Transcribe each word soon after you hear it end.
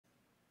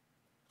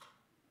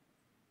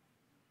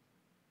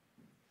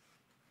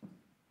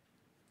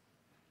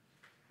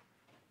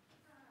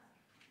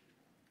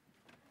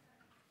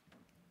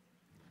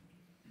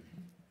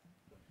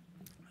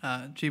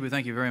Chibu,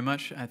 thank you very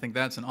much. I think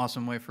that's an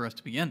awesome way for us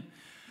to begin.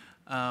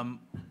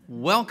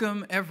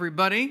 Welcome,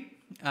 everybody,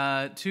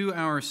 to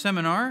our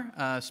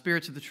seminar,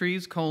 Spirits of the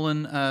Trees,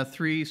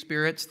 3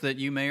 spirits that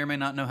you may or may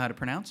not know how to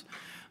pronounce.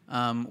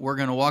 We're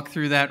going to walk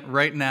through that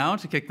right now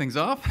to kick things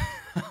off.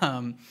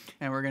 And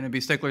we're going to be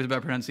sticklers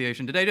about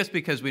pronunciation today, just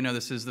because we know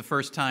this is the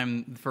first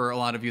time for a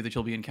lot of you that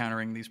you'll be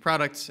encountering these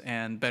products,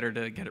 and better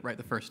to get it right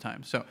the first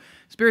time. So,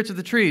 Spirits of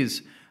the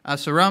Trees,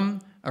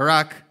 Acerum,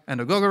 Arrack, and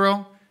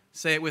Ogogoro.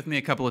 Say it with me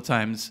a couple of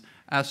times.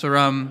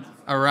 Acerum,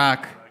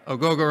 Arrack,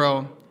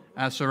 Ogogoro.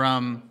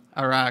 Acerum,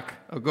 Arrack,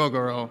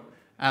 Ogogoro.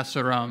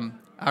 Acerum,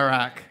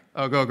 Arrack,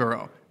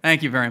 Ogogoro.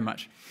 Thank you very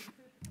much.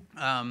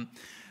 My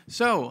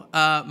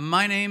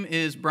name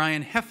is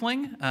Brian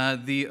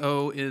Heffling. The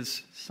O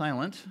is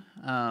silent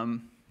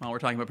while we're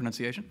talking about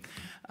pronunciation.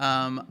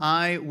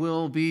 I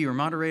will be your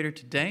moderator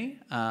today.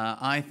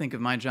 I think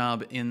of my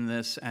job in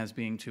this as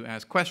being to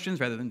ask questions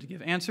rather than to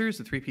give answers.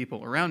 The 3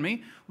 people around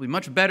me will be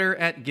much better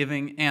at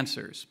giving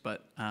answers,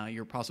 but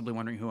you're possibly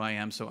wondering who I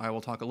am, so I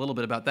will talk a little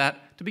bit about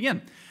that to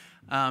begin.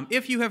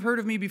 If you have heard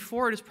of me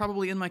before, it is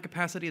probably in my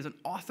capacity as an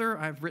author.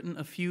 I've written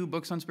a few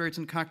books on spirits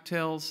and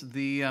cocktails,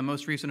 the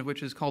most recent of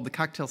which is called The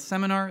Cocktail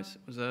Seminars.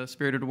 It was a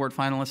Spirited Award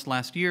finalist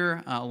last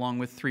year, along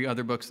with 3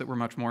 other books that were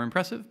much more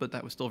impressive, but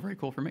that was still very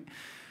cool for me.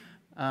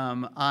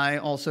 I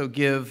also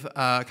give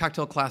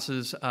cocktail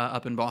classes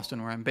up in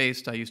Boston, where I'm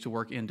based. I used to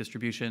work in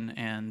distribution,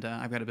 and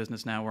I've got a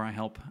business now where I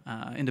help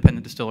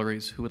independent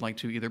distilleries who would like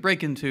to either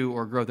break into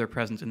or grow their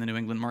presence in the New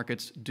England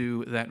markets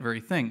do that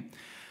very thing.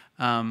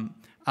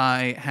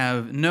 I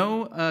have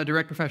no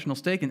direct professional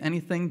stake in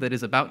anything that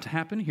is about to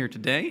happen here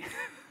today.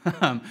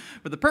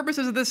 For the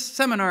purposes of this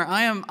seminar,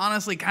 I am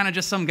honestly kind of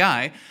just some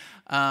guy,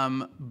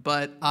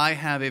 but I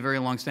have a very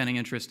long-standing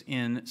interest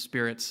in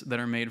spirits that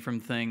are made from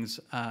things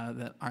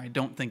that I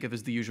don't think of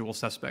as the usual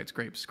suspects: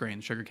 grapes, grain,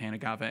 sugarcane,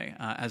 agave,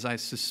 as I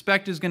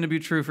suspect is going to be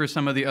true for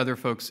some of the other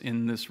folks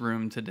in this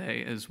room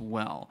today as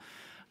well.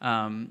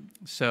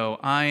 So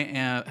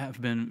I have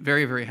been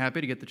very, very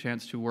happy to get the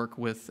chance to work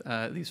with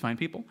these fine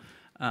people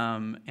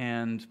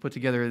and put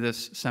together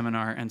this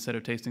seminar and set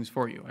of tastings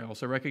for you. I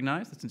also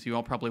recognize that since you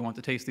all probably want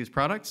to taste these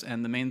products,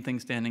 and the main thing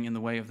standing in the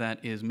way of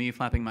that is me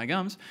flapping my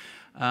gums,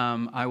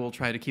 I will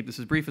try to keep this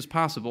as brief as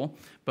possible.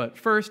 But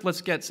first,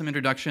 let's get some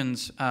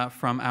introductions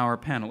from our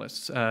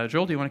panelists.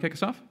 Joel, do you want to kick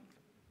us off?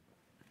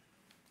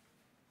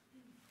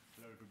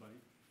 Hello, everybody.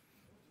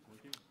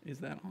 Is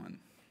that on?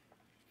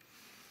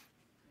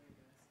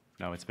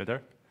 Now it's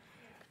better.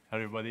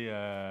 Hello, everybody.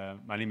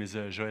 My name is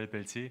Joël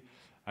Pelletier.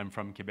 I'm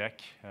from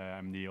Quebec.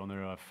 I'm the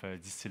owner of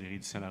Distilleries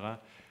du Saint-Laurent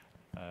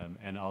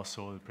and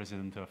also the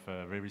president of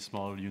a very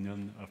small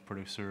union of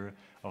producers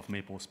of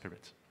maple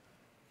spirit.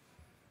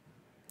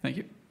 Thank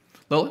you.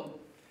 Lola?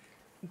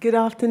 Good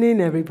afternoon,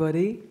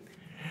 everybody.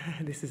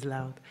 This is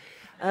loud.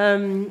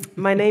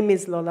 My name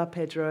is Lola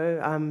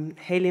Pedro. I'm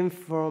hailing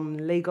from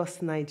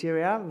Lagos,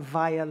 Nigeria,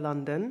 via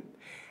London.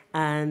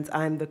 And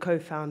I'm the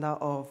co-founder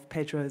of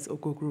Pedro's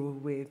Ogogoro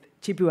with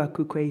Chibu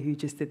Akukwe, who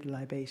just did the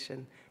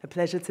libation. A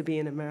pleasure to be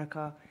in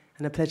America,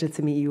 and a pleasure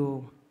to meet you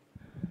all.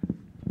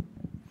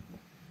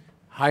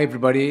 Hi,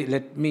 everybody.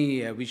 Let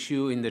me wish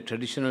you in the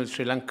traditional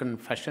Sri Lankan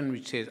fashion,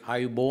 which says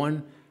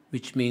Ayubowan,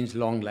 which means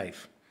long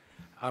life.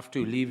 After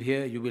you leave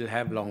here, you will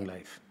have long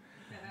life.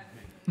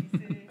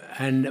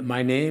 And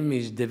my name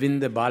is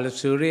Devinda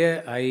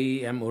Balasurya.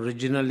 I am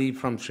originally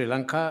from Sri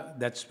Lanka.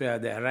 That's where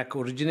the Arrack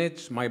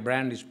originates. My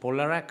brand is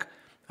Arrack.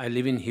 I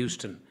live in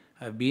Houston.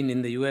 I've been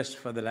in the US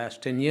for the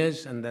last 10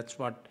 years, and that's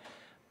what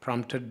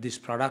prompted this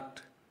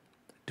product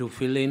to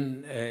fill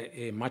in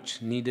a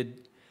much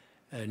needed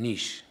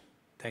niche.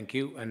 Thank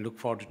you, and look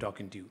forward to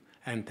talking to you.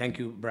 And thank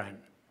you, Brian.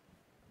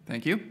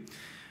 Thank you.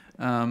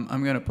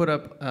 I'm going to put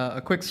up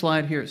a quick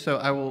slide here. So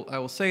I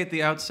will say at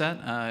the outset,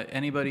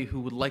 anybody who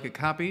would like a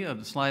copy of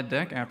the slide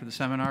deck after the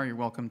seminar, you're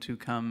welcome to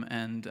come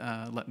and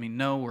let me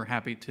know. We're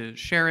happy to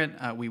share it.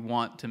 We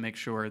want to make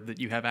sure that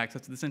you have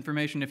access to this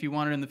information if you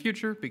want it in the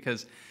future,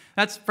 because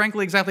that's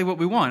frankly exactly what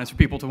we want, is for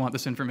people to want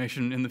this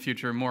information in the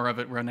future, more of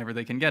it whenever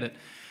they can get it.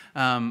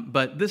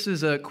 But this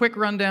is a quick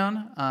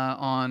rundown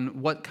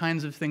on what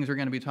kinds of things we're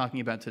going to be talking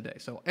about today.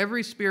 So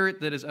every spirit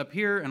that is up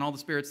here and all the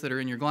spirits that are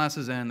in your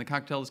glasses and the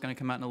cocktail that's going to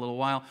come out in a little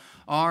while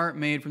are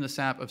made from the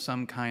sap of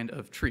some kind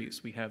of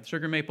trees. We have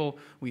sugar maple,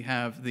 we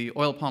have the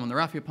oil palm and the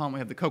raffia palm, we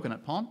have the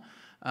coconut palm,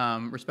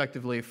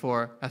 respectively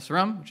for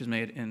Acerum, which is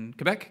made in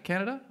Quebec,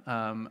 Canada,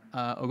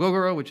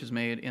 Ogogoro, which is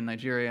made in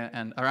Nigeria,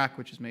 and Arrack,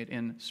 which is made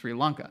in Sri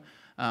Lanka.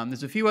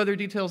 There's a few other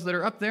details that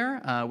are up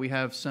there. We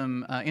have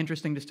some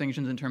interesting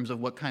distinctions in terms of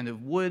what kind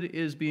of wood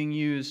is being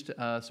used,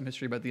 some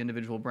history about the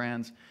individual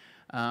brands,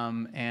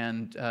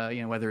 and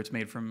whether it's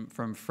made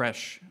from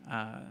fresh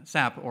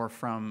sap or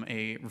from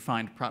a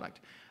refined product.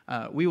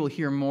 We will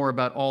hear more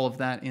about all of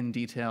that in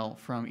detail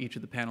from each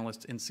of the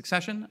panelists in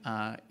succession.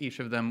 Each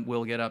of them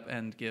will get up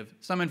and give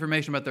some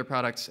information about their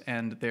products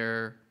and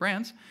their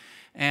brands.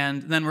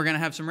 And then we're going to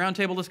have some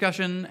roundtable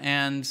discussion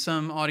and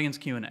some audience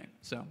Q&A.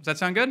 So does that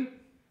sound good?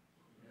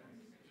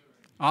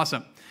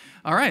 Awesome.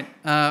 All right.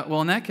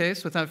 Well, in that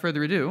case, without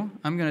further ado,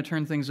 I'm going to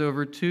turn things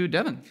over to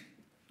Devin.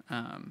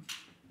 And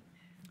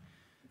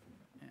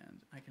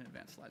I can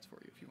advance slides for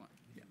you if you want.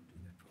 Yeah.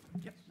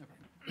 Yep, no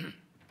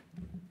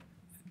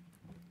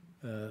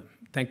problem.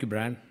 Thank you,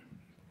 Brian.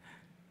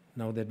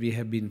 Now that we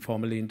have been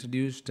formally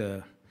introduced,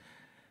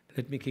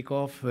 let me kick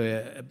off.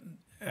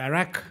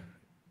 Arrack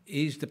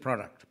is the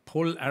product.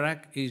 Paul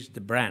Arrack is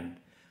the brand.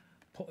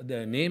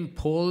 The name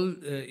Paul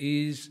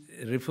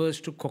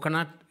refers to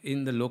coconut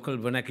in the local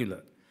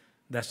vernacular.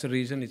 That's the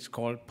reason it's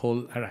called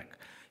Paul Arrack.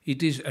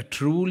 It is a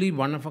truly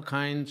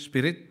one-of-a-kind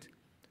spirit.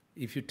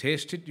 If you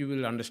taste it, you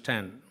will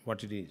understand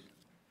what it is.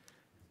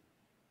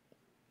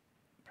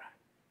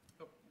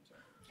 Oh, I'm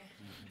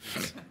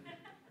sorry.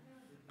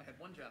 I had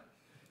one job.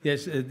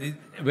 Yes,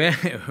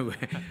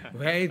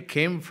 where it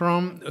came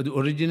from,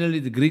 originally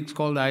the Greeks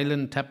called the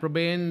island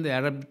Taprobane, the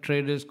Arab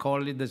traders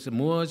called it, the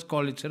Moors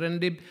called it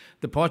Serendib,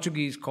 the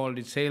Portuguese called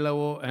it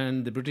Ceylon,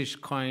 and the British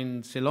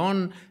coined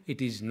Ceylon.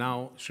 It is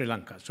now Sri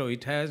Lanka. So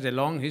it has a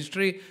long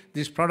history.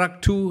 This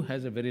product too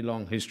has a very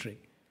long history.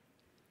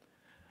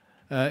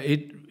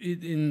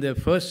 In the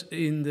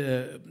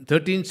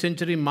 13th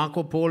century,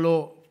 Marco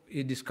Polo,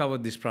 he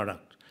discovered this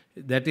product.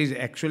 That is,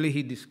 actually,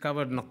 he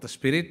discovered not the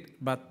spirit,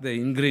 but the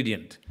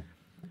ingredient.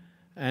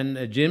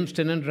 And James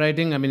Tennant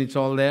writing, I mean, it's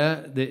all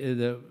there,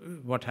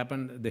 what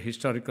happened, the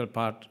historical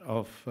part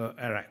of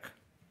Arrack.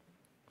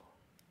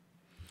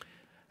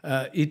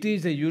 It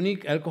is a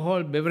unique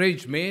alcohol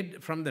beverage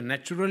made from the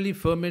naturally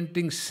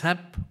fermenting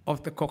sap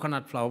of the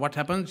coconut flower. What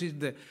happens is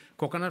the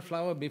coconut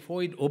flower,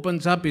 before it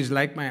opens up, is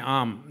like my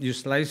arm. You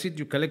slice it,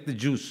 you collect the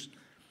juice.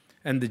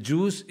 And the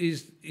juice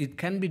it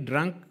can be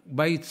drunk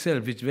by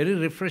itself. It's very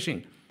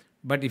refreshing.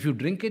 But if you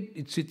drink it,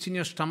 it sits in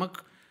your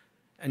stomach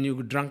and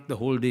you drunk the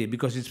whole day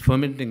because it's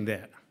fermenting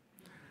there.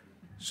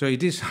 So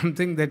it is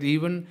something that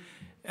even,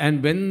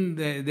 and when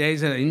there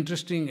is an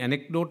interesting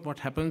anecdote, what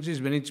happens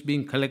is when it's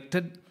being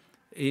collected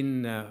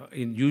in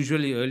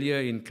usually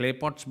earlier in clay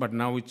pots, but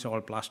now it's all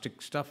plastic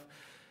stuff,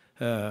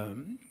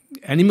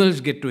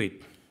 animals get to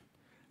it.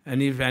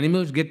 And if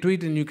animals get to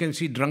it and you can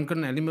see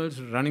drunken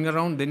animals running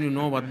around, then you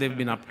know what they've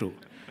been up to,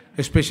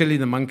 especially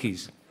the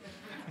monkeys.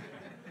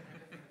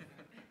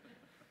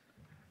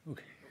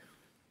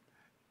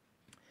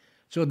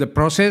 So the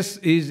process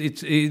is,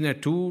 it's in a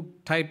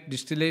two-type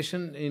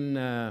distillation.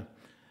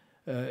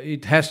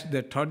 It has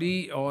the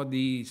toddy or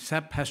the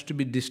sap has to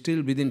be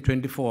distilled within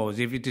 24 hours.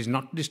 If it is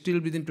not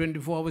distilled within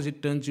 24 hours,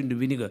 it turns into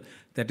vinegar.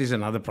 That is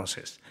another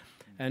process.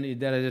 And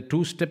there is a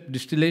two-step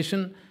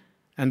distillation,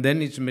 and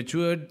then it's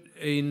matured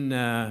in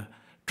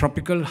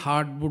tropical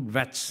hardwood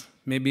vats,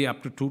 maybe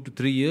up to 2 to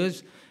 3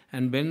 years.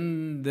 And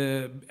when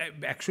the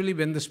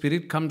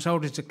spirit comes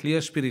out, it's a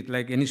clear spirit,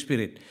 like any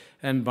spirit.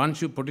 And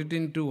once you put it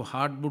into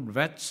hardwood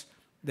vats,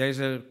 there is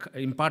an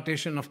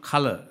impartation of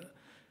color.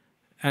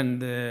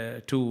 And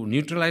to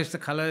neutralize the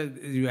color,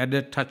 you add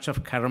a touch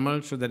of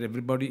caramel so that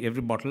every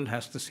bottle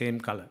has the same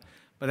color.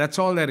 But that's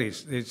all there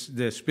is. It's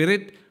the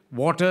spirit,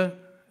 water,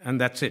 and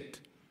that's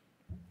it.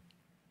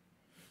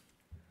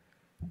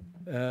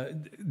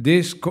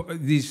 This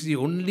is the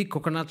only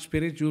coconut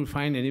spirit you will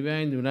find anywhere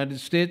in the United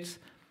States.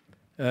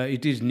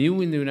 It is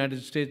new in the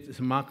United States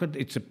market.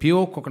 It's a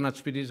pure coconut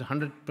spirit. It's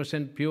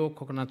 100% pure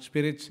coconut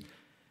spirits.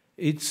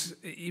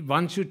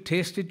 Once you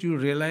taste it, you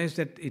realize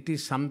that it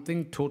is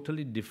something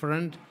totally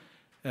different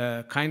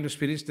kind of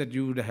spirits that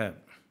you would have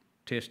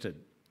tasted.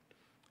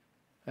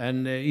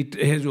 And it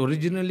is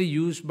originally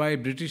used by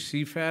British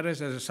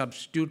seafarers as a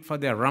substitute for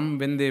their rum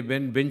when they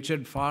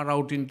ventured far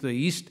out into the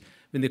east,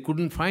 when they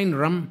couldn't find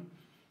rum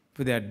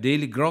for their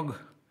daily grog.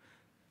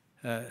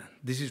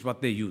 This is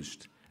what they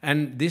used.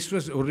 And this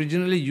was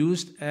originally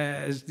used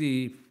as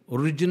the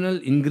original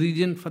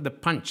ingredient for the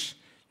punch.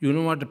 You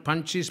know what a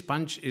punch is?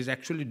 Punch is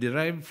actually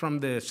derived from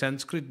the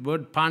Sanskrit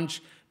word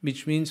panch,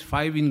 which means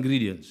 5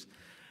 ingredients.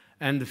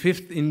 And the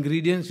 5th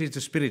ingredient is the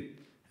spirit.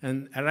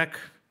 And Arrack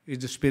is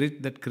the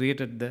spirit that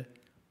created the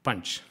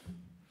punch.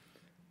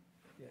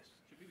 Yes.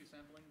 Should we be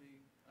sampling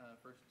the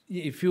first?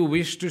 If you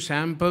wish to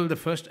sample the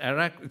first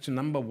Arrack, it's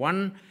number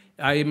 1.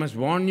 I must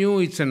warn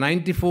you, it's a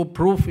 94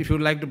 proof. If you'd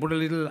like to put a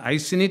little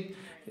ice in it,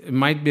 it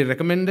might be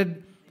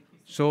recommended.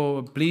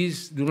 So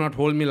please do not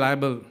hold me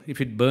liable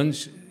if it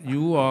burns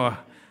you or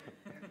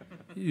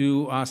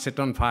you are set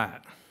on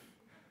fire.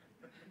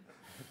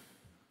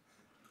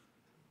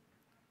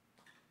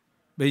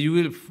 But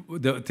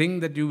the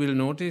thing that you will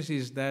notice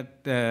is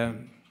that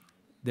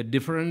the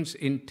difference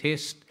in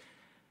taste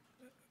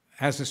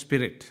has a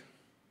spirit.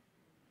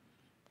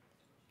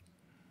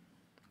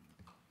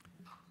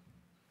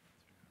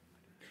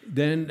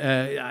 Then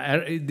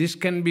this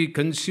can be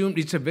consumed.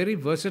 It's a very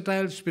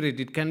versatile spirit.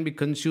 It can be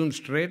consumed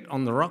straight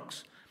on the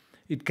rocks.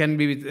 It can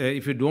be, with,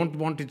 if you don't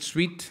want it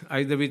sweet,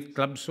 either with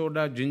club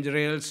soda, ginger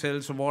ale,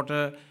 seltzer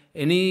water,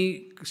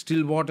 any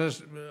still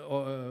waters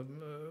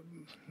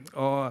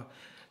or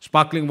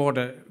sparkling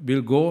water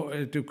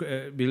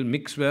will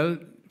mix well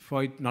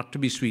for it not to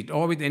be sweet.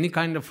 Or with any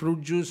kind of fruit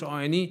juice or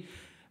any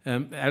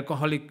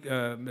alcoholic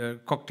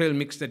cocktail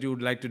mix that you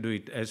would like to do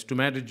it, as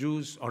tomato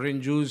juice,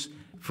 orange juice,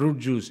 fruit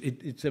juice.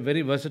 It's a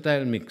very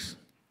versatile mix.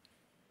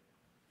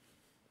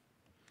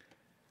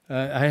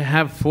 I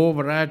have 4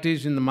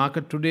 varieties in the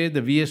market today.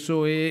 The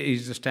VSOA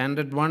is the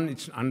standard one.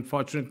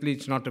 Unfortunately,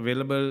 it's not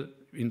available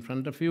in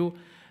front of you.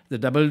 The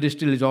double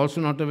distill is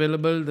also not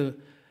available.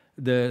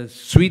 The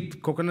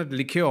sweet coconut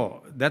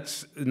liqueur,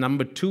 that's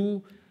number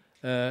 2.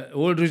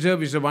 Old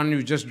Reserve is the one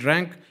you just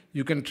drank.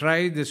 You can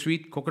try the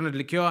sweet coconut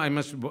liqueur. I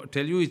must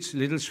tell you, it's a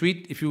little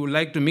sweet. If you would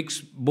like to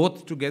mix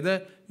both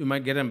together, you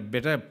might get a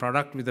better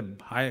product with a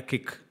higher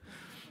kick.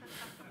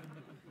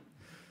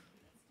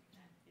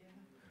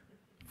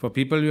 For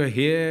people who are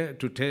here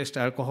to taste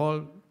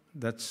alcohol,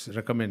 that's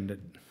recommended.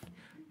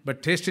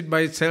 But taste it by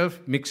itself,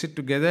 mix it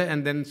together,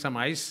 and then some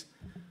ice.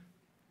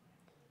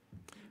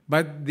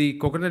 But the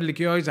coconut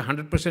liqueur is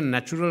 100%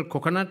 natural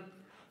coconut.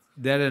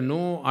 There are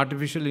no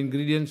artificial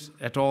ingredients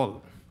at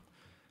all.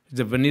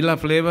 It's a vanilla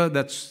flavor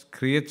that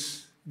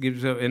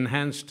gives an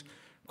enhanced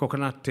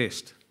coconut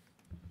taste.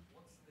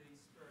 What's the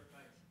spirit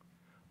base?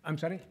 I'm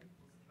sorry?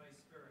 What's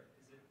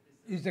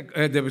the base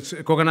spirit? It's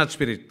the coconut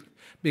spirit.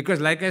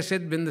 Because like I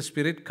said, when the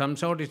spirit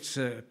comes out, it's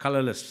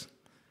colorless.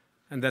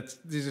 And this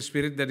is a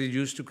spirit that is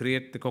used to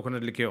create the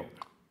coconut liqueur. So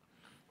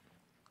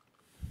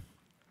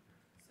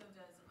does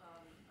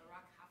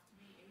Arrack have to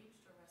be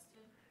aged or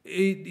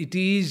rested? It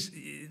is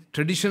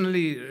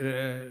traditionally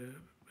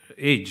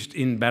aged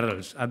in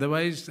barrels.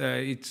 Otherwise,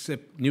 it's a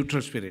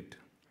neutral spirit.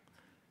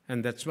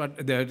 And that's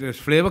what the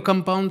flavor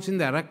compounds in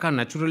the Arrack are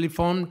naturally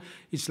formed.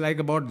 It's like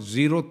about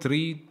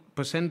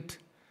 0.3%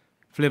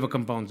 flavor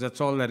compounds.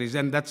 That's all there is.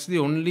 And that's the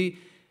only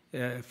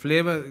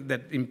flavor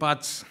that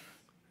imparts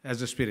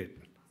as a spirit.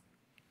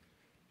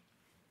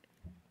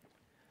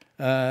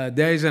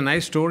 There is a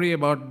nice story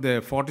about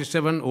the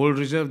 47 Old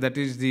Reserve. That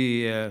is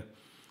the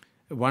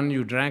one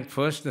you drank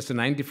first. That's a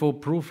 94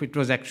 proof. It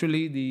was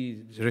actually, the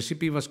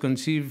recipe was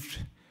conceived,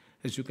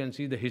 as you can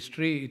see the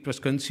history, it was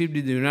conceived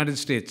in the United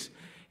States,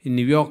 in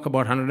New York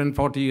about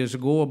 140 years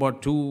ago,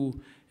 about 2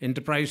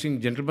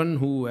 enterprising gentlemen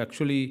who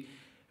actually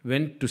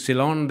went to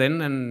Ceylon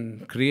then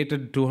and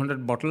created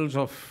 200 bottles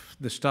of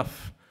the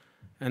stuff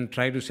and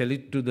tried to sell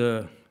it to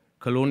the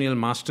colonial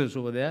masters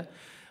over there.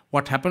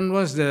 What happened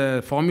was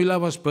the formula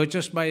was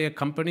purchased by a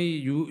company,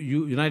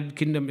 United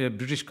Kingdom, a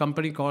British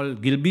company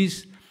called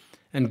Gilbey's.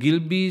 And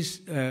Gilbey's,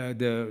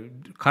 the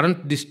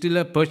current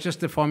distiller, purchased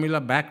the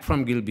formula back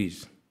from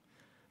Gilbey's.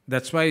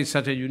 That's why it's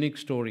such a unique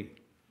story.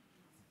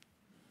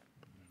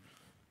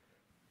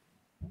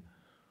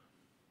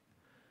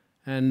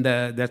 And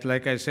that,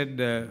 like I said,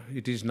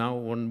 it is now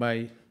owned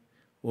by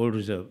Old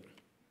Reserve.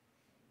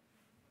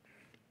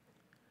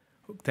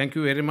 Thank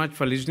you very much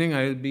for listening.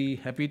 I will be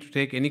happy to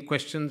take any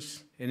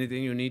questions,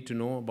 anything you need to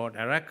know about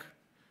Arrack,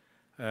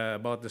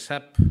 about the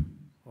sap,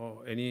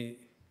 or any...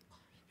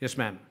 Yes,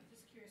 ma'am.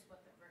 Just curious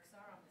what the bricks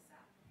are on the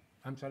sap.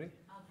 I'm sorry?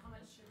 How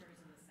much sugar is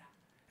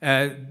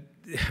in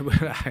the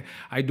sap? Well,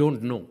 I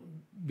don't know,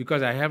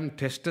 because I haven't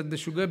tested the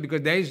sugar,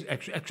 because there is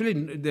actually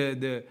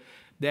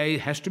there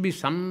has to be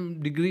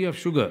some degree of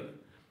sugar.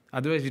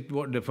 Otherwise,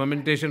 the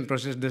fermentation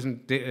process does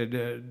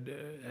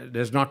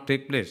not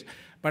take place.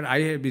 But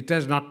it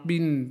has not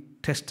been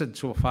tested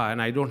so far,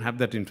 and I don't have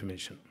that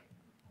information.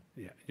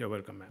 Yeah, you're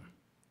welcome, ma'am.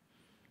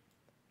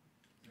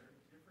 There are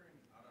different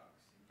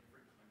Arracks in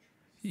different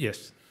countries.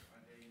 Yes.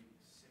 Are they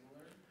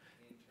similar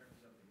in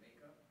terms of the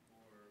makeup,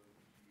 or?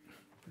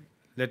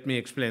 Let me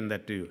explain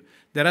that to you.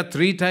 There are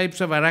 3 types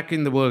of Arrack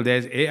in the world.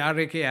 There's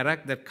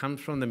Arrack that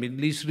comes from the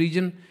Middle East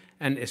region,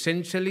 and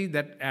essentially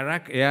that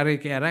Arrack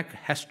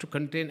has to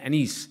contain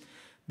anise.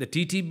 The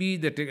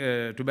TTB,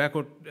 the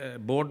Tobacco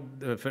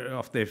Board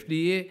of the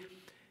FDA,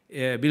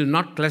 will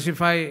not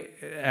classify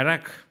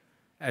Arrack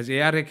as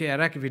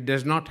Arrack if it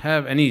does not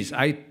have anise.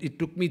 It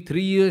took me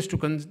 3 years to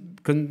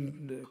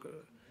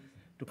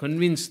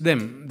convince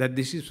them that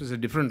this was a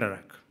different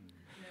Arrack.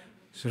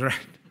 So,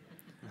 right.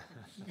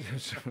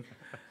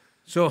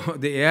 So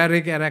the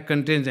Arrack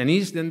contains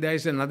anise. Then there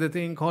is another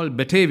thing called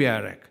Batavia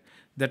Arrack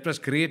that was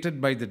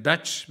created by the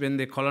Dutch when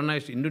they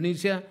colonized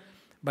Indonesia.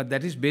 But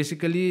that is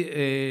basically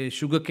a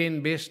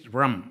sugarcane-based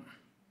rum.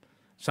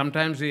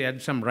 Sometimes they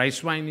add some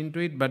rice wine into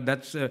it, but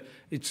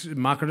it's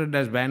marketed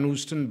as Van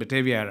Ooston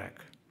Batavia Arrack.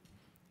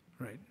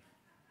 Right.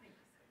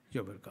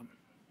 You're welcome.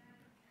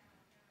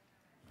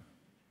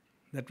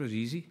 That was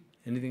easy.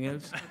 Anything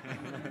else?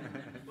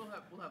 We'll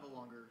have a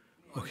longer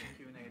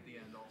Q&A at the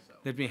end also.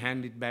 Let me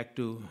hand it back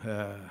to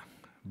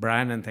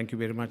Brian, and thank you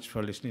very much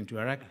for listening to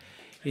Arrack.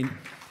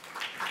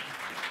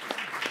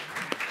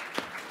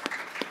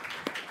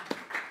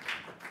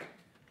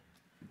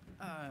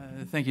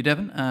 Thank you,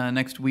 Devin.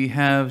 Next, we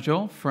have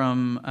Joel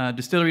from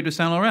Distillery de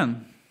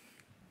Saint-Laurent.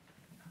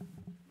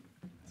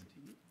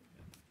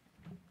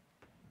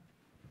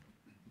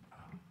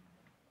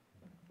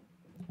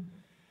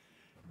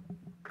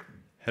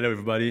 Hello,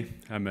 everybody.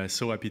 I'm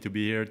so happy to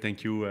be here.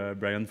 Thank you,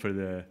 Brian, for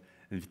the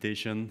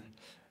invitation.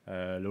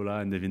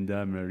 Lola and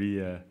Devinda, I'm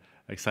very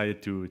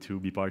excited to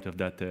be part of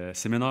that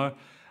seminar.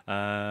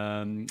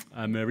 I'm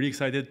really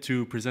excited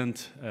to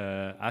present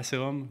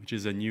Acerum, which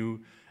is a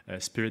new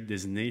spirit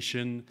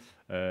designation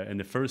and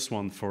the first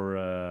one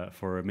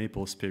for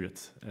maple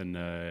spirit. And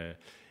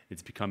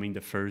it's becoming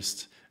the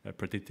first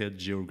protected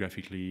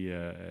geographically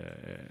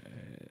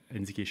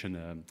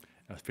indication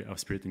of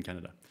spirit in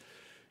Canada.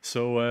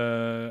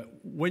 So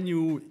when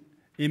you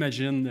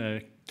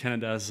imagine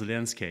Canada's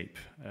landscape,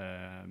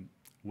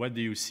 what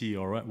do you see,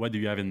 or what do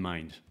you have in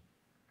mind?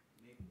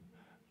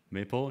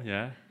 Maple,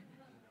 yeah?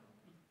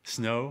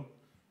 Snow?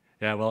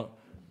 Yeah, well,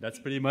 that's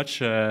pretty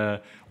much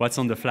what's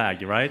on the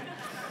flag, right?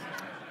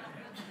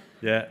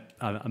 Yeah,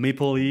 a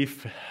maple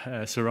leaf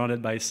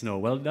surrounded by snow.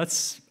 Well,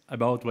 that's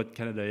about what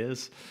Canada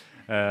is,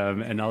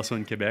 and also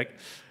in Quebec.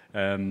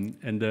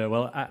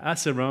 Well,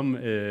 Acerum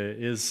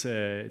is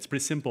it's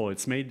pretty simple.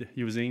 It's made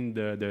using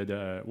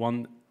the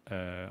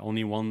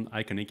only one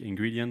iconic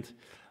ingredient,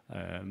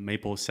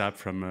 maple sap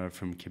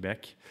from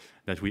Quebec,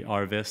 that we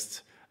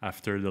harvest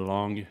after the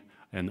long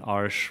and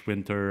harsh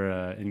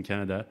winter in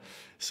Canada.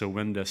 So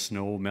when the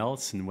snow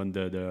melts and when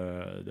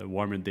the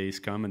warmer days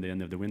come at the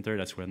end of the winter,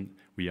 that's when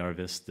we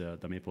harvest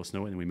the maple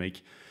snow and we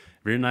make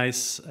very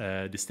nice,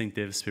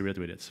 distinctive spirit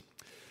with it.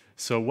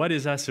 So what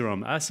is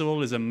Acerum?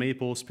 Acerum is a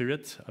maple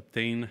spirit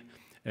obtained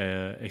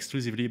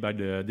exclusively by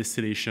the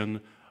distillation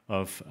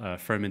of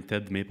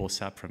fermented maple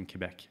sap from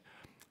Quebec.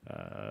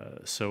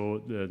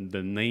 So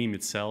the name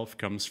itself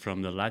comes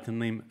from the Latin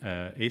name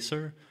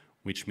acer,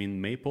 which means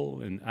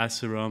maple, and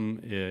Acerum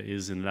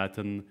is in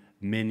Latin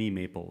many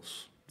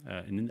maples.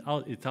 And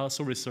it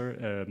also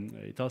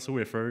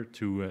refers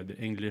to the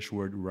English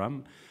word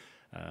rum.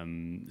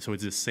 So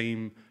it's the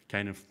same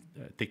kind of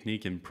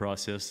technique and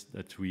process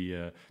that we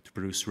to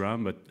produce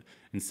rum, but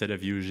instead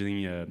of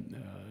using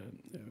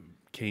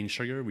cane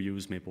sugar, we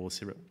use maple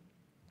syrup.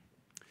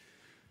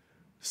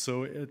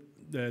 So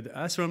the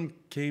Acerum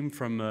came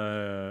from,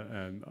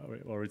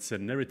 or it's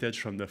an heritage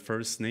from the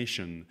First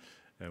Nation.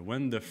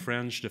 When the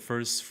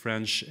first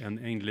French and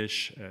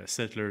English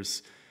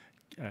settlers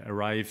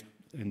arrived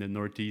in the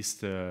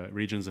northeast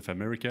regions of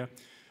America,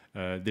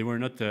 they were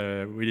not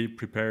really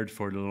prepared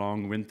for the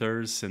long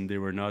winters, and they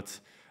were not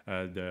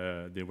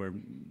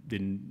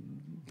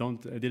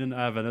didn't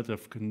have a lot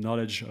of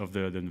knowledge of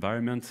the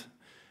environment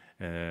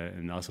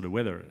and also the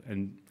weather,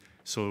 and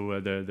so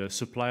the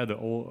supply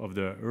of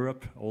the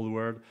Europe, old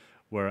world,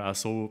 were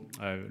also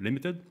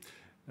limited.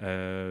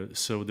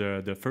 So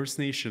the First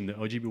Nation, the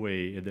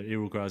Ojibwe, the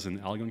Iroquois and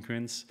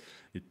Algonquins,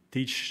 it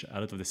teach a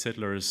lot of the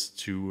settlers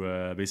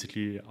to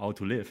basically how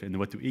to live and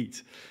what to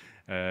eat.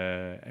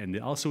 And they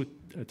also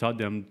taught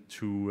them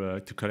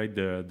to collect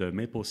the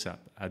maple sap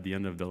at the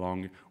end of the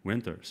long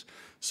winters.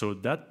 So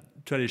that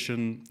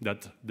tradition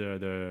that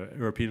the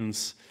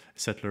Europeans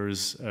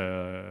settlers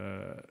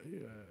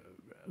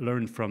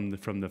learned from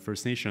the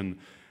First Nation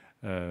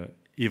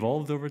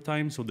evolved over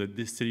time. So the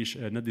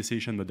distillation, not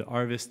distillation, but the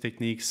harvest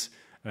techniques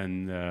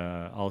and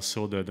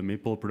also the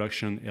maple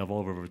production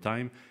evolved over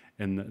time.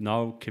 And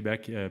now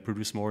Quebec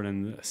produces more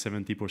than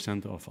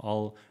 70% of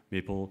all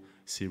maple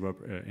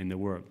syrup in the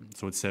world.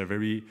 So it's a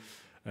very,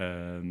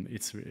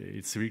 it's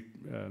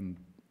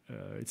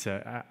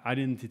an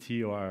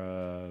identity or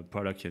a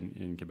product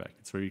in Quebec.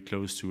 It's very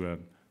close to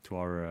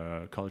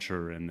our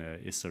culture and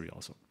history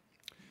also.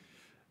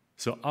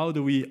 So how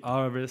do we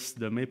harvest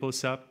the maple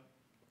sap?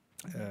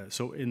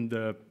 So at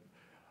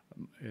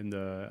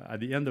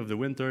the end of the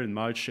winter, in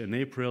March and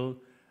April,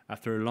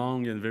 after a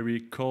long and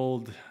very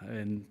cold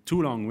and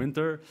too long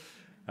winter,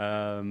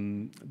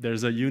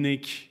 there's a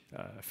unique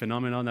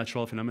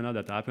natural phenomenon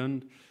that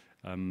happened.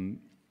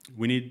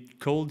 We need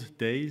cold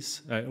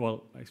days,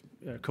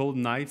 cold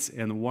nights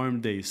and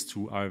warm days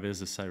to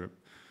harvest the syrup.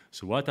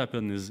 So what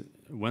happened is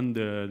when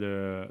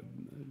the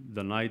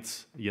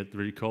nights get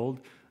very cold,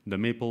 the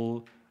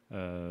maple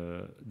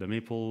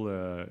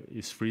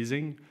is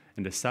freezing,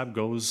 and the sap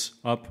goes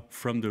up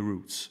from the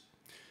roots,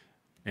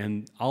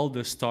 and all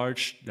the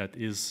starch that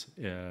is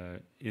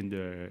in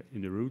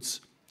the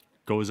roots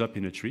goes up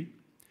in a tree.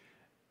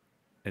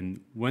 And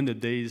when the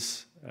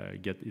days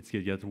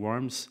get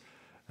warms,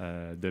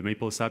 the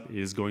maple sap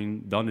is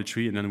going down the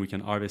tree, and then we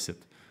can harvest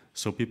it.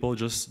 So people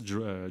just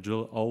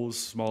drill holes,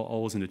 small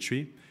holes in the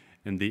tree,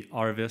 and they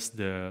harvest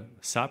the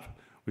sap,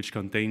 which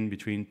contain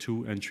between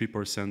 2 and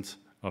 3%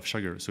 of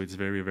sugar. So it's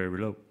very, very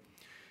low.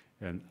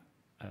 And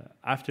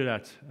after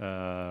that,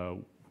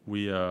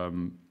 we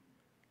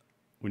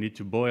need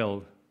to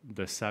boil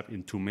the sap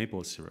into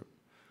maple syrup.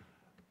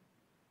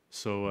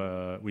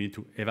 So we need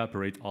to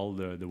evaporate all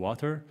the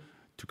water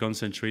to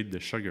concentrate the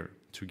sugar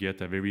to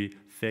get a very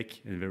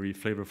thick and very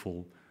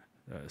flavorful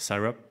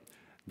syrup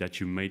that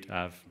you might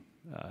have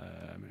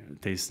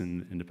tasted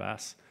in the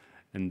past.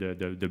 And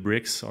the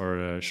bricks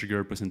or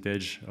sugar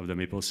percentage of the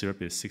maple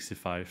syrup is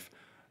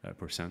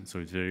 65%. So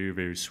it's very,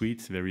 very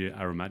sweet, very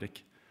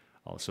aromatic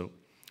also.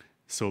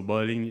 So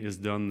boiling is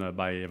done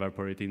by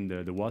evaporating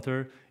the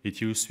water. It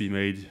used to be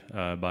made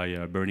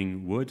by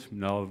burning wood.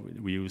 Now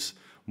we use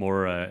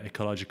more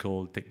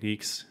ecological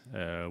techniques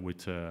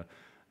with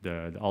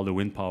all the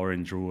wind power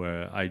and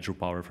hydro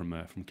power from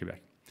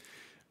Quebec.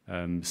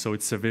 So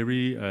it's a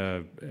very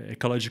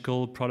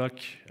ecological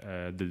product.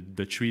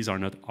 The trees are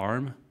not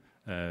harmed.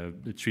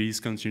 The trees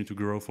continue to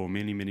grow for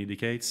many, many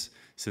decades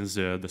since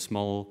the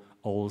small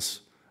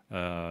holes,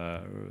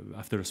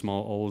 after the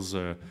small holes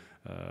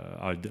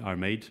are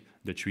made,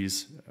 the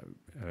trees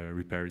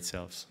repair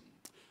itself.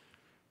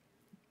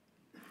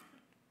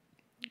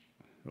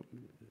 All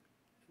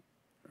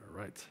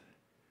right.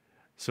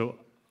 So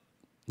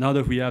now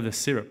that we have the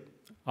syrup,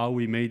 how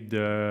we made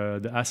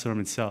the Acerum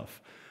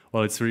itself?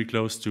 Well, it's very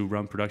close to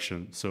rum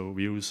production. So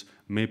we use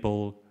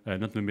maple,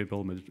 not the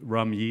maple, but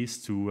rum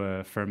yeast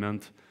to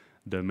ferment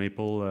the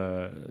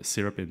maple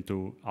syrup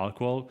into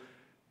alcohol,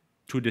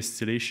 to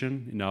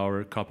distillation in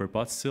our copper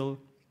pot still.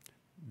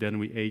 Then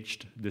we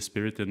aged the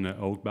spirit in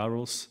oak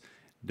barrels.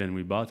 Then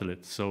we bottle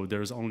it. So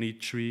there's only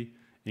 3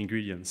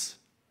 ingredients.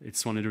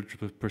 It's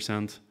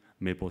 100%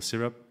 maple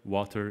syrup,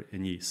 water,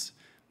 and yeast.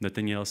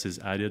 Nothing else is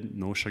added,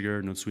 no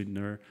sugar, no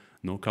sweetener,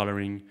 no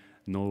coloring,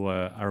 no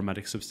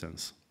aromatic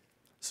substance.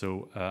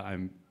 So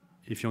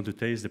if you want to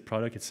taste the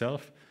product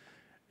itself,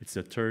 it's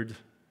the third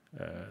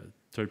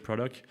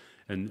product.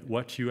 And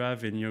what you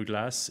have in your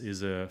glass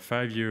is a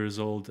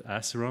 5-year-old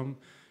Acerum,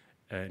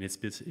 and it's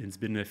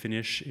been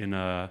finished in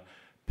a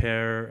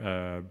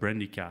pear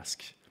brandy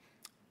cask.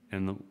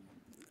 And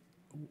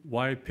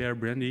why pear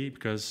brandy?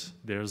 Because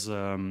there's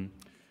a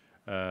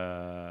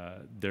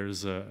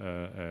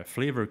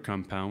flavor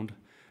compound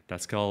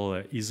that's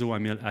called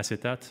isoamyl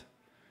acetate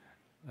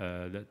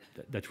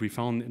that we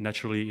found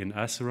naturally in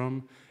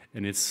Acerum,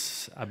 and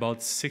it's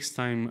about 6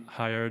 times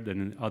higher than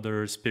in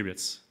other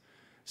spirits.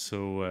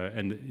 So,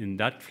 and in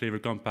that flavor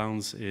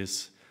compounds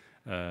is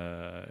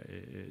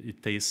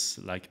it tastes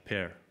like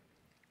pear.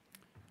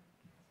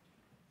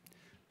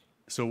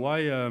 So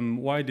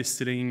why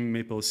distilling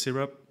maple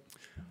syrup?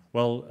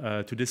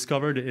 Well, to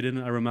discover the hidden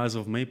aromas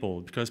of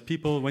maple, because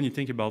people, when you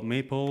think about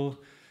maple,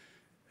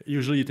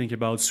 usually you think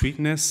about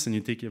sweetness and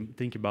you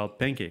think about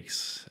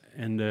pancakes.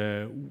 And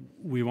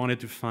we wanted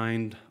to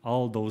find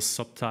all those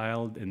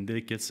subtle and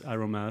delicate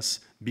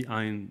aromas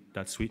behind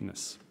that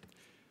sweetness.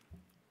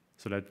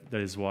 So that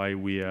is why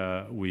we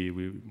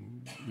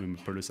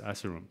produce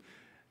Acerum.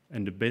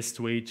 And the best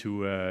way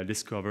to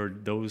discover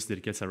those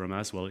delicate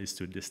aromas, well, is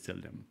to distill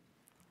them.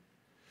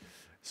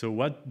 So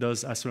what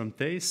does Acerum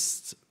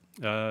taste?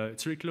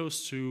 It's very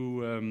close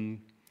to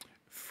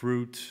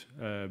fruit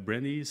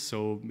brandies,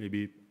 so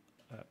maybe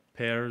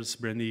pears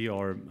brandy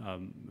or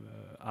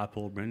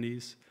apple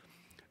brandies,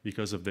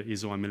 because of the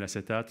isoamyl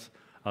acetate.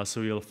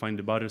 Also, you'll find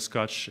the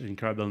butterscotch and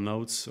caramel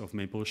notes of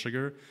maple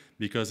sugar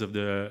because of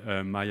the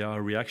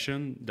Maillard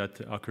reaction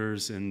that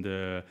occurs in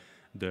the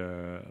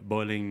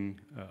boiling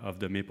of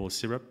the maple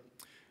syrup.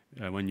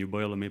 When you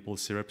boil the maple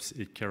syrups,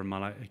 it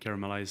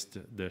caramelizes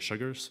the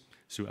sugars,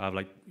 so you have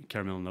like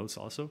caramel notes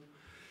also.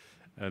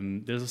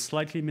 There's a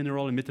slightly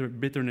mineral and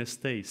bitterness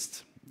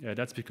taste.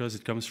 That's because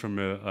it comes from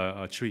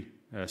a tree.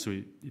 So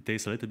it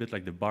tastes a little bit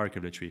like the bark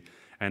of the tree.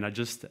 And I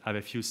just have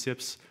a few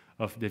sips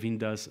of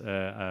Devinda's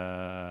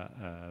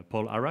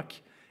Paul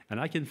Arrack, and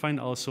I can find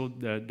also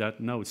that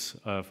notes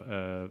of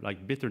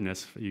like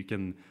bitterness. You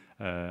can,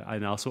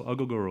 and also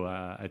Ogogoro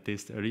I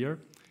tasted earlier.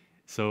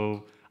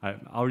 So I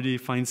already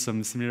find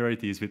some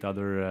similarities with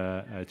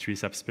other tree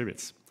sap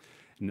spirits.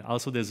 And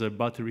also there's a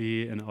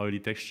buttery and oily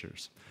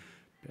textures.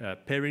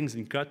 Pairings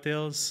in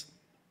cocktails,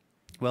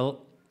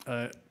 well,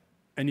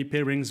 any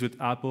pairings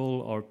with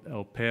apple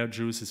or pear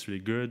juice is really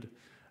good.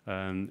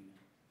 I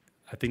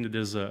think that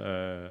there's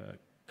a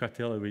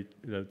cocktail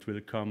that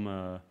will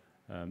come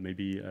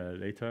maybe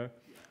later.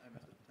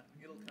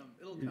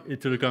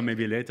 It will come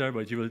maybe later,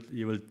 but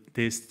you will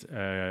taste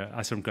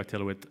Acerum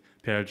cocktail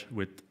paired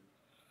with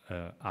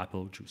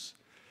apple juice.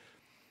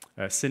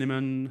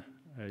 Cinnamon,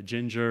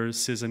 ginger,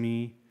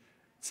 sesame,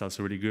 it's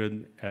also really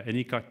good.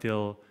 Any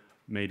cocktail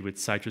made with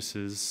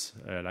citruses,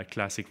 like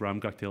classic rum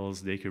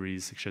cocktails,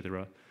 daiquiris,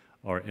 etc.,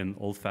 or an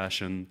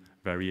old-fashioned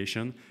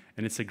variation.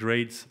 And it's a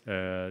great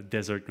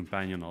dessert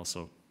companion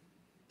also.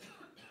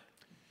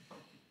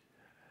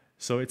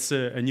 So it's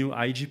a new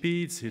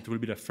IGP. It will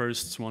be the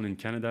first one in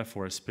Canada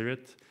for a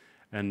spirit.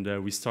 And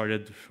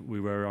we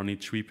were only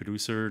 3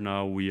 producers.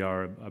 Now we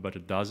are about a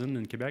dozen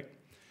in Quebec.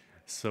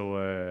 So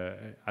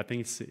I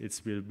think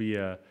it's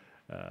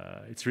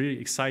really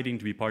exciting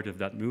to be part of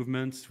that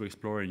movement, to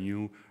explore a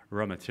new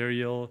raw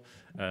material.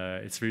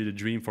 It's really the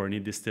dream for any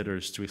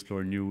distillers to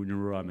explore new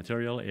raw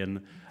material.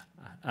 And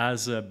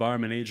as a bar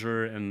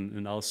manager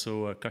and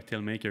also a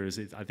cocktail maker,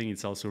 I think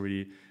it's also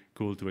really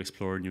cool to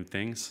explore new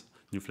things,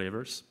 new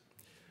flavors.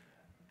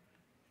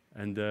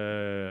 And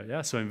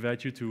yeah, so I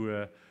invite you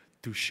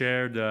to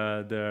share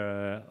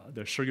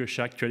the Sugar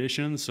Shack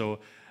tradition. So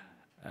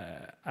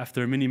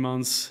after many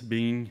months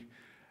being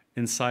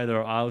inside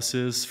our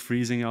houses,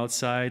 freezing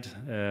outside,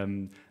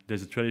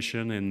 there's a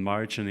tradition in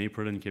March and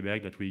April in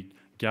Quebec that we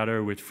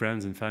gather with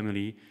friends and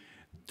family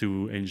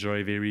to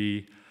enjoy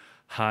very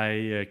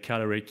high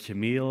caloric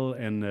meal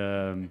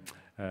and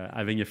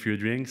having a few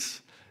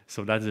drinks.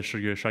 So that's the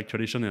Sugar Shack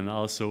tradition, and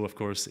also, of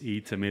course,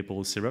 eat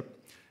maple syrup.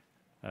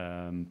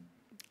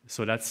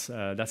 So that's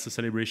a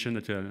celebration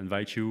that I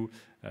invite you,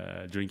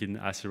 drinking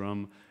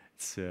Acerum.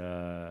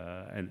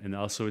 And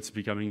also it's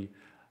becoming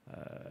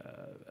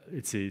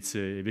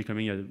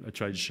becoming a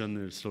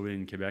tradition slowly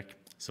in Quebec.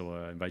 So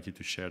I invite you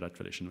to share that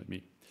tradition with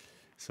me.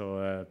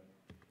 So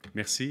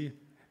merci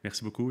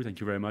beaucoup.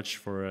 Thank you very much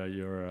for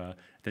your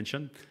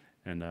attention.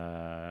 And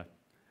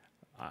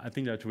I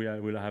think that we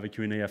will have a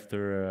Q&A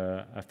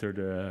after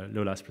the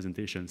Lola's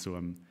presentation. So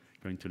I'm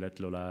going to let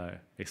Lola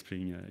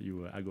explain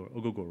you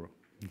Ogogoro.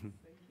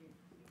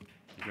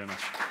 Thank you very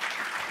much.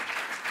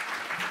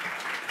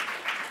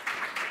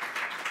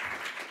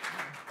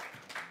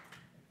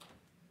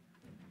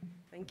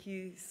 Thank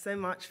you so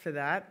much for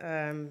that.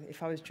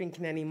 If I was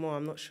drinking any more,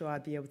 I'm not sure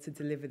I'd be able to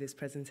deliver this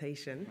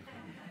presentation.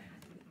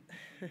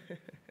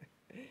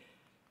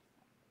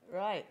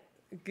 Right.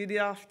 Good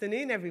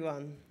afternoon,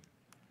 everyone.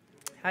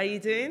 How are you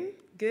doing?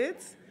 Good?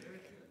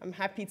 I'm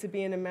happy to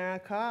be in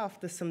America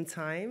after some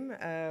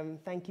time.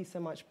 Thank you so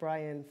much,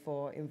 Brian,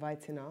 for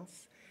inviting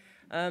us.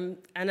 And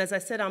as I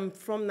said, I'm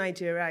from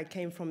Nigeria. I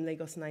came from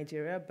Lagos,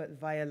 Nigeria, but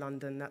via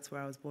London. That's where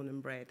I was born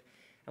and bred.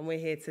 And we're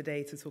here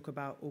today to talk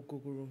about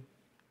Ogogoro.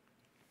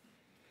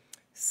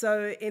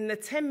 So in the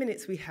 10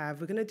 minutes we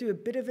have, we're going to do a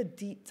bit of a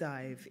deep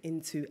dive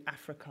into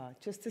Africa,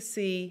 just to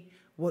see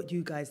what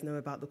you guys know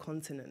about the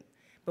continent.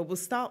 But we'll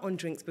start on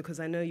drinks because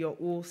I know you're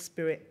all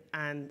spirit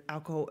and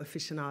alcohol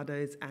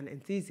aficionados and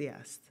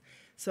enthusiasts.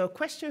 So a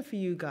question for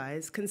you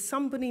guys, can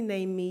somebody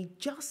name me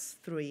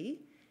just 3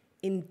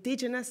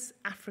 indigenous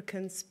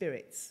African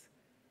spirits?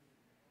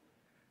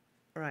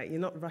 All right, you're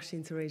not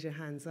rushing to raise your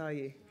hands, are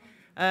you?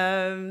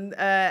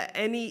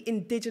 Any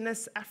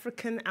indigenous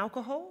African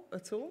alcohol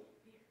at all?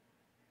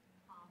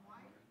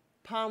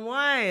 Palm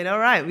wine, all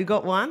right, we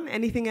got one.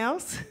 Anything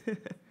else?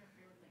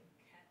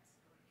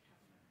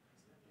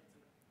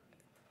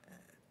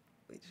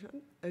 Which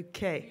one?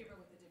 Okay.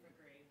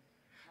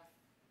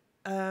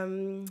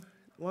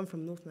 One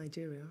from North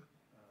Nigeria.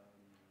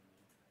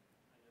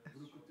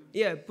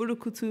 Yeah,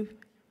 Burukutu.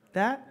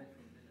 That?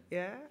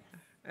 Yeah?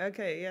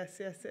 Okay,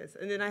 yes.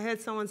 And then I heard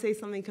someone say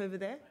something over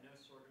there.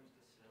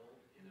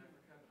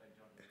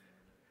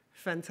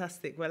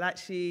 Fantastic. Well,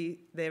 actually,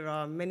 there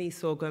are many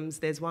sorghums.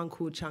 There's one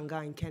called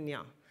Changa in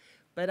Kenya.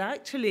 But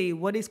actually,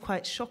 what is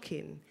quite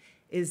shocking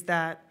is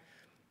that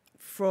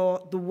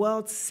for the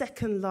world's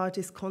second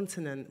largest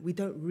continent, we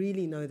don't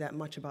really know that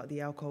much about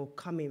the alcohol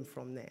coming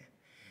from there.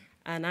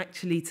 And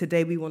actually,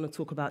 today we want to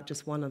talk about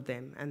just one of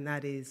them, and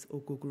that is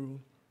Ogogoro.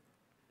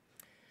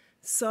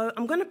 So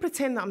I'm going to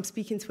pretend that I'm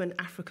speaking to an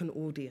African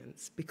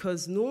audience,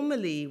 because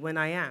normally when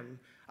I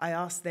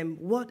ask them,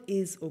 what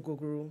is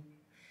Ogogoro?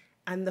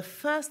 And the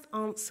first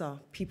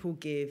answer people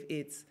give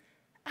is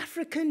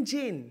African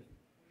gin.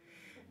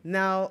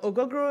 Now,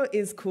 Ogogoro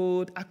is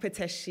called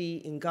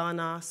Akpeteshi in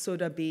Ghana,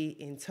 Sodabi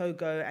in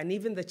Togo, and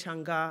even the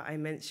Changa I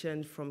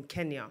mentioned from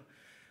Kenya.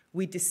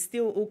 We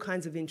distill all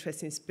kinds of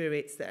interesting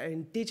spirits that are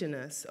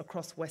indigenous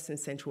across West and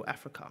Central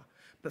Africa.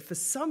 But for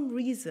some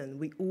reason,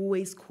 we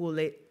always call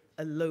it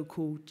a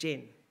local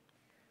gin.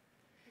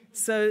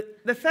 So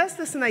the first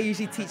lesson I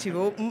usually teach you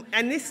all,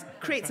 and this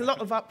creates a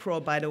lot of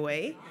uproar, by the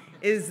way,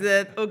 is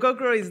that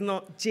Ogogoro is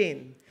not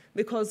gin,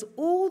 because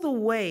all the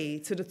way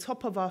to the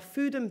top of our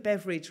food and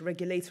beverage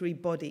regulatory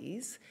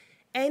bodies,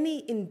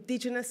 any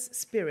indigenous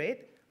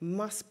spirit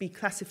must be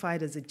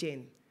classified as a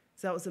gin.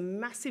 So that was a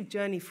massive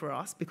journey for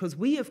us, because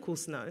we, of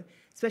course, know,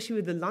 especially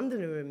with the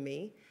Londoner in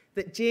me,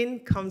 that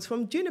gin comes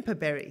from juniper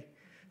berry.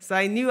 So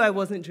I knew I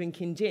wasn't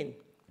drinking gin.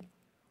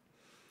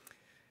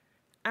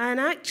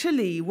 And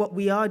actually, what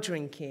we are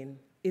drinking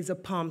is a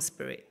palm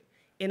spirit.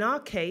 In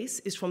our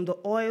case, it's from the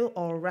oil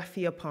or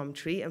raffia palm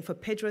tree, and for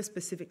Pedro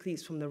specifically,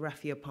 it's from the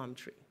raffia palm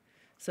tree.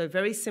 So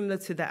very similar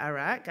to the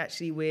Arrack.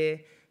 Actually,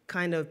 we're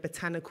kind of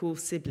botanical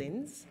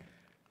siblings.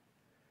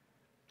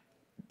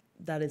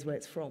 That is where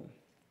it's from.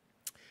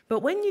 But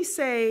when you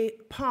say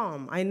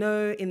palm, I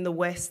know in the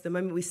West, the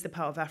moment we step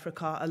out of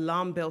Africa,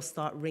 alarm bells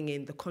start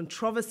ringing. The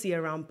controversy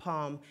around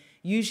palm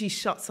usually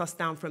shuts us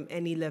down from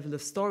any level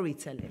of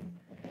storytelling.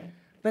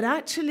 But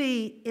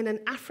actually, in an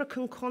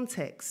African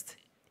context,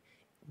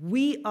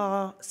 we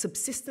are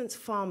subsistence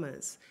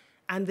farmers,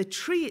 and the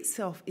tree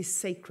itself is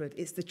sacred.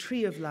 It's the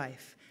tree of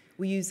life.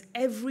 We use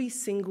every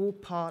single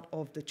part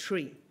of the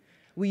tree.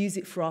 We use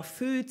it for our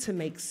food to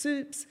make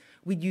soups.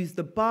 We use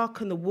the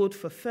bark and the wood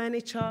for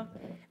furniture.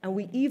 And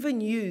we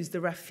even use the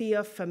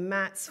raffia for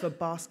mats, for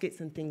baskets,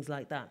 and things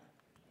like that.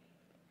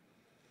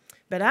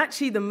 But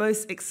actually, the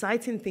most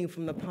exciting thing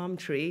from the palm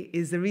tree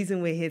is the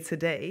reason we're here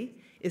today,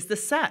 is the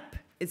sap.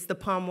 It's the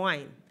palm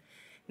wine.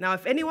 Now,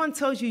 if anyone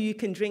tells you you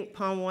can drink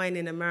palm wine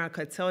in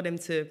America, tell them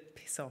to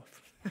piss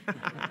off.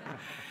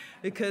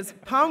 Because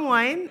palm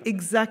wine,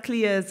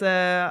 exactly as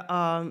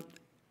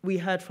we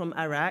heard from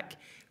Arrack,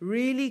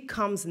 really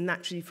comes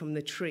naturally from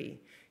the tree.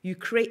 You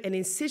create an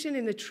incision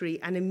in the tree,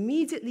 and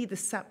immediately the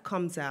sap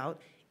comes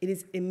out. It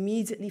is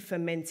immediately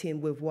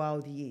fermenting with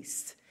wild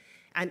yeast.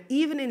 And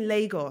even in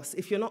Lagos,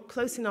 if you're not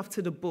close enough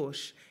to the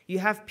bush, you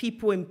have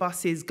people in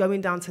buses going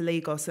down to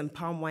Lagos and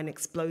palm wine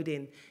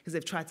exploding because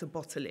they've tried to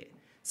bottle it.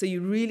 So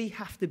you really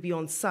have to be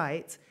on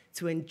site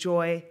to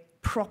enjoy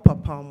proper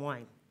palm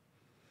wine.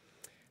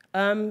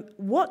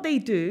 What they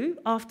do,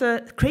 after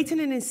creating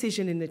an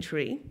incision in the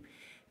tree,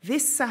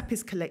 this sap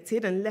is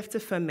collected and left to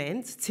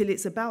ferment till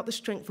it's about the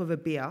strength of a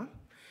beer.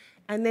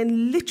 And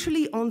then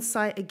literally on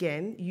site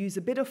again, use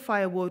a bit of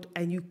firewood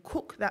and you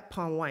cook that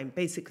palm wine,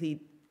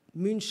 basically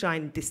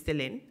moonshine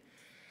distilling.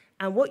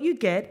 And what you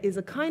get is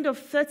a kind of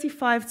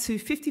 35 to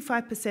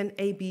 55%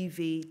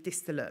 ABV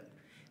distillate.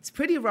 It's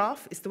pretty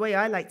rough. It's the way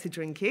I like to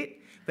drink it,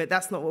 but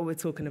that's not what we're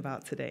talking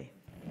about today.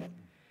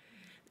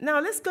 Now,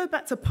 let's go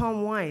back to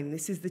palm wine.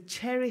 This is the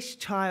cherished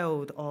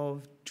child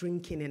of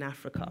drinking in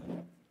Africa.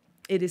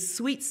 It is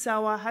sweet,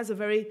 sour, has a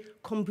very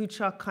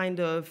kombucha kind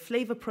of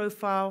flavor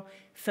profile,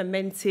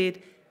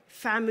 fermented.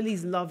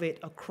 Families love it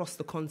across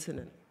the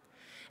continent.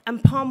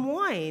 And palm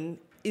wine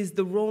is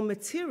the raw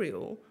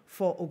material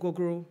for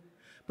ogogoro.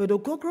 But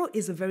ogogoro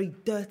is a very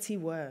dirty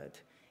word.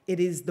 It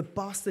is the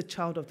bastard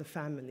child of the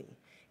family.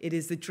 It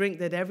is the drink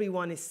that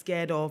everyone is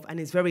scared of and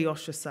is very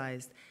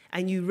ostracized.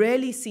 And you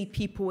rarely see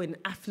people in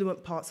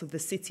affluent parts of the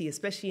city,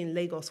 especially in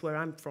Lagos, where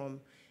I'm from,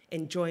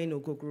 enjoying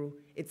ogogoro.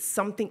 It's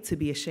something to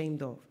be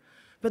ashamed of.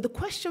 But the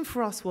question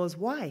for us was,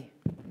 why?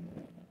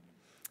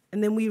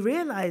 And then we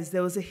realized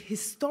there was a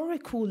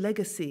historical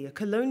legacy, a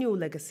colonial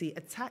legacy,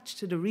 attached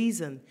to the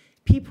reason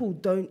people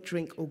don't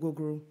drink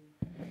ogogoro.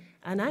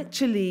 And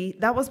actually,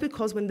 that was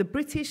because when the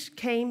British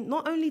came,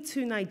 not only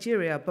to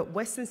Nigeria, but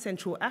Western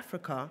Central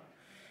Africa,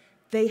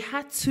 they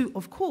had to,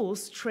 of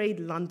course, trade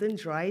London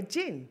dry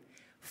gin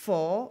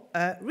for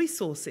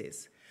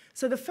resources.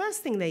 So the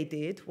first thing they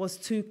did was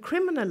to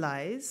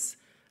criminalize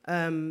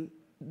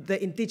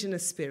the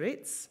indigenous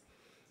spirits.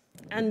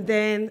 And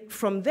then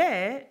from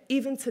there,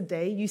 even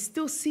today, you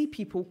still see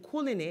people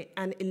calling it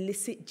an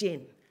illicit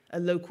gin, a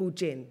local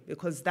gin,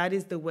 because that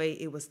is the way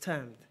it was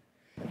termed.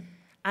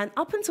 And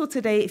up until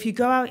today, if you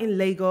go out in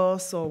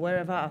Lagos or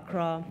wherever,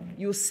 Accra,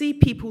 you'll see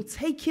people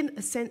taking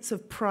a sense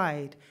of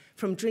pride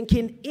from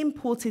drinking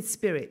imported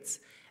spirits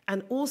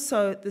and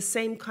also the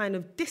same kind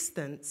of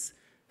distance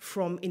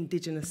from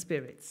indigenous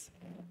spirits.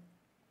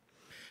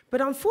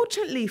 But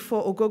unfortunately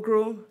for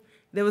ogogoro,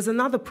 there was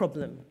another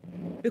problem,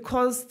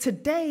 because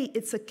today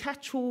it's a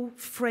catch-all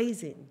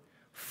phrasing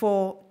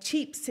for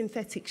cheap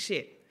synthetic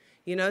shit.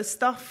 You know,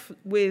 stuff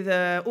with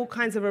all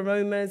kinds of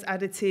aromas,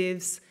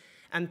 additives,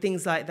 and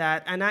things like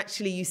that. And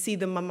actually, you see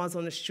the mamas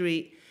on the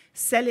street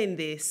selling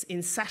this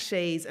in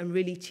sachets and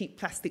really cheap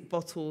plastic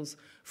bottles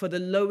for the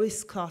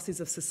lowest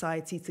classes of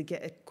society to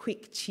get a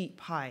quick,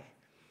 cheap high.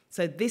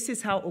 So this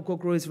is how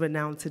ogogoro is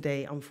renowned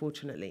today,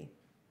 unfortunately.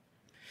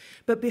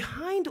 But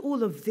behind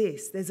all of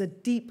this, there's a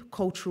deep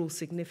cultural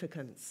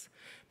significance.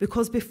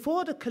 Because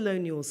before the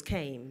colonials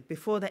came,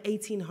 before the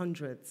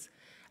 1800s,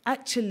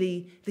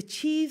 actually, the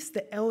chiefs,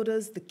 the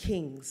elders, the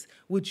kings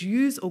would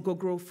use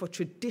ogogoro for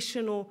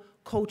traditional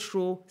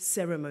cultural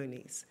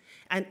ceremonies.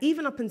 And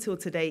even up until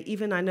today,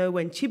 even I know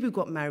when Chibu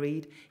got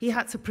married, he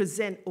had to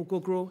present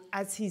ogogoro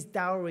as his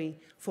dowry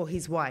for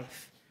his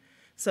wife.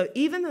 So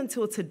even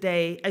until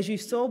today, as you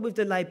saw with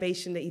the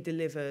libation that he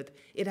delivered,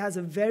 it has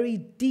a very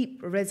deep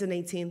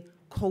resonating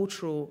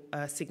cultural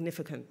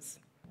significance.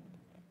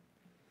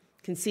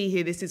 You can see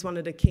here, this is one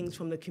of the kings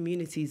from the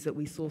communities that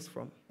we source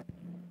from.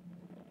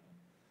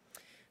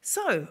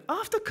 So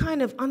after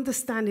kind of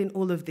understanding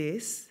all of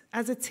this,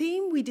 as a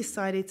team, we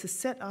decided to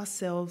set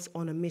ourselves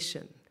on a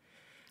mission.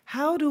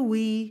 How do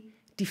we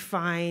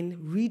define,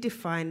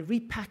 redefine,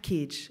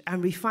 repackage,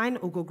 and refine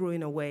ogogoro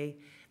in a way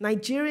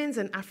Nigerians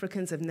and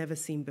Africans have never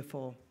seen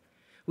before?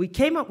 We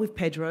came up with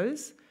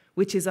Pedro's,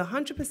 which is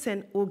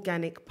 100%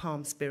 organic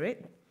palm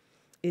spirit.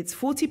 It's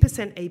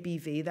 40%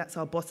 ABV, that's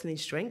our bottling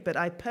strength, but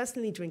I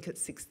personally drink at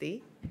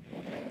 60.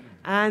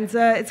 And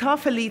it's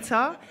half a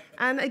liter.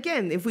 And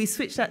again, if we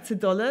switch that to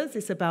dollars,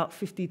 it's about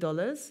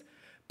 $50.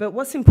 But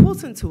what's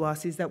important to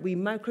us is that we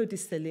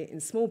micro-distill it in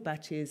small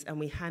batches and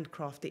we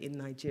handcraft it in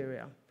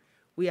Nigeria.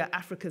 We are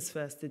Africa's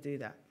first to do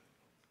that.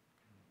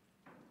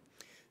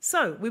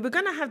 So we were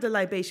going to have the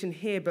libation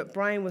here, but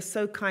Brian was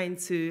so kind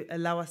to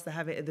allow us to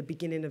have it at the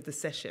beginning of the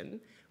session,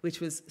 which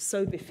was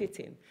so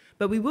befitting.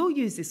 But we will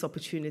use this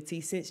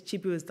opportunity, since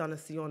Chibu has done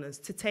us the honors,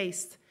 to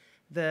taste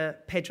the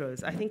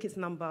Pedro's. I think it's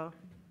number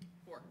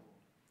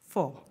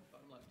 4.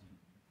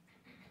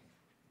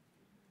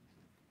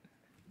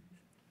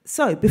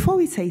 So before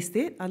we taste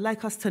it, I'd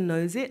like us to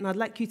nose it, and I'd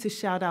like you to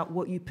shout out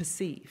what you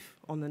perceive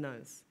on the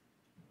nose.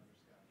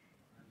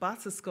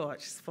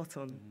 Butterscotch, spot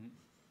on. Mm-hmm.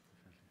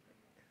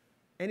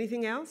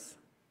 Anything else?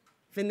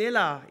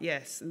 Vanilla,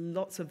 yes,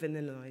 lots of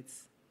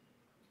vanilloids.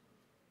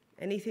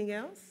 Anything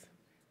else?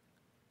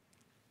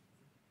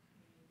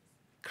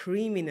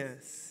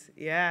 Creaminess,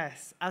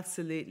 yes,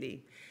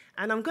 absolutely.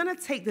 And I'm going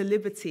to take the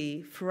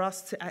liberty for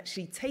us to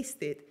actually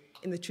taste it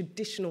in the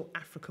traditional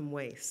African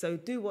way. So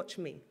do watch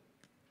me.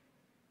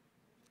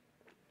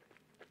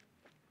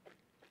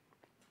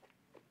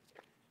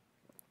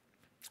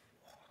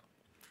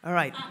 All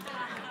right,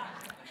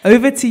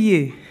 over to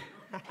you.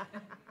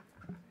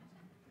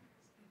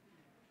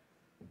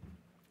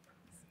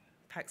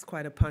 Packs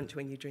quite a punch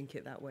when you drink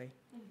it that way.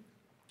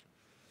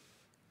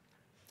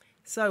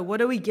 So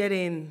what are we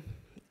getting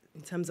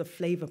in terms of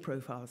flavor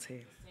profiles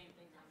here? Same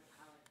thing on the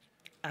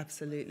palate.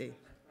 Absolutely.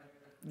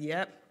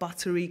 Yep,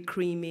 buttery,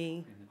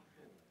 creamy.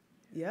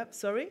 Yep,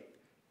 sorry?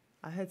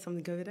 I heard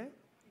something over there.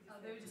 Oh,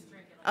 they were just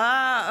drinking.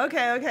 Ah,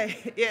 okay,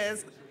 okay.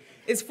 Yes,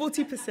 it's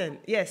 40%.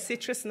 Yes,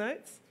 citrus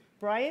notes.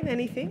 Brian,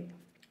 anything?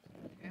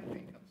 Taffy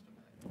comes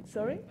to mind.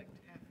 Sorry? Like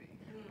taffy.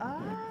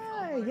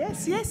 Ah,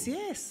 yes, yes,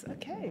 yes.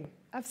 Okay,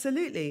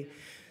 absolutely.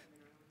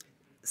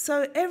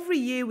 So every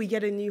year we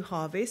get a new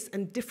harvest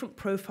and different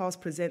profiles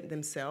present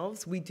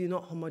themselves. We do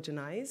not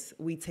homogenize.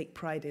 We take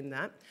pride in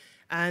that.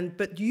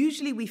 But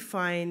usually we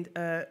find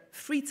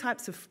 3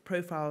 types of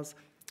profiles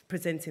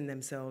presenting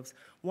themselves.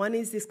 One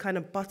is this kind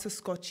of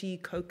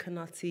butterscotchy,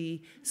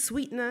 coconutty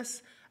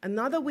sweetness.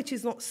 Another which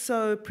is not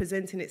so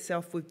presenting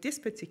itself with this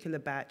particular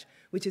batch,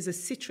 which is a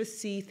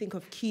citrusy, think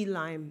of key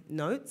lime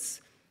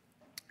notes.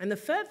 And the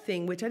third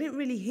thing, which I didn't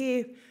really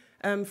hear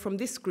from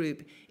this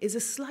group, is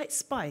a slight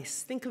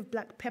spice. Think of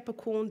black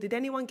peppercorn. Did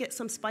anyone get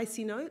some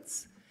spicy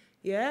notes?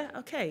 Yeah?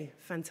 Okay,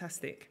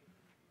 fantastic.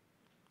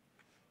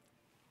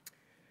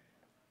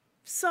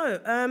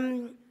 So,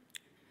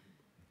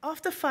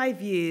 after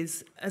 5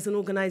 years, as an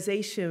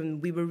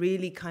organization, we were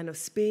really kind of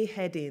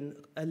spearheading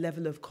a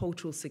level of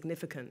cultural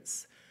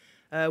significance.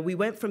 We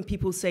went from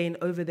people saying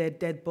over their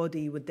dead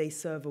body would they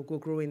serve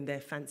Ogogoro in their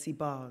fancy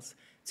bars,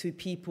 to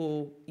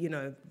people, you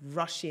know,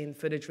 rushing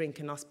for the drink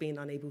and us being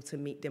unable to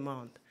meet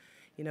demand.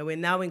 You know, we're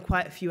now in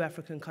quite a few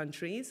African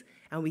countries,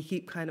 and we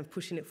keep kind of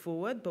pushing it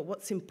forward. But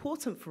what's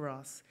important for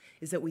us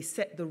is that we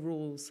set the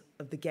rules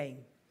of the game.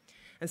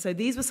 And so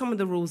these were some of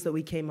the rules that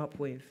we came up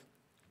with.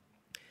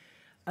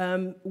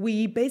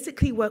 We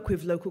basically work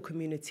with local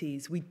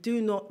communities. We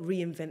do not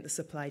reinvent the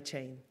supply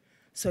chain.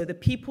 So the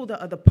people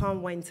that are the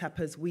palm wine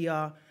tappers, we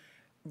are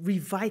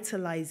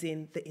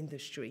revitalizing the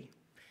industry.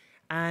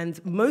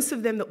 And most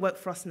of them that work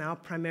for us now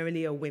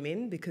primarily are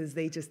women because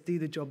they just do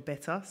the job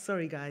better.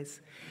 Sorry,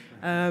 guys.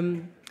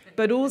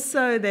 But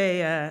also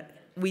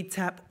we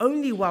tap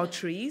only wild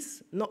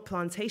trees, not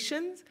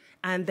plantations,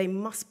 and they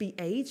must be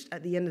aged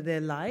at the end of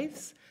their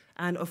lives.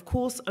 And of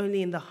course,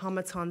 only in the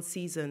Harmattan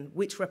season,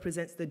 which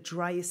represents the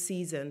driest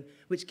season,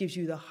 which gives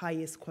you the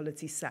highest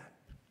quality sap.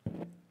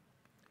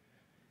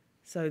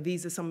 So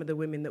these are some of the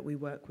women that we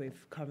work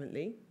with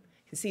currently.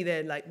 You can see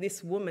there, like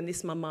this woman,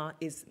 this mama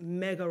is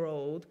mega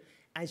old,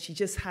 and she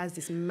just has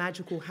this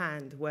magical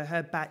hand where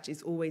her batch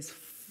is always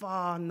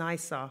far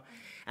nicer.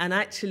 And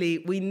actually,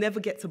 we never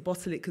get to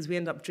bottle it because we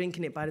end up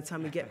drinking it by the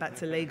time we get back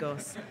to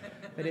Lagos.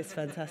 But it's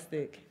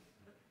fantastic.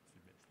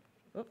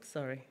 Oops,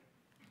 sorry.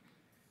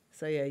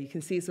 So yeah, you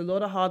can see it's a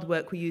lot of hard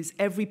work. We use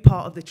every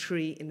part of the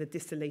tree in the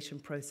distillation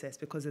process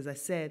because, as I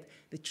said,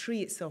 the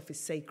tree itself is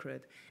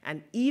sacred.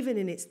 And even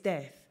in its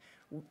death,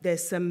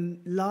 there's some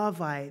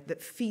larvae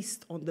that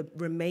feast on the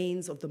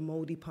remains of the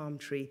moldy palm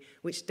tree,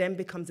 which then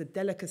becomes a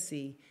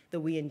delicacy that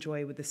we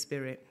enjoy with the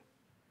spirit.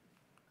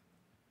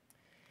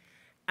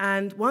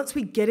 And once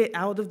we get it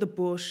out of the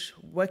bush,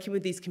 working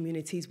with these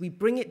communities, we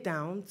bring it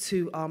down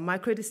to our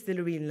micro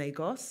distillery in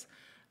Lagos.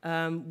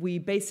 We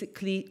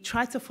basically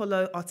try to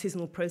follow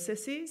artisanal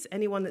processes.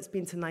 Anyone that's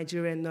been to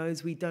Nigeria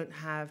knows we don't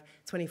have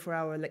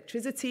 24-hour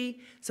electricity,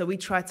 so we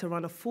try to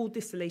run a full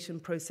distillation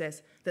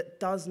process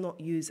that does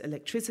not use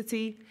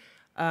electricity.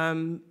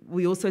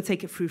 We also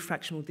take it through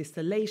fractional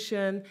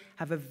distillation,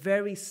 have a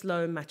very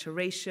slow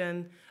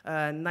maturation,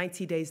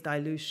 90 days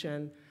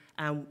dilution,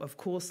 and of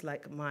course,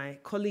 like my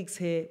colleagues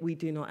here, we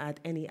do not add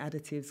any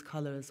additives,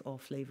 colors, or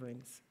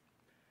flavorings.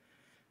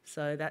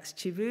 So that's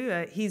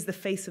Chivu. He's the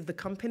face of the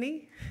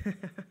company.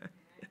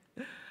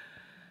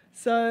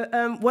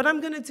 So what I'm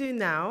going to do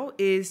now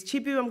is,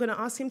 Chibu, I'm going to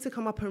ask him to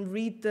come up and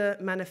read the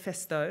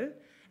manifesto,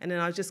 and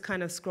then I'll just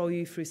kind of scroll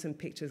you through some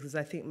pictures because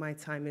I think my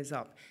time is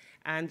up.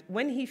 And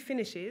when he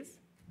finishes,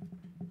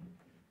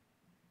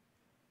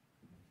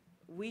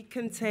 we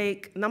can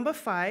take number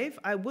 5.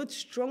 I would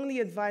strongly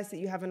advise that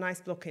you have an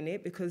ice block in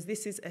it because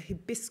this is a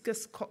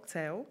hibiscus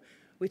cocktail,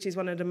 which is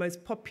one of the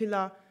most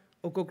popular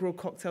Ogogoro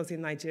cocktails in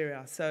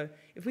Nigeria. So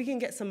if we can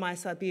get some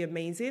ice, that'd be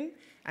amazing.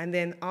 And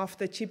then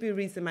after Chibu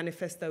reads the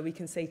manifesto, we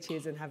can say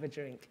cheers and have a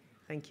drink.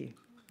 Thank you.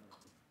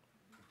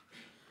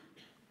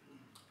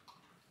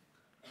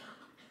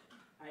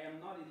 I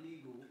am not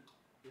illegal,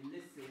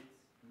 illicit,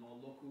 nor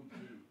local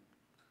gin.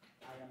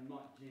 I am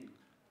not gin.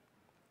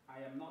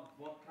 I am not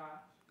vodka,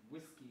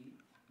 whiskey,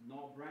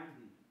 nor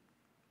brandy.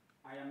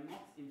 I am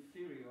not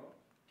inferior,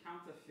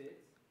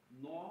 counterfeit,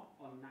 nor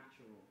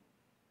unnatural.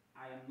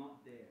 I am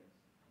not theirs.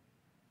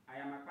 I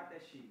am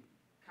Akpateshi,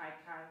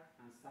 Kaikai,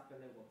 and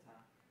Sapele water.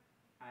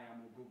 I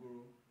am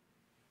Ogogoro.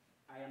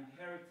 I am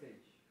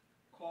heritage,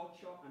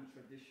 culture, and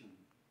tradition.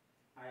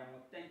 I am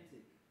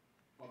authentic,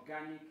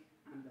 organic,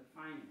 and the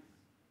finest.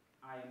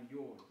 I am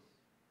yours.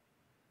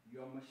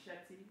 Your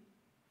machete,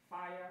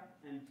 fire,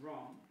 and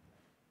drum.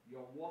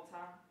 Your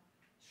water,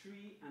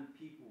 tree, and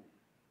people.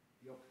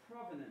 Your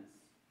provenance,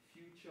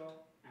 future,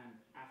 and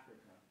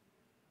Africa.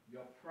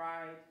 Your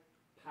pride,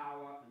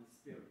 power, and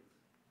spirit.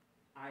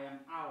 I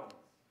am ours.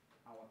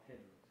 Our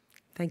Pedro.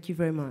 Thank you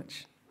very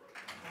much.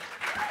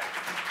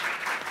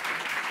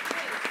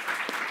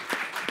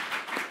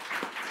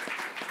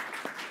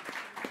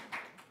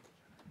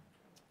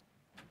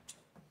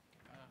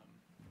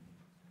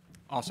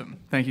 Awesome.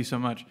 Thank you so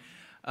much.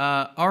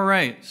 All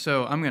right,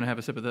 so I'm going to have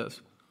a sip of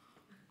this.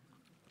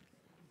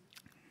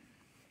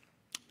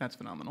 That's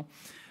phenomenal.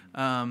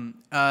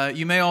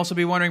 You may also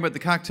be wondering about the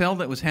cocktail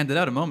that was handed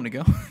out a moment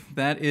ago.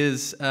 That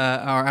is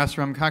our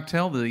Acerum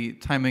cocktail. The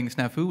timing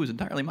snafu was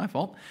entirely my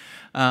fault.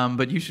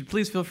 But you should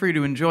please feel free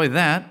to enjoy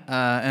that.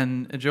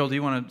 And Joel, do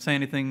you want to say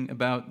anything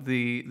about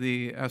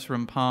the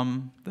Acerum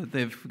palm that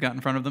they've got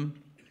in front of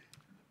them?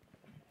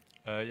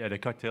 Yeah, the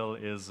cocktail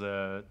is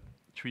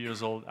 3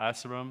 years old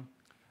Acerum,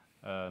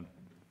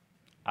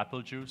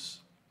 apple juice.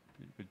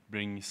 It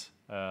brings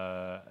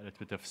a little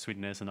bit of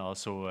sweetness and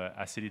also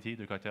acidity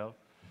to the cocktail.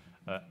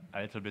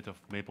 A little bit of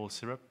maple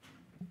syrup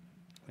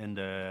and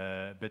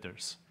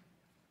bitters.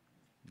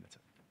 That's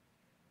it.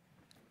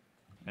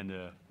 And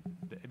the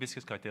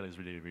hibiscus cocktail is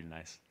really, really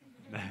nice.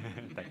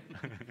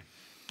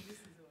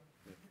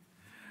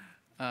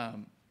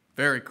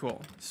 Very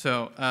cool.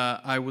 So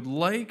I would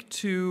like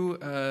to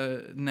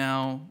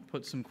now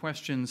put some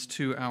questions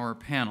to our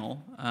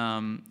panel,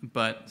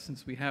 but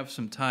since we have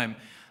some time,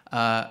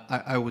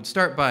 I would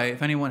start by,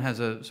 if anyone has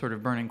a sort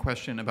of burning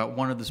question about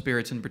one of the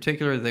spirits in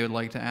particular they would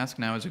like to ask,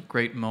 now is a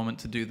great moment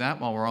to do that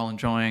while we're all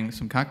enjoying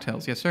some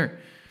cocktails. Yes, sir. To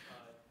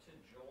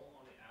Joel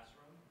on the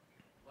Acerum,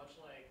 much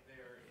like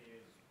there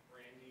is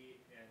brandy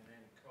and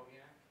then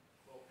cognac,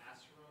 will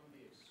Acerum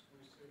be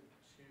exclusive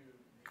to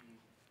the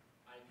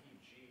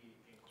IPG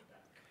in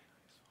Quebec?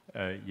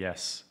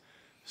 Yes.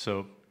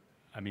 So,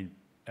 I mean,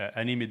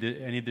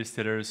 any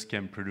distillers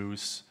can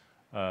produce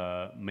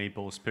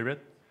maple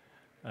spirit.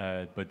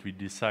 But we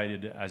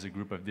decided as a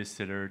group of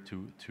distillers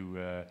to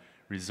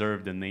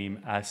reserve the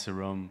name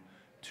Acerum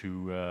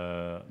to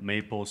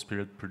maple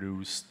spirit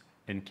produced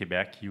in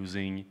Quebec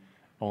using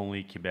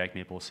only Quebec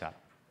maple sap.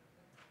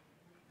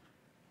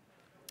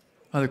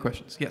 Other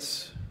questions?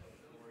 Yes. Do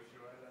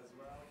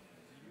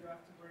you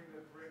have to bring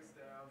the bricks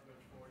down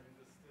before you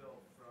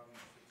distill from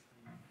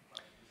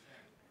 65%?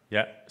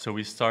 Yeah, so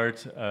we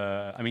start,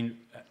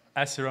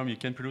 Acerum, you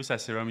can produce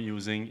Acerum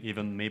using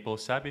even maple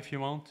sap if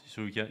you want.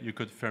 So you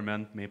could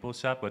ferment maple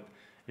sap, but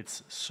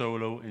it's so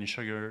low in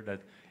sugar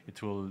that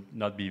it will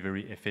not be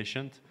very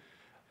efficient.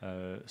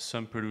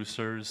 Some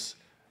producers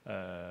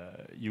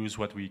use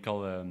what we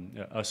call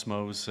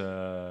osmose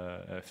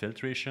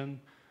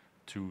filtration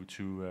to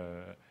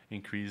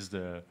increase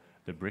the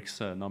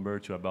bricks number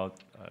to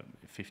about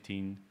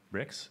 15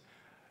 bricks.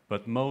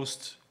 But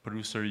most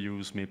producers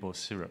use maple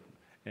syrup.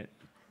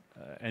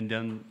 And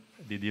then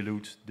they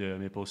dilute the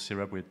maple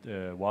syrup with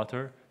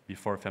water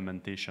before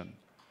fermentation.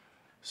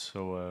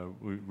 So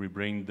we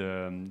bring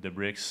the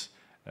bricks,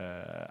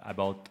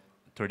 about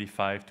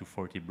 35 to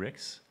 40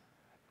 bricks,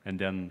 and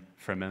then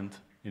ferment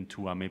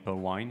into a maple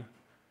wine.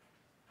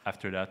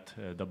 After that,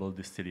 double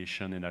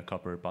distillation in a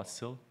copper pot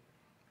still.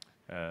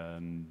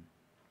 And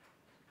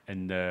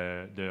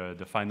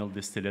the final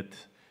distillate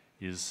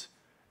is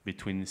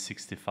between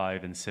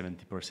 65 and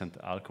 70%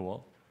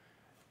 alcohol.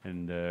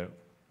 And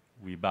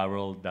we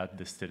barrel that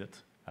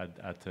distillate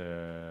at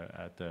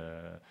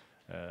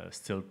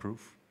still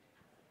proof,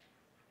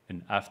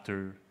 and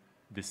after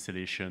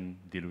distillation,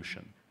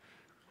 dilution.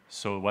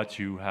 So what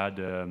you had,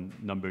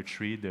 number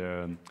 3,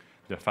 the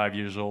 5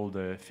 years old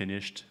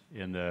finished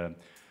in the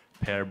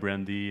pear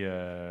brandy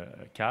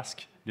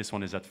cask. This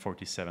one is at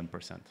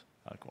 47%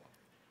 alcohol.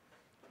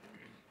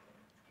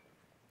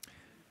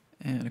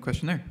 And a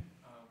question there.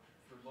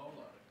 For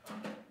Lola,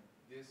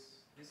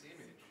 this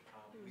image,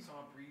 we saw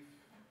a brief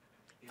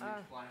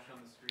image flash on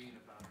the screen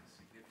about the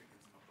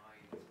significance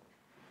behind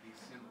these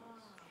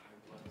symbols.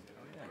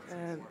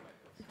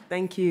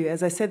 Thank you.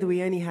 As I said,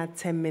 we only had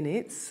 10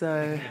 minutes,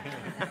 so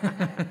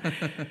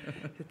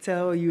to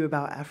tell you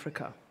about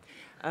Africa.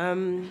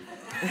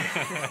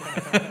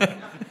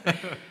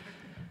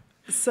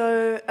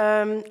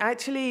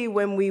 Actually,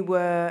 when we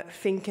were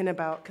thinking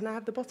about, can I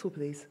have the bottle,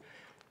 please?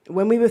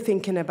 When we were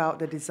thinking about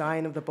the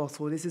design of the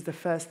bottle, this is the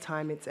first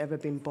time it's ever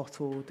been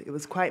bottled. It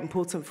was quite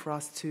important for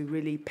us to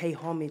really pay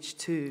homage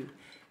to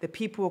the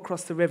people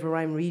across the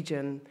Riverine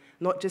region,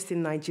 not just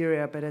in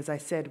Nigeria, but as I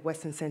said,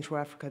 Western Central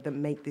Africa, that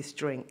make this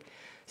drink.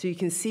 So you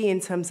can see in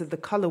terms of the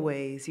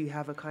colorways, you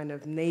have a kind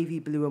of navy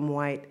blue and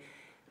white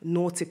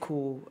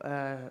nautical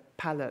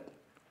palette.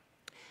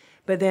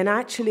 But then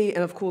actually,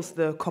 and of course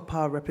the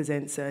copper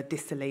represents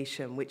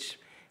distillation, which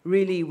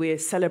really we're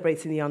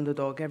celebrating the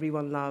underdog.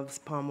 Everyone loves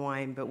palm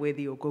wine, but we're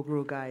the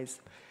Ogogoro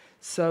guys.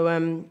 So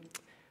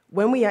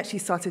when we actually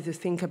started to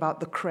think about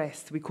the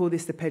crest, we call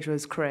this the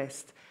Pedro's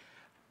crest,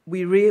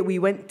 we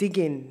went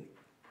digging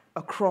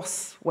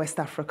across West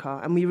Africa,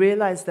 and we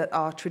realized that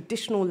our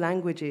traditional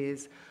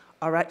languages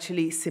are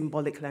actually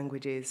symbolic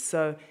languages.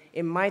 So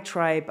in my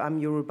tribe, I'm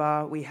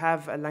Yoruba, we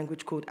have a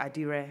language called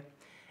Adire,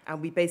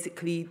 and we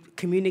basically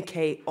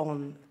communicate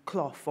on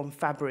cloth, on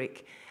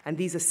fabric, and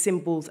these are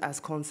symbols as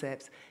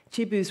concepts.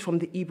 Chibu's from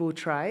the Igbo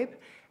tribe,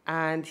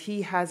 and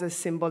he has a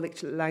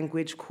symbolic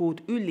language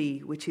called Uli,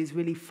 which is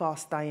really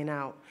fast dying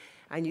out.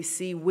 and you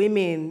see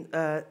women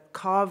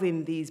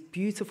carving these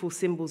beautiful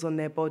symbols on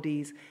their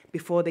bodies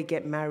before they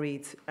get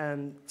married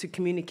to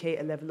communicate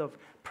a level of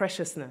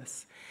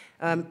preciousness.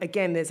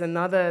 Again, there's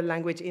another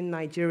language in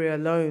Nigeria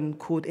alone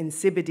called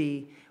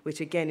Nsibidi, which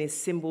again is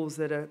symbols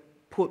that are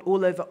put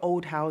all over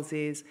old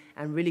houses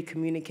and really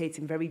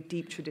communicating very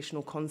deep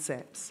traditional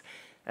concepts.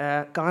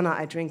 Ghana,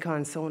 Adrinka,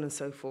 and so on and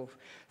so forth.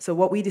 So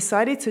what we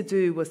decided to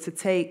do was to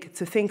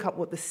think up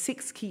what the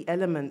 6 key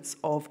elements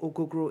of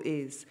Ogogoro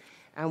is.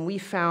 And we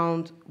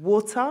found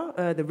water,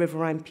 the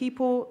riverine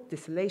people,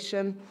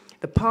 distillation,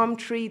 the palm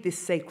tree, this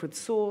sacred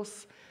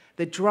source,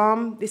 the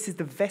drum, this is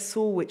the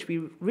vessel, which we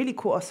really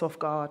caught us off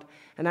guard.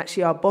 And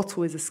actually our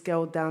bottle is a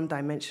scaled down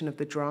dimension of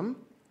the drum.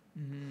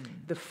 Mm-hmm.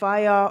 The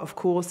fire, of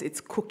course,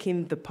 it's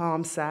cooking the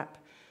palm sap.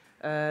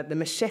 The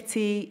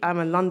machete, I'm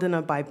a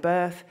Londoner by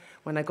birth.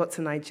 When I got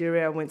to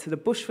Nigeria, I went to the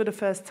bush for the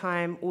first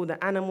time, all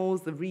the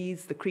animals, the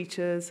reeds, the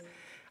creatures.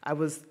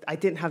 I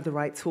didn't have the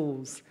right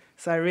tools.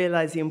 So I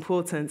realized the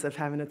importance of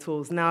having the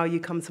tools. Now you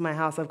come to my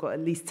house, I've got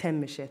at least 10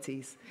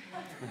 machetes.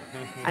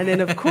 And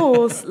then, of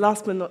course,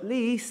 last but not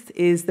least,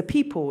 is the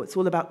people. It's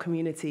all about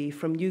community.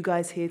 From you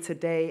guys here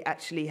today,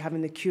 actually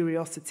having the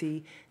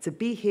curiosity to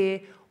be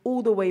here,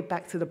 all the way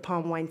back to the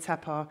palm wine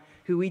tapper,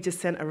 who we just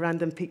sent a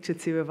random picture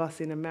to of us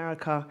in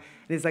America.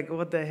 And it's like,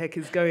 what the heck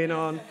is going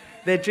on?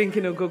 They're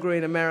drinking Ogogoro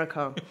in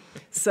America.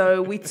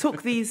 So we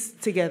took these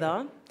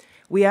together.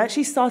 We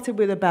actually started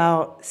with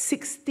about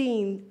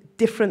 16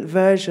 different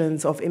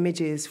versions of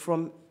images,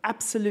 from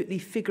absolutely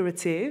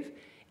figurative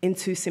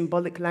into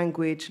symbolic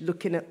language,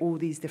 looking at all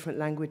these different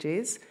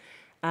languages,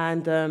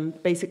 and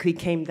basically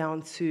came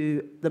down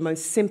to the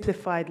most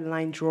simplified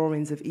line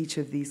drawings of each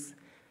of these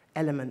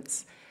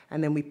elements.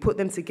 And then we put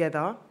them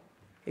together,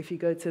 if you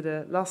go to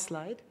the last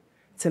slide,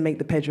 to make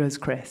the Pedro's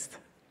crest.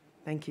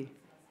 Thank you.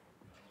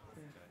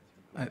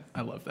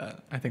 I love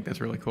that. I think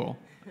that's really cool.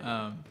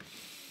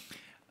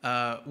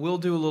 We'll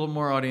do a little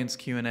more audience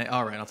Q&A.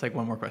 All right, I'll take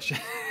one more question.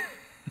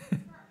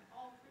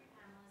 All 3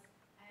 panelists,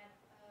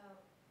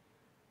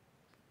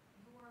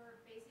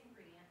 your base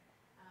ingredient,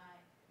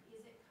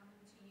 is it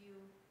coming to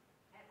you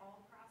at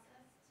all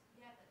processed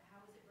yet?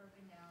 How is it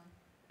broken down?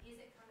 Is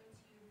it coming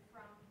to you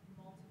from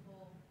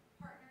multiple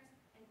partners?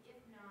 And if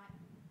not,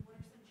 what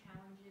are some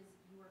challenges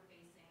you are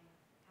facing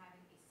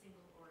having a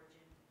single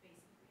origin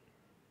base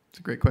ingredient? It's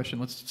a great question.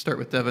 Let's start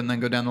with Devin,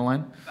 then go down the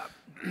line.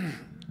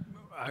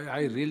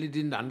 I really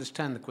didn't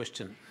understand the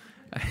question.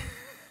 How, if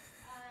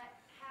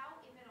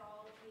at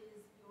all,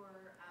 is your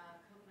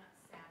coconut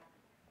sap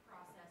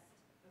processed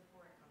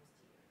before it comes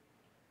to you?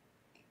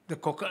 The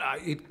coconut,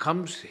 it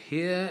comes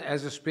here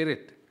as a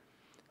spirit.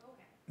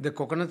 Okay. The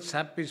coconut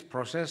sap is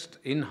processed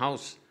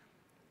in-house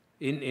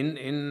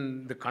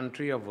in the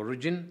country of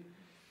origin.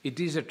 It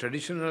is a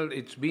traditional,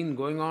 it's been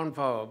going on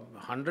for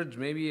hundreds,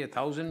 maybe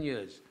 1,000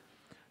 years.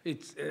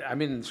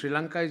 Sri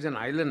Lanka is an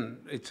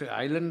island. It's an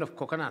island of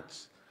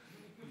coconuts.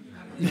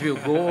 If you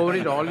go over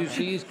it, all you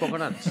see is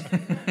coconuts.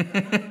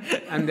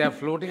 And they are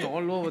floating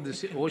all over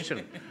the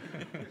ocean.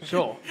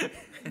 So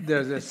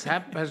the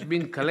sap has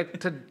been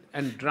collected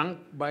and drunk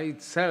by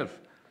itself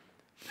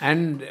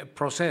and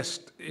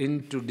processed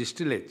into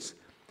distillates.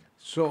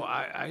 So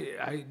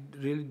I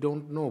really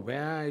don't know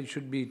where I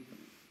should be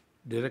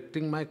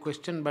directing my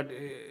question, but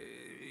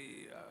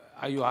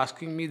are you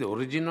asking me the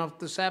origin of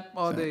the sap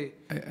or the...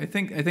 I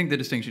think the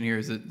distinction here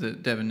is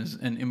that Devin is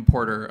an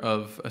importer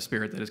of a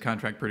spirit that is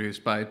contract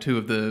produced by 2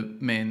 of the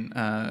main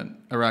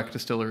Arrack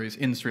distilleries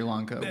in Sri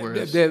Lanka.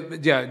 Whereas,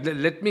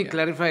 let me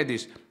clarify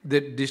this.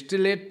 The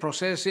distillate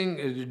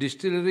processing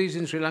distilleries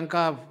in Sri Lanka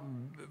are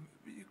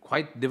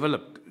quite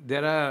developed.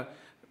 There are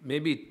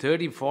maybe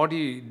 30,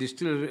 40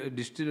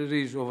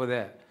 distilleries over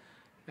there.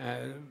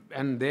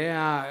 And they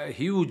are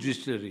huge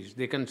distilleries.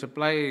 They can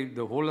supply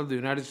the whole of the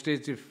United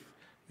States if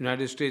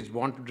United States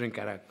want to drink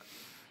Arrack.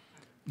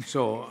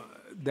 So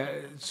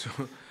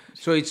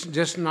it's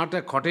just not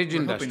a cottage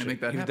industry,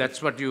 if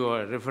that's what you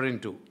are referring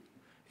to.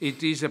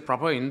 It is a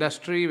proper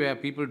industry where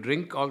people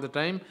drink all the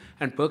time,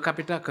 and per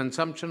capita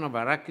consumption of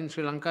Arrack in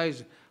Sri Lanka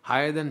is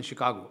higher than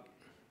Chicago,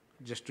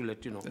 just to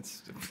let you know.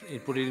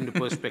 Put it into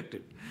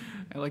perspective.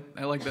 I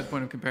like that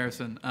point of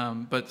comparison.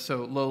 But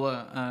so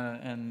Lola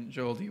and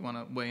Joel, do you want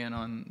to weigh in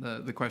on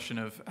the question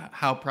of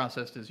how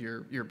processed is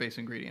your base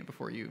ingredient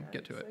before you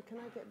get to it? So can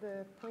I get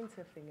the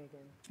pointer thing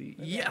again?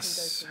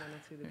 Yes.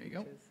 There you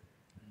go.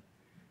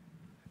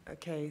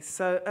 Okay,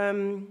 so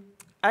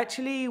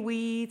actually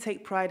we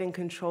take pride in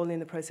controlling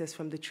the process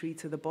from the tree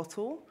to the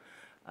bottle.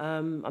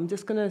 I'm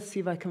just going to see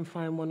if I can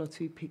find 1 or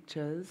 2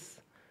 pictures.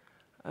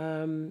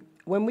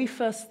 When we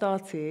first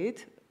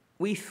started,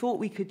 we thought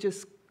we could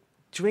just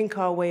drink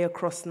our way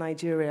across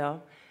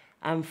Nigeria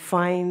and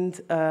find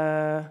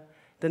the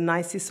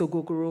nicest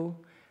Ogogoro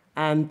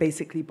and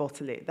basically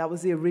bottle it. That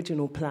was the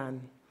original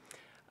plan.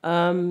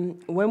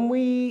 When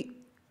we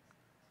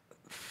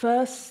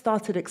first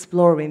started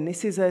exploring,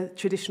 this is a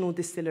traditional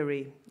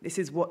distillery. This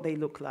is what they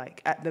look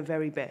like at the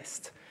very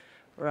best,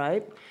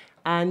 right?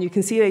 And you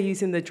can see they're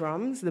using the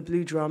drums, the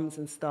blue drums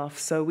and stuff.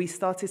 So we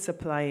started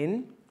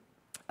supplying.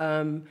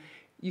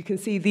 You can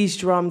see these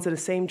drums are the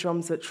same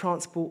drums that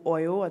transport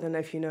oil. I don't know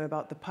if you know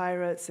about the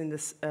pirates in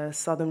the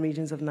southern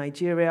regions of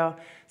Nigeria.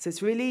 So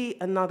it's really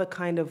another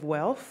kind of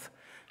wealth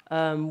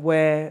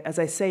where, as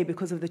I say,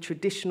 because of the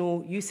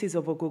traditional uses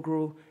of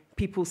Ogogoro,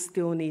 people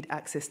still need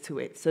access to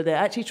it. So they're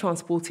actually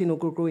transporting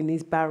Ogogoro in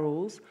these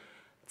barrels,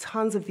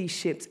 tons of these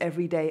ships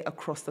every day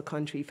across the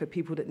country for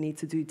people that need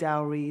to do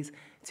dowries,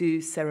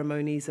 do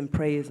ceremonies and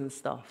prayers and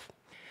stuff.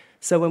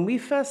 So when we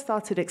first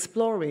started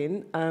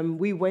exploring,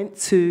 we went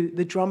to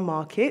the drum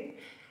market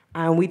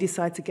and we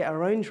decided to get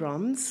our own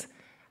drums.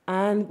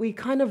 And we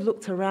kind of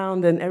looked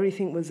around and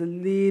everything was a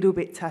little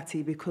bit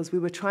tatty because we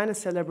were trying to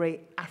celebrate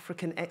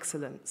African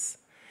excellence.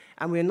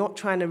 And we're not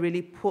trying to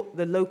really put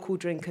the local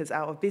drinkers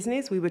out of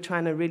business. We were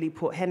trying to really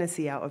put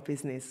Hennessy out of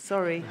business.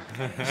 Sorry.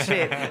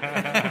 Shit.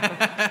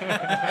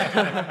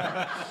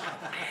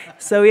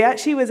 So we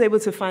actually was able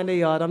to find a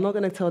yard. I'm not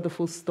going to tell the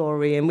full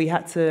story. And we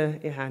had to,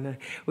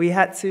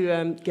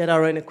 get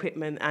our own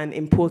equipment and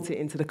import it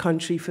into the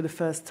country for the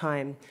first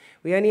time.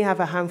 We only have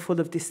a handful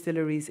of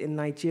distilleries in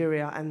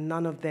Nigeria, and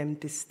none of them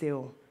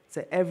distill.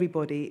 So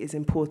everybody is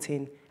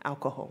importing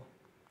alcohol.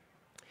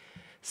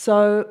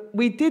 So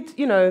we did,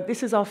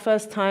 this is our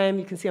first time.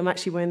 You can see I'm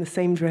actually wearing the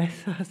same dress.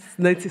 I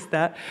noticed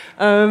that.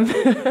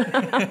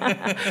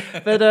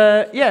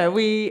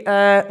 We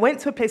went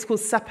to a place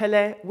called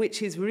Sapele,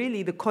 which is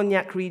really the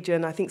cognac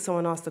region. I think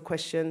someone asked a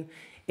question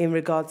in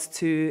regards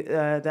to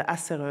the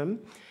Acerum.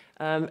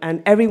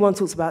 And everyone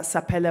talks about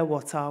Sapele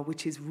water,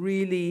 which is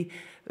really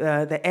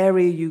the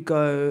area you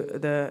go,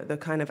 the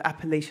kind of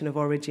appellation of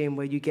origin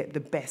where you get the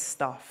best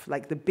stuff.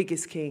 Like the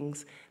biggest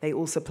kings, they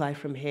all supply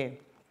from here.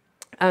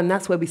 And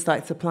that's where we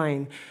started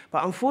supplying.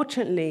 But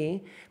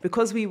unfortunately,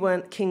 because we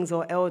weren't kings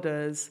or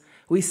elders,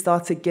 we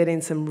started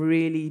getting some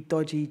really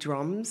dodgy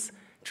drums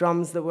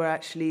that were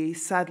actually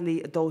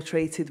sadly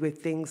adulterated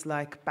with things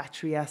like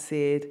battery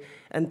acid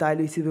and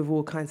diluted with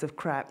all kinds of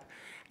crap.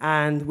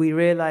 And we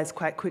realized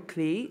quite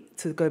quickly,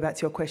 to go back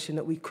to your question,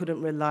 that we couldn't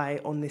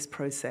rely on this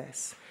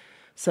process.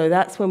 So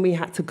that's when we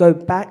had to go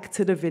back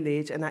to the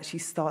village and actually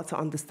start to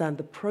understand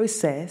the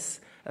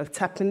process of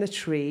tapping the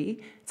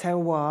tree,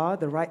 terroir,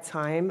 the right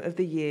time of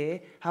the year,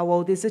 how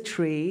old is a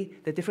tree,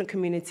 the different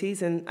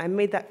communities. And I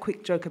made that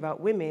quick joke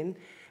about women,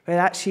 but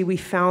actually we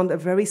found a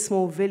very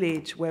small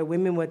village where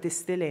women were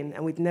distilling,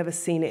 and we'd never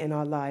seen it in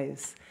our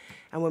lives.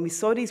 And when we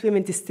saw these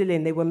women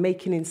distilling, they were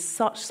making in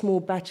such small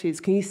batches.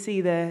 Can you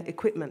see their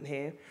equipment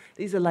here?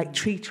 These are like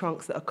tree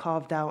trunks that are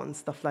carved out and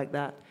stuff like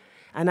that.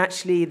 And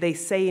actually, they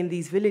say in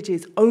these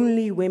villages,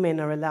 only women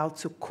are allowed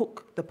to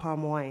cook the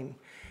palm wine,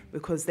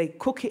 because they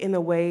cook it in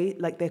a way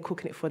like they're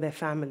cooking it for their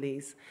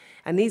families.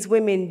 And these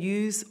women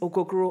use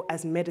Ogogoro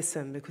as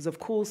medicine because, of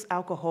course,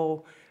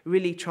 alcohol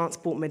really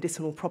transports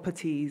medicinal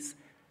properties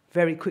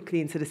very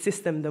quickly into the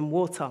system than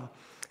water.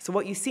 So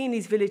what you see in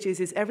these villages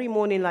is every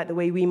morning, like the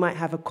way we might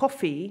have a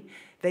coffee,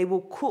 they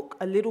will cook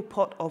a little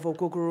pot of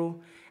Ogogoro,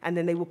 and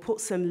then they will put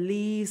some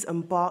leaves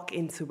and bark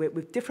into it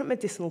with different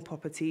medicinal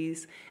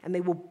properties, and they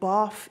will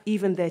bath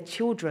even their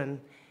children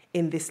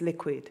in this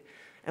liquid.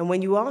 And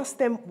when you ask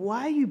them,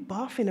 why are you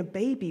bathing a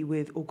baby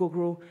with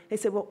Ogogoro? They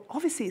say, well,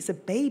 obviously it's a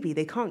baby.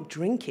 They can't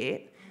drink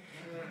it.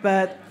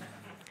 But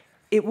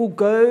it will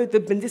go, the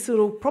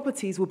medicinal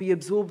properties will be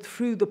absorbed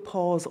through the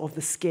pores of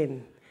the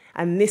skin.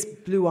 And this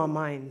blew our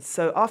minds.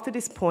 So after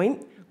this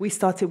point, we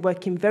started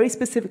working very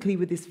specifically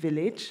with this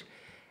village.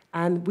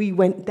 And we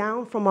went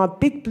down from our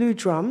big blue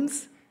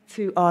drums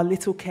to our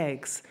little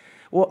kegs.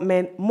 What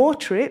meant more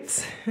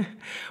trips,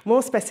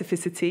 more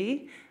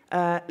specificity,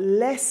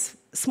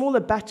 smaller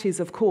batches,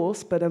 of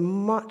course, but a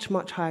much,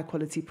 much higher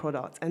quality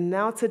product. And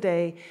now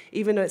today,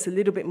 even though it's a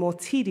little bit more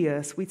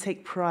tedious, we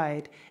take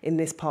pride in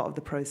this part of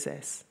the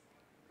process.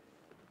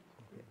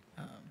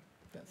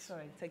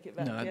 Sorry, take it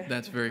back. No, yeah.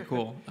 That's very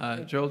cool.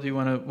 Joel, do you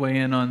want to weigh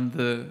in on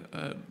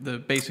the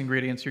base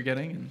ingredients you're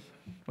getting and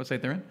what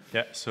state they're in?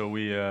 Yeah, so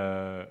we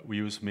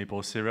use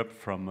maple syrup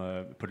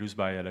produced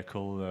by a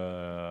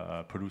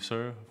local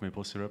producer of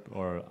maple syrup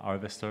or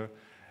harvester.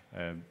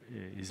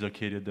 He's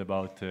located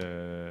about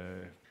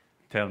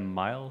 10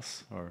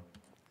 miles or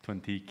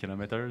 20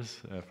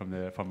 kilometers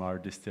from our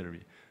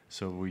distillery.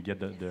 So we get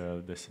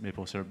the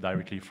maple syrup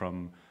directly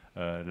from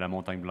La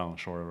Montagne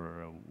Blanche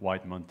or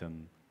White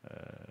Mountain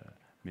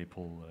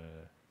maple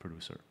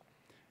producer.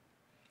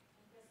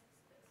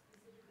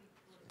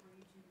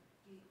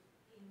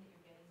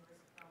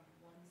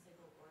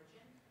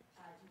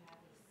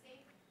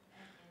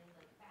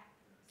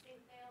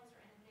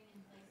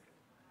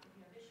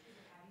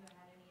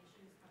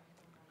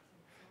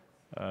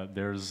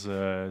 There's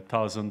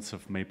thousands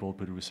of maple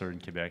producers in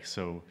Quebec,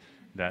 so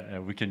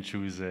that we can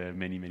choose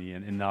many.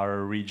 And in our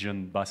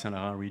region,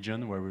 Bas-Saint-Laurent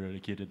region, where we're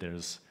located,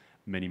 there's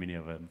many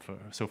of them.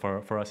 So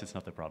for us, it's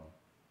not a problem.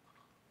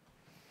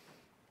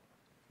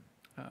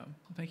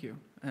 Thank you.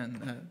 And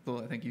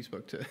Lil, I think you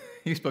spoke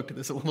to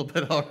this a little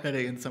bit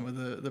already in some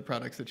of the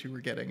products that you were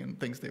getting and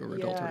things they were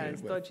adulterated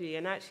it's with. Dodgy.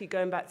 And actually,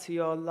 going back to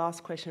your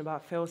last question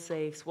about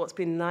fail-safes, what's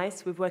been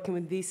nice with working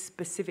with these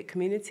specific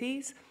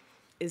communities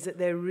is that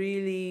they're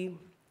really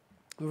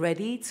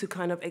ready to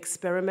kind of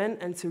experiment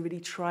and to really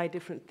try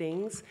different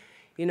things.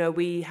 You know,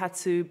 we had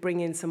to bring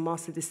in some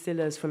master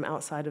distillers from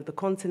outside of the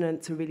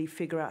continent to really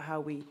figure out how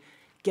we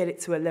get it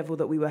to a level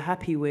that we were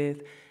happy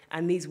with.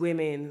 And these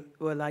women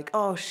were like,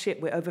 oh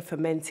shit, we're over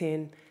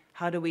fermenting.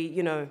 How do we,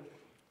 you know,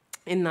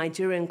 in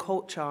Nigerian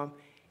culture,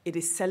 it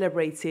is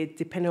celebrated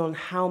depending on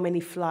how many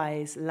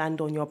flies land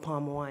on your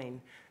palm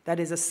wine. That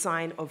is a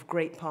sign of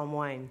great palm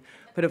wine.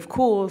 But of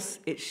course,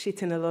 it's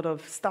shitting a lot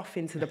of stuff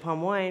into the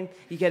palm wine.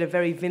 You get a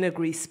very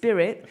vinegary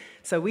spirit,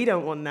 so we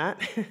don't want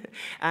that.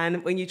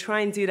 And when you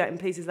try and do that in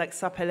places like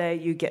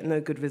Sapele, you get no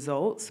good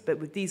results. But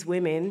with these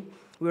women,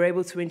 we were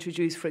able to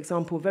introduce, for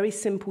example, a very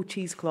simple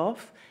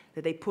cheesecloth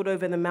that they put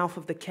over the mouth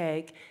of the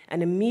keg,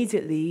 and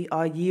immediately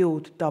our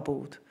yield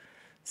doubled.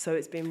 So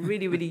it's been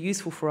really, really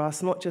useful for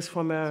us, not just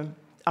from a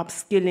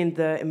upskilling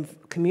the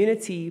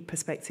community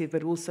perspective,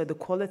 but also the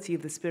quality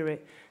of the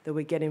spirit that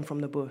we're getting from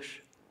the bush.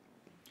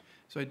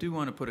 So I do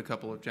want to put a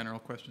couple of general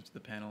questions to the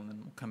panel, and then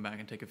we'll come back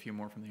and take a few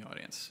more from the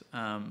audience.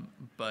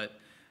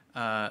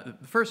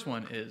 The first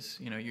one is,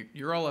 you know,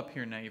 you're all up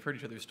here now. You've heard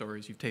each other's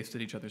stories. You've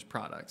tasted each other's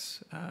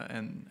products,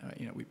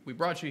 you know, we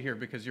brought you here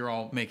because you're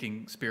all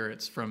making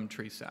spirits from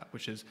tree sap,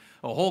 which is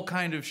a whole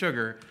kind of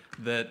sugar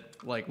that,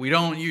 like, we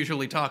don't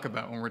usually talk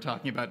about when we're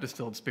talking about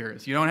distilled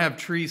spirits. You don't have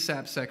tree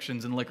sap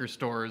sections in liquor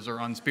stores or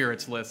on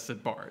spirits lists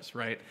at bars,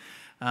 right?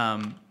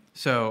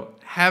 So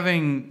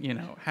having, you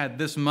know, had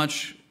this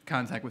much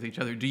contact with each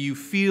other, do you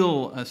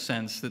feel a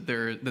sense that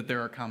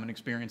there are common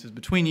experiences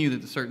between you, that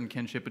there's a certain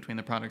kinship between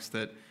the products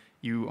that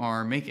you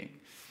are making?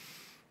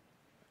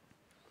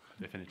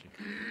 Definitely.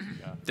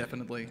 Yeah.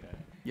 Definitely.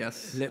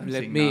 Yes. Let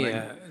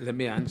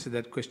me answer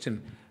that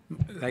question.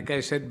 Like I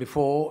said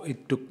before,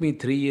 it took me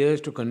 3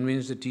 years to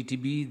convince the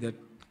TTB that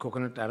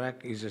coconut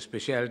Arrack is a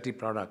specialty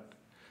product,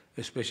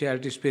 a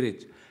specialty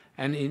spirit.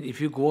 And if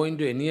you go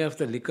into any of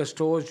the liquor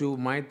stores, you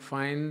might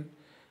find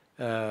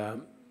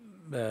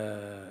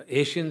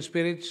Asian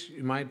spirits,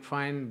 you might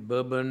find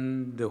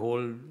bourbon, the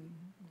whole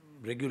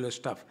regular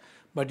stuff.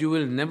 But you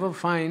will never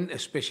find a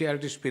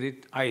specialty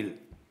spirit aisle.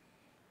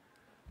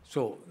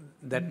 So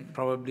that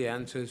probably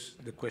answers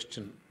the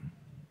question.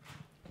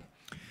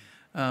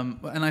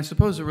 And I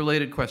suppose a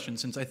related question,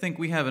 since I think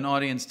we have an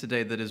audience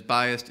today that is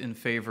biased in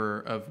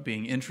favor of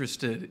being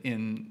interested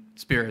in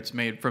spirits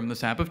made from the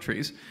sap of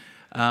trees.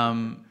 You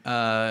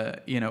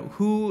know,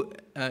 who,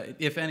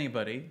 if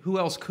anybody, who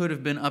else could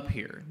have been up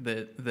here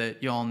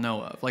that y'all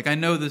know of? Like, I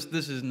know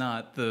this is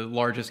not the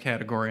largest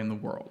category in the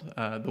world.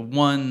 The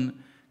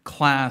one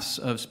class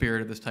of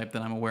spirit of this type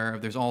that I'm aware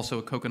of, there's also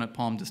a coconut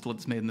palm distillate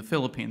that's made in the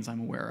Philippines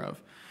I'm aware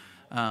of.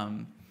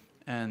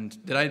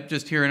 And did I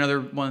just hear another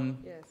one?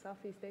 Yeah,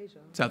 Southeast Asia.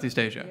 Southeast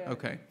Asia, Yeah.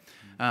 okay.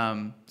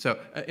 So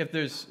if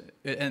there's,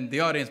 and the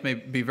audience may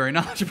be very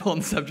knowledgeable on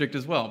the subject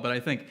as well, but I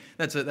think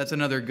that's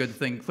another good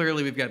thing.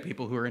 Clearly, we've got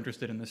people who are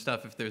interested in this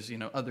stuff. If there's, you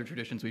know, other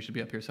traditions we should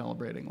be up here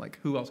celebrating, like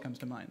who else comes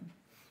to mind,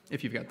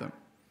 if you've got them?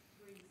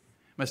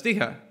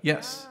 Mastija,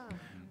 yes,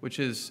 which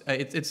is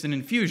it's an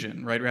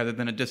infusion, right, rather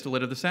than a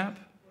distillate of the sap.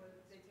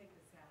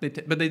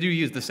 But they do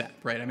use the sap,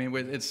 right? I mean,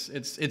 it's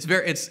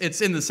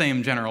in the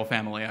same general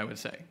family, I would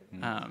say.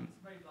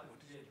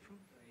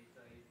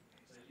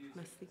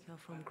 Mastika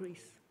from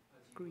Greece.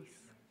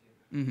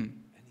 Mm-hmm.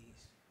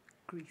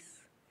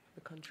 Greece,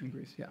 the country. In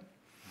Greece, yeah.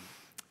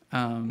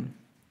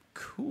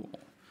 Cool.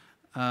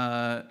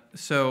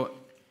 So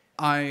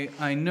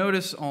I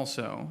notice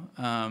also,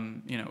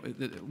 you know,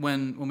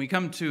 when we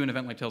come to an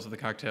event like Tales of the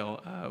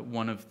Cocktail,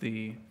 one of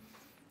the,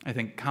 I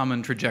think,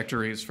 common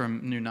trajectories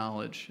from new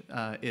knowledge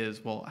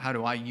is, well, how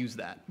do I use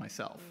that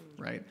myself,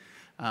 right?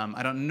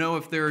 I don't know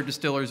if there are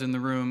distillers in the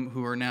room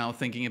who are now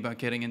thinking about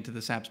getting into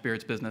the sap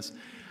spirits business,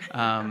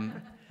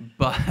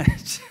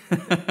 but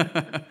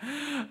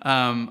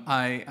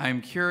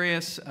I'm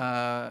curious,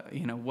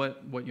 you know,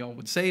 what y'all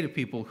would say to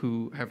people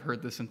who have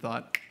heard this and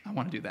thought, I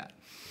want to do that.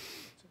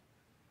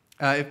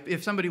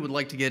 If somebody would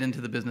like to get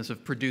into the business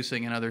of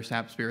producing another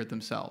sap spirit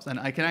themselves, and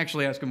I can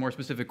actually ask a more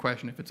specific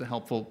question if it's a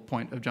helpful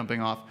point of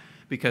jumping off,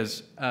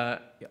 because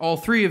all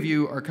three of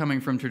you are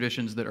coming from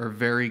traditions that are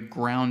very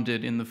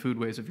grounded in the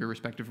foodways of your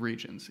respective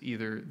regions.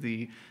 Either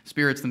the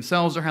spirits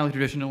themselves are highly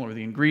traditional, or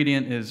the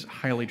ingredient is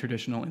highly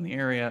traditional in the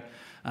area.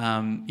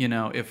 You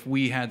know, if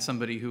we had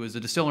somebody who is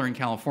a distiller in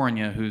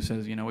California who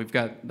says, you know, we've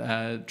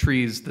got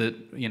trees that,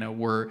 you know,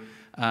 were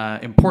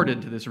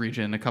imported to this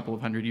region a couple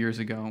of hundred years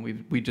ago,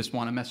 and we just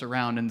want to mess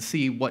around and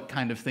see what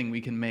kind of thing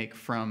we can make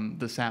from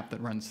the sap that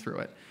runs through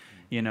it.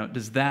 You know,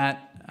 is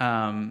that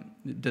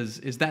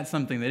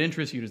something that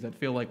interests you? Does that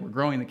feel like we're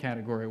growing the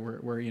category,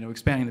 we're you know,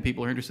 expanding the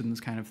people who are interested in this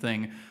kind of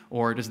thing,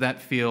 or does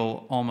that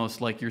feel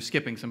almost like you're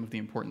skipping some of the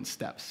important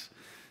steps?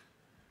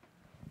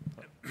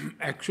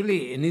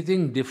 Actually,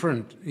 anything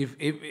different. If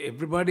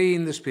everybody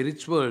in the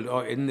spirits world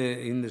or in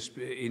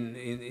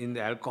the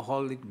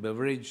alcoholic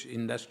beverage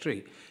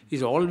industry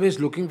is always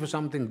looking for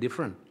something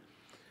different.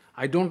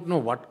 I don't know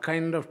what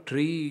kind of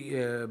tree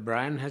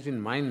Brian has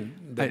in mind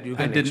that you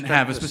can I didn't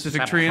have a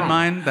specific tree in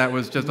mind. That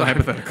was just a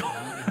hypothetical.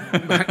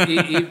 But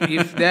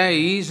if there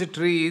is a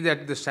tree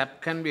that the sap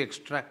can be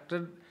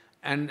extracted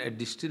and a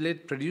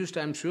distillate produced,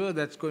 I'm sure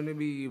that's going to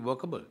be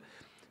workable.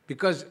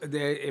 Because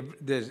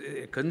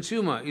a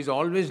consumer is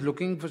always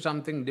looking for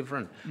something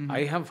different.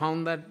 I have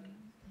found that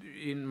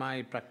in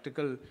my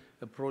practical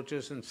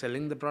approaches in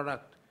selling the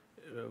product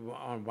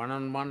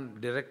one-on-one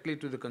directly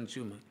to the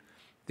consumer.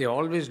 They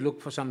always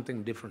look for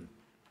something different.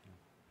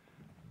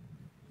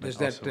 Does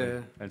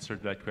that answer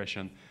that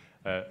question?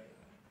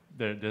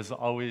 There's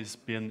always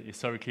been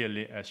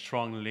historically a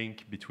strong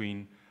link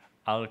between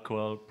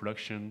alcohol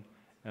production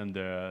and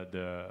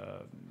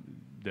the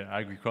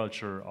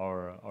agriculture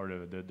or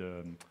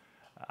the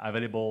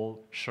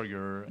available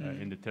sugar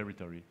in the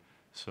territory.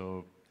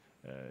 So,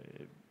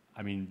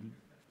 I mean,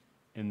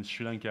 in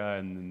Sri Lanka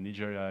and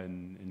Nigeria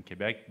and in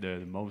Quebec,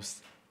 the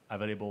most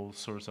available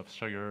source of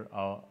sugar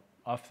are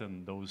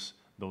often those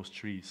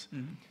trees.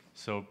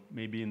 So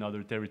maybe in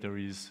other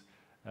territories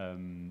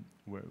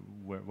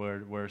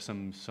where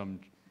some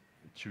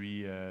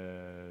tree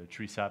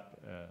sap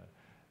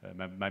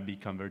might be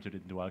converted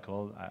into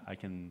alcohol, I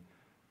can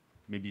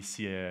maybe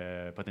see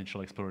a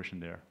potential exploration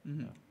there.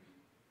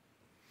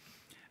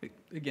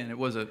 Again, it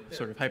was a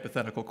sort of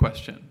hypothetical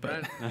question,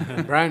 but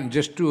Brian,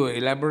 just to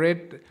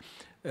elaborate,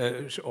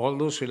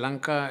 although Sri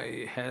Lanka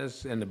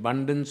has an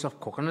abundance of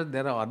coconut,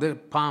 there are other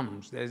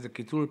palms. There is the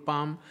Kitul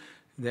palm,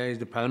 there is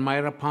the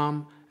Palmyra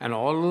palm, and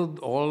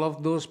all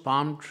of those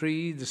palm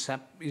trees, the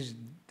sap is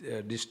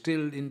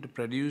distilled into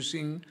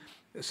producing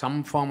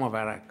some form of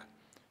Arrack.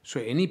 So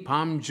any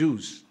palm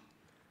juice,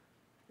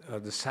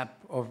 the sap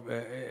of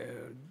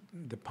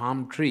the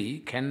palm tree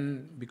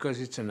can, because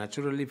it's a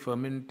naturally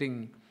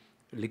fermenting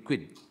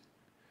liquid,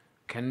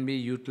 can be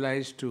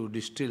utilized to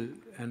distill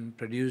and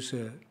produce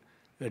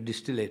a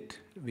distillate,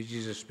 which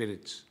is a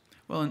spirits.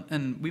 well,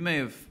 and we may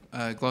have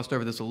glossed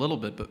over this a little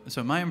bit, but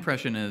so my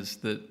impression is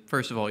that,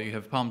 first of all, you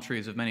have palm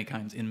trees of many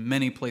kinds in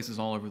many places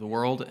all over the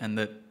world, and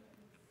that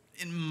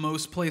in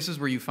most places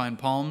where you find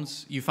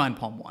palms, you find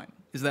palm wine.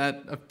 Is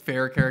that a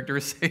fair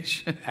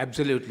characterization?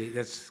 Absolutely,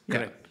 that's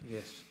correct,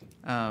 yes.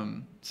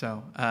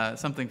 So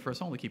something for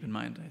us all to keep in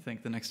mind, I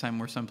think, the next time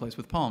we're someplace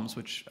with palms,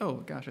 which, oh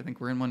gosh, I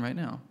think we're in one right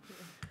now.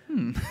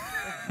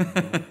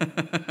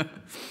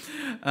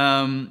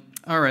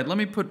 All right, let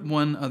me put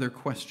one other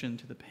question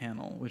to the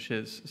panel, which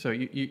is, so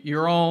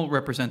you're all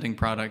representing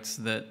products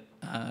that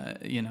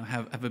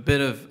have a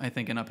bit of, I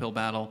think, an uphill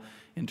battle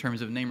in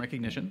terms of name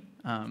recognition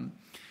in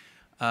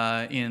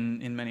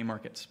many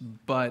markets.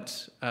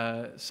 But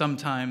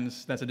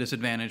sometimes that's a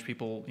disadvantage.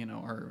 People,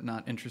 are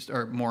not interested,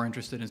 are more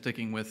interested in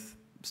sticking with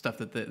stuff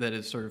that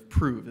is sort of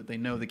proved, that they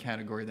know the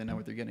category, they know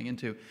what they're getting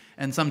into.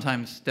 And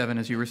sometimes, Devin,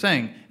 as you were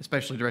saying,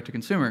 especially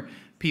direct-to-consumer,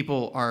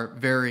 people are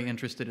very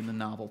interested in the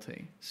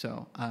novelty.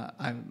 So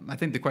I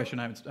think the question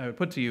I would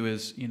put to you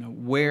is,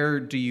 where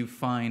do you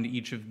find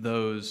each of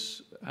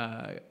those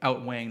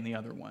outweighing the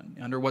other one?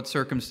 Under what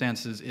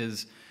circumstances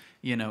is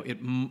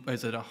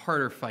it a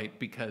harder fight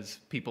because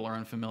people are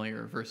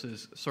unfamiliar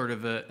versus sort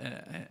of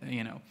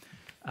a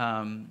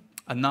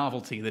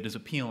novelty that is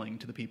appealing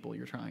to the people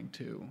you're trying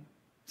to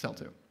sell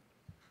to?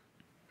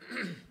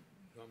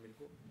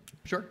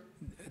 Sure.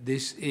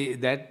 This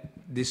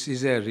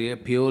is a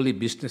purely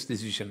business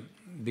decision,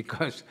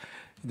 because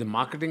the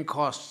marketing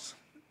costs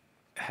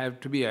have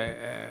to be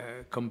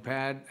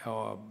compared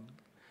or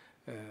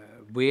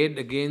weighed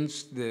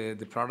against the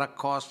product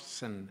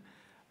costs, and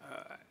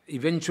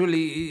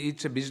eventually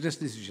it's a business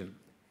decision.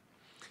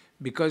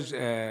 Because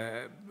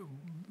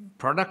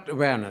product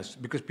awareness,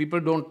 because people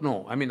don't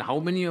know. I mean, how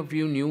many of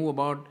you knew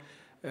about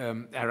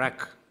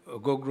Arrack,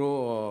 Ogogoro,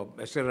 or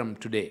Acerum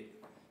today?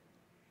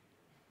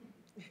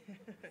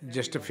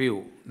 Just a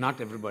few, not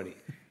everybody.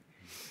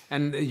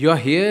 And you're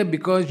here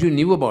because you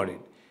knew about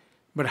it.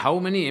 But how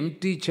many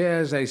empty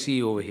chairs I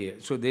see over here?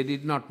 So they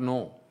did not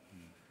know.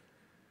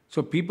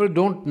 So people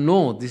don't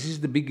know. This is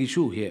the big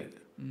issue here.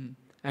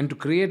 And to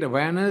create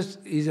awareness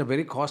is a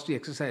very costly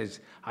exercise.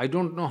 I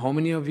don't know how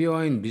many of you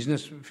are in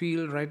business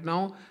field right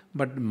now,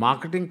 but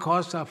marketing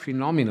costs are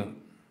phenomenal.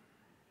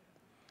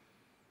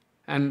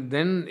 And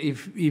then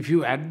if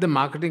you add the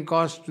marketing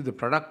cost to the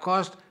product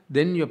cost,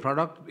 then your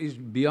product is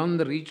beyond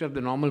the reach of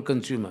the normal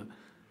consumer.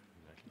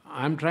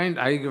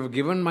 I have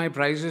given my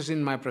prices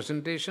in my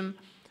presentation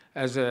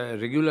as a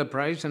regular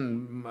price,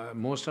 and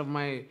most of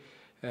my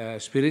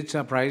spirits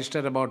are priced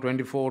at about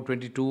 24,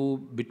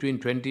 22, between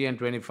 20 and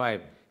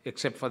 25,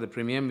 except for the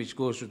premium, which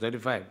goes to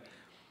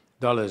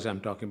 $35 I'm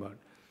talking about,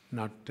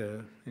 not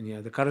any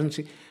other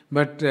currency.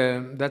 But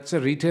that's a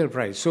retail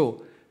price.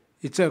 So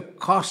it's a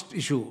cost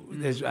issue,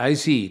 as I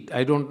see it.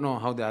 I don't know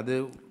how the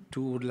other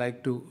two would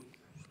like to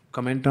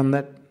comment on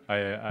that.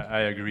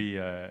 I agree.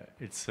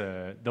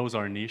 Those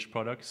are niche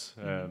products.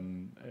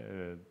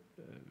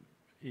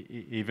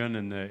 Even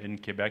in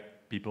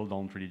Quebec, people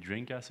don't really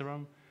drink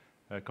Acerum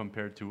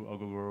compared to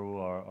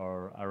Ogogoro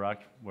or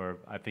Arrack, where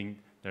I think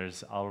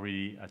there's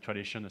already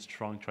a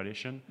strong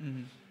tradition.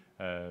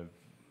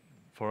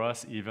 For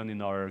us, even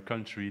in our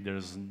country,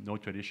 there's no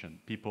tradition.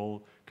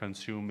 People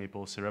consume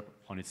maple syrup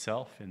on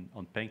itself and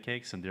on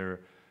pancakes, and they're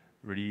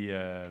really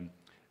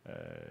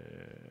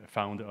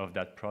fond of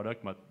that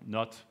product, but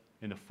not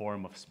in the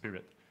form of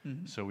spirit.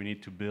 So we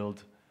need to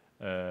build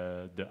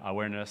the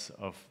awareness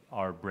of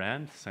our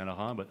brand, Saint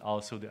Laurent, but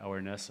also the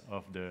awareness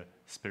of the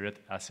spirit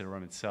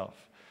Acerum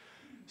itself.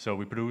 So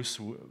we produce,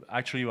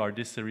 actually our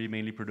distillery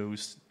mainly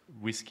produce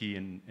whiskey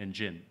and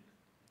gin.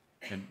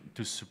 And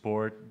to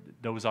support,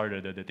 those are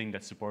the things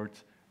that support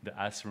the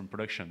Acerum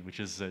production, which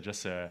is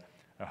just a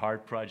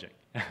hard project.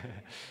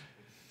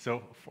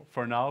 So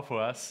for now,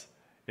 for us,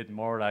 it's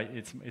more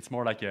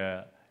like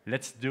a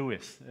let's do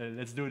it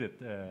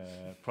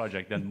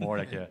project than more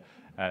like a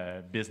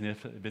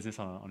business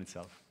on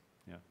itself.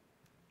 Yeah.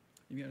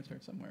 You got to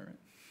start somewhere, right?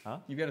 Huh?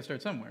 You've got to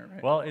start somewhere,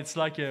 right? Well, it's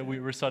like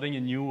we're starting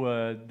a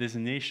new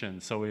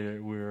designation, so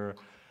we're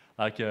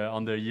like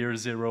on the year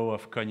zero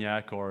of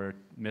cognac or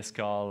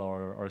mezcal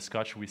or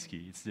Scotch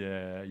whiskey. It's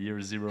the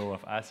year zero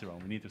of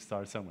Acerum. We need to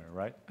start somewhere,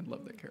 right? I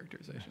love that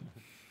characterization.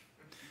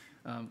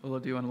 Ula,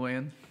 do you want to weigh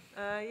in?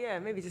 Yeah,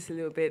 maybe just a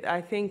little bit.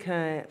 I think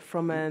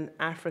from an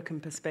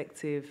African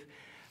perspective,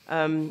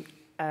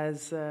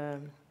 as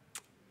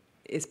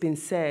it's been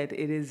said,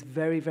 it is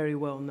very, very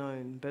well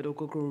known, but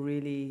Ogogoro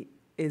really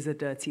is a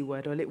dirty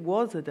word, or it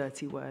was a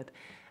dirty word.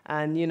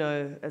 And, you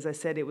know, as I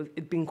said,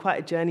 it'd been quite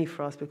a journey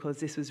for us because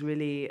this was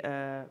really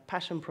a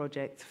passion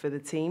project for the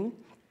team.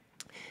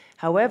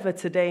 However,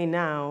 today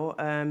now,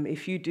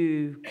 if you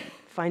do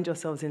find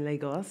yourselves in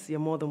Lagos, you're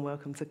more than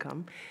welcome to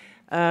come.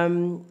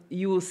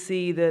 You will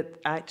see that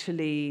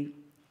actually,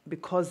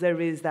 because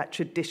there is that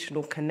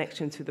traditional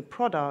connection to the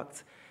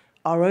product,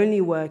 our only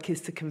work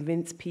is to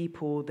convince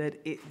people that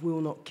it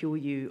will not kill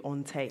you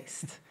on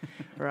taste,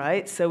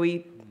 right? So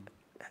we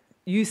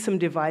use some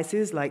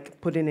devices like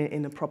putting it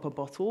in a proper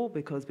bottle,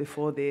 because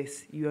before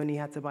this, you only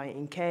had to buy it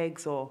in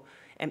kegs or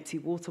empty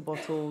water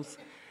bottles.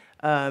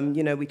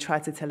 You know, we try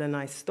to tell a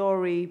nice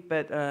story,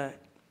 but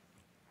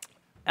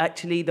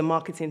actually the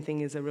marketing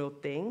thing is a real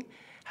thing.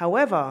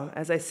 However,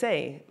 as I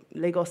say,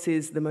 Lagos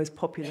is the most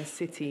populous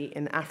city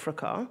in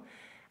Africa.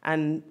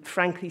 And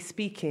frankly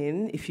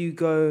speaking, if you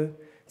go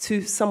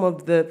to some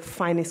of the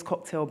finest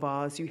cocktail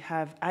bars, you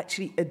have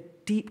actually a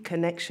deep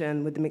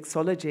connection with the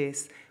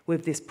mixologists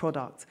with this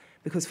product.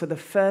 Because for the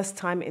first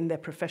time in their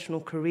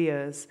professional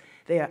careers,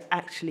 they are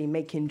actually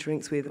making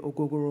drinks with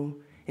Ogogoro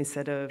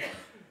instead of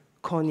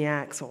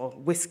cognacs or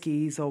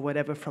whiskeys or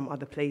whatever from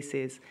other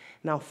places.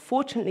 Now,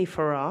 fortunately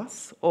for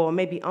us, or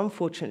maybe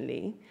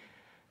unfortunately,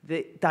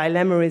 the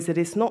dilemma is that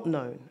it's not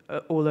known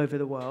all over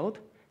the world.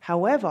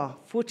 However,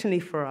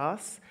 fortunately for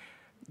us,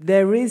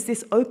 there is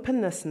this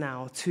openness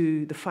now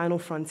to the final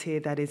frontier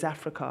that is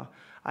Africa.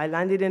 I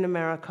landed in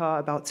America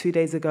about 2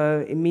 days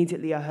ago.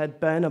 Immediately, I heard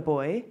Burna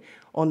Boy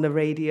on the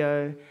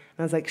radio. And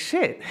I was like,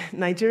 shit,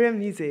 Nigerian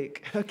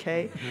music,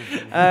 okay.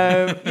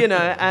 You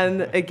know,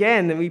 and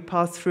again, we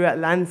passed through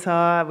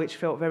Atlanta, which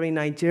felt very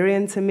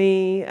Nigerian to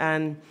me.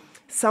 And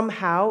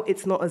somehow,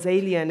 it's not as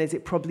alien as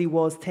it probably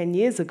was 10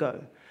 years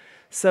ago.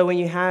 So when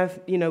you have,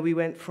 you know, we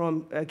went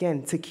from,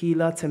 again,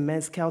 tequila to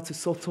mezcal to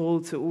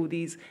sotol to all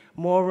these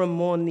more and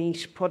more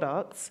niche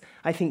products,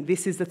 I think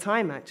this is the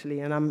time, actually,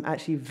 and I'm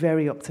actually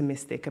very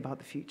optimistic about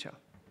the future.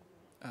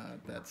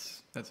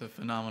 That's a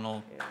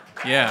phenomenal,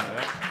 yeah.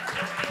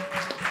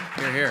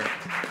 Hear, hear.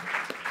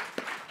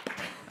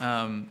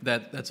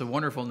 That's a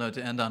wonderful note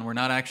to end on. We're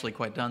not actually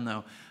quite done,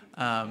 though.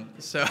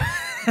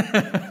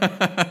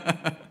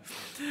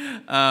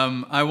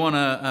 I want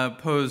to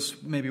pose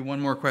maybe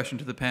one more question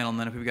to the panel, and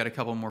then if we've got a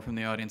couple more from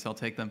the audience, I'll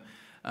take them.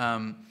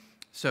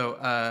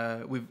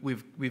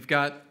 We've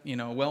got, you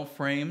know, a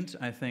well-framed,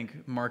 I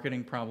think,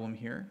 marketing problem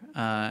here,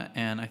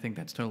 and I think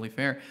that's totally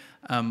fair.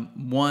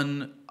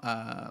 One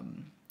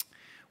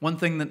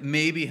thing that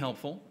may be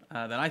helpful,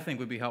 that I think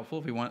would be helpful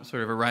if we want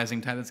sort of a rising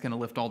tide that's going to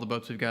lift all the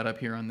boats we've got up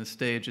here on this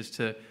stage, is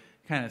to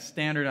kind of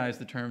standardize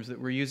the terms that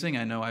we're using.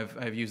 I know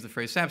I've used the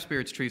phrase sap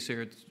spirits, tree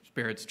spirits,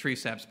 tree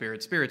sap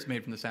spirits, spirits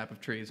made from the sap of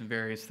trees and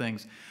various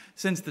things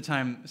in the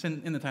time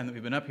that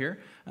we've been up here.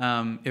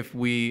 If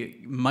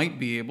we might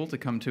be able to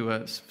come to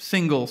a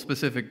single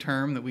specific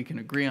term that we can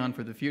agree on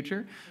for the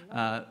future,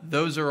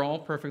 those are all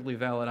perfectly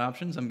valid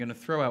options. I'm going to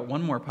throw out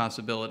one more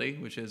possibility,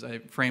 which is I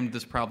framed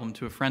this problem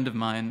to a friend of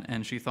mine,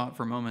 and she thought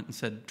for a moment and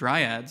said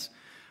dryads,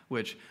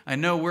 which I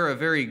know we're a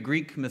very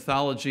Greek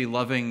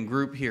mythology-loving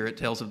group here at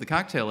Tales of the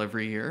Cocktail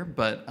every year,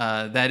 but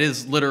that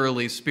is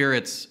literally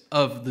spirits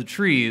of the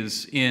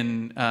trees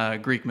in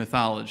Greek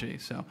mythology.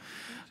 So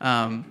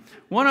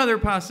one other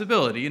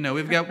possibility, you know,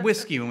 we've got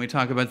whiskey when we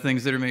talk about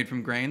things that are made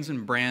from grains,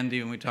 and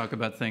brandy when we talk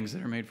about things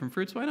that are made from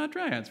fruits. Why not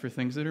dryads for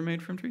things that are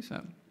made from tree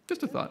sap?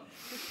 Just a thought.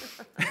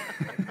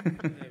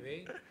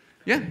 Maybe.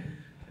 Yeah.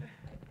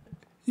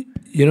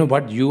 You know,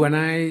 what you and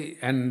I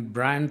and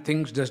Brian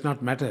thinks does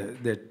not matter.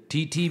 The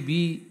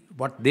TTB,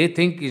 what they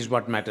think is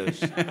what matters.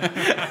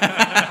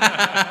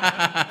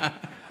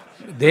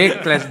 They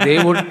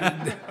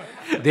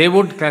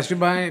would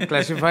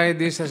classify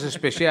this as a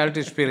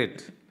specialty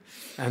spirit,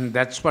 and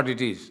that's what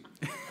it is.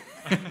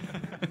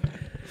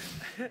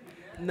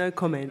 No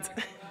comment.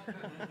 You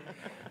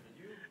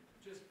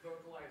just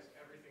vocalized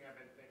everything I've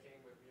been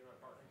thinking with me and my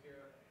partner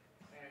here,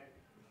 and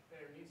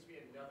there needs to be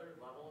another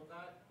level of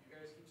that. You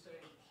guys keep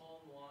saying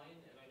palm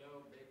wine, and I know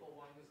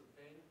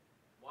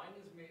wine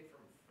is made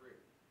from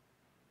fruit.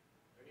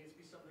 There needs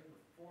to be something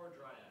before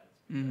dryads.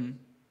 Mm-hmm.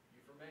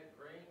 You ferment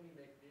grain, you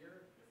make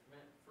beer. You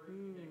ferment fruit,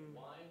 you make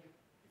wine.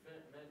 You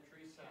ferment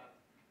tree sap.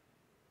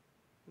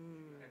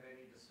 And then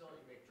you distill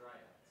it, you make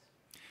dryads.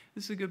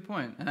 This is a good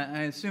point. And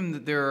I assume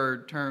that there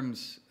are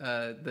terms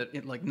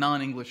like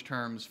non-English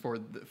terms for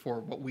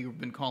what we've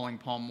been calling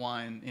palm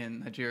wine in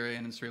Nigeria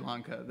and in Sri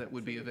Lanka that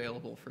would be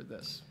available for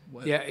this.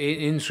 Yeah,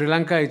 in Sri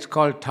Lanka it's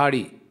called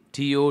toddy,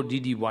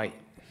 T-O-D-D-Y.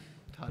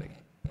 Toddy.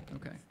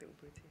 Okay.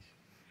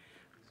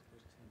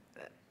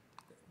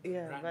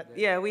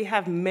 Yeah, we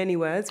have many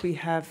words. We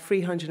have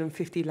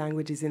 350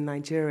 languages in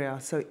Nigeria.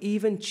 So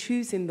even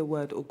choosing the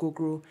word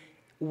Ogogoro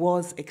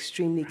was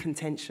extremely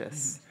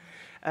contentious.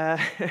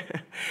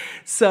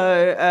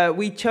 So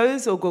we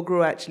chose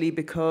Ogogoro actually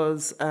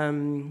because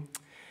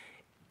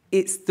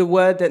it's the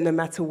word that no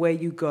matter where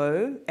you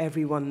go,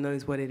 everyone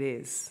knows what it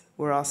is.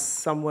 Whereas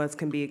some words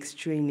can be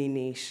extremely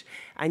niche.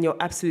 And you're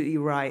absolutely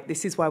right.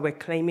 This is why we're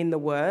claiming the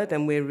word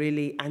and we're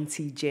really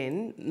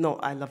anti-gin.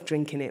 Not I love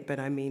drinking it, but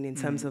I mean in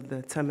terms of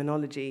the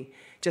terminology,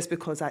 just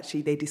because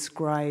actually they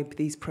describe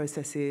these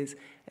processes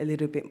a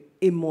little bit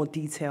in more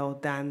detail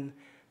than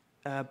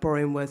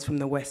borrowing words from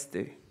the West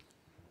do.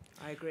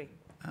 I agree.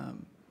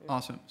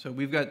 Awesome. So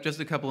we've got just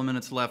a couple of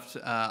minutes left.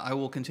 I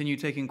will continue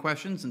taking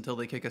questions until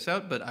they kick us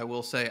out, but I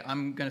will say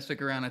I'm going to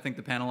stick around. I think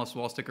the panelists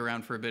will all stick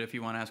around for a bit if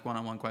you want to ask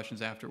one-on-one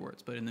questions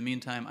afterwards. But in the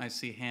meantime, I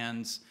see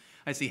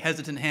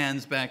hesitant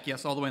hands back.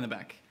 Yes, all the way in the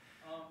back.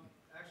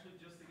 Actually,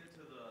 just to get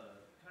to the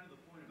kind of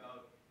the point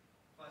about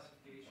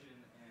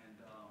classification and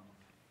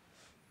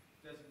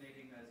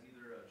designating as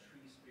either a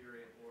tree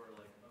spirit or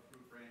like a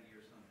fruit brandy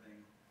or something,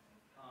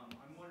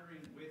 I'm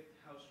wondering with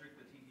how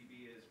strict the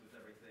TTB is with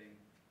everything,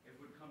 it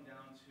would come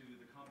down to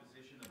the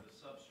composition of the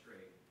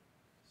substrate.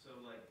 So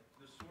like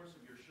the source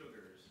of your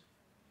sugars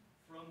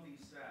from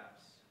these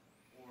saps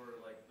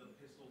or like the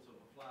pistils of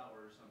a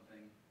flower or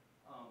something,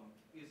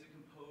 is it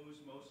composed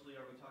mostly,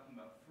 are we talking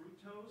about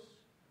fructose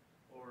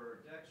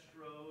or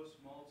dextrose,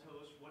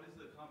 maltose? What is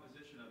the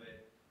composition of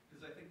it?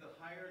 Because I think the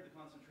higher the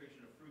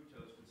concentration of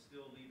fructose would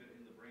still leave it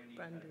in the brandy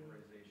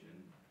categorization.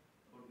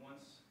 But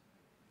once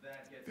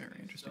that gets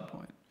Very mixed interesting up,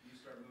 point. you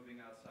start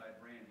moving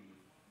outside brandy.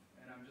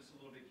 And I'm just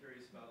a little bit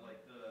curious about like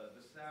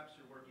the saps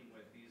you're working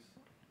with, these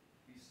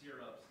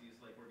syrups,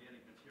 these like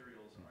organic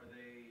materials, are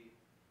they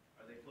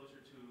closer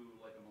to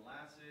like a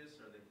molasses?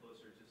 Are they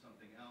closer to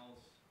something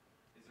else?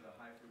 Is it a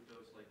high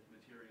fructose like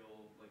material?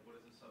 Like what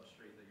is the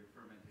substrate that you're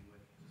fermenting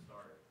with to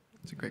start?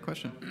 It's a great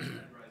question.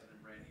 Categorize it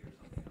in brandy or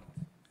something else?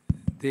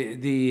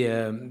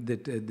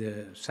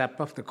 The sap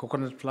of the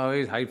coconut flower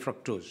is high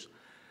fructose.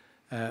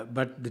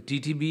 But the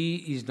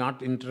TTB is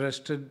not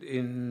interested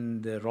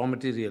in the raw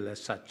material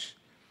as such.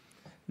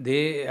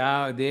 They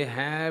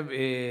have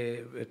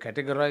a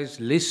categorized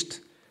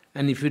list,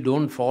 and if you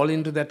don't fall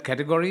into that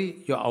category,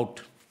 you're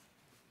out.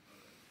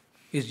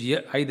 It's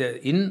either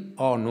in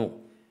or no.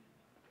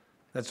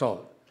 That's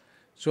all.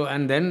 So,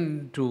 and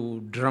then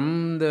to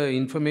drum the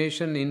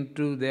information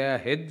into their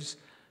heads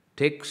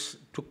took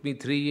me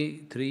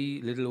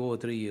little over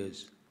 3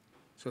 years.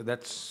 So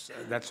that's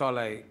all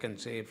I can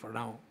say for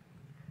now.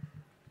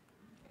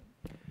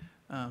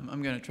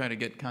 I'm going to try to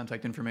get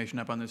contact information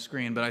up on the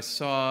screen, but I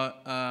saw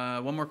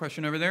one more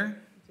question over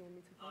there.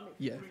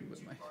 Yeah, if you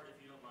wouldn't mind.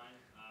 If you don't mind.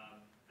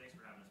 Thanks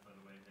for having us, by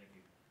the way. Thank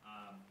you.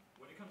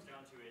 When it comes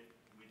down to it,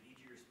 with each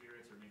of your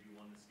spirits, or maybe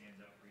one that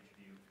stands out for each of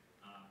you,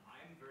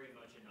 I'm very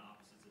much into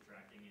opposites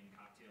attracting in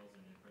cocktails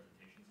and in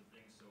presentations of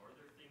things. So are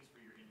there things for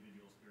your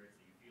individual spirits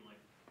that you feel like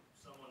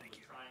someone was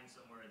trying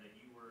somewhere that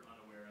you were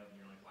unaware of,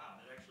 and you're like, wow,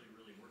 that actually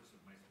really works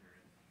with my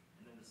spirit?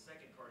 And then the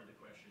second part of the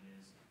question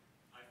is,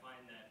 I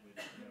find that with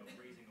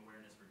raising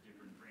awareness for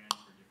different brands,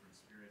 for different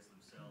spirits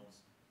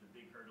themselves, the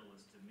big hurdle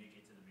is to make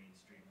it to the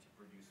mainstream, to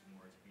produce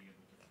more, to be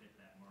able to fit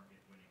that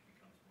market when it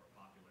becomes more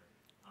popular.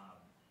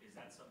 Is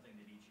that something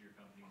that each of your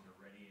companies are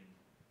ready and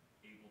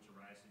able to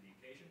rise to the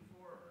occasion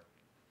for? Or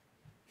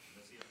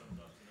let's see a thumbs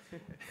up. So that's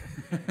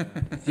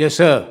cool. Yes,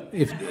 sir.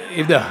 If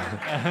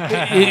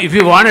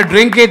you want to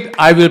drink it,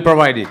 I will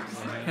provide it.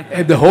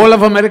 If the whole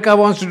of America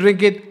wants to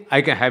drink it,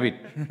 I can have it.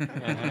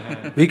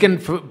 We can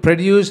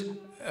produce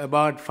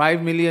about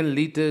 5 million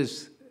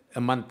liters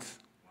a month.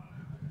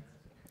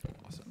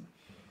 Awesome.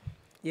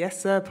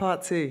 Yes, sir,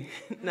 part two.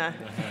 No,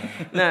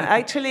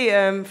 actually,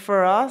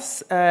 for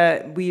us,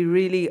 we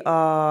really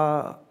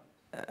are,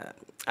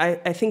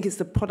 I think it's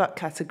the product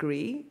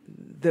category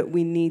that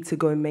we need to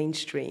go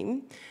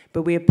mainstream,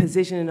 but we are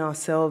positioning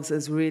ourselves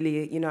as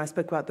really, I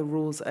spoke about the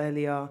rules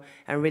earlier,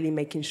 and really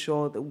making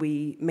sure that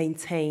we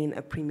maintain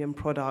a premium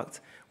product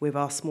with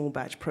our small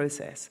batch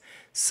process.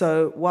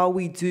 So while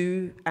we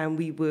do, and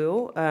we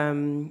will,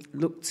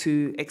 look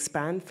to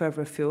expand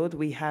further afield,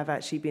 we have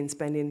actually been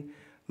spending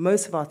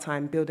most of our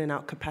time building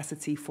out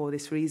capacity for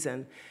this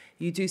reason.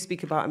 You do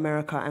speak about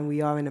America, and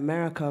we are in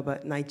America,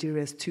 but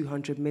Nigeria is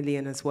 200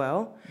 million as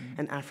well.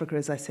 And Africa,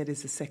 as I said,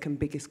 is the second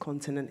biggest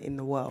continent in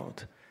the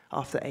world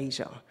after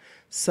Asia.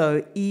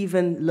 So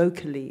even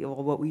locally,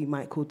 or what we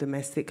might call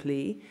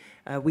domestically,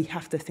 we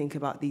have to think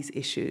about these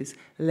issues,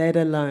 let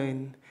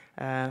alone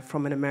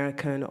from an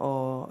American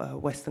or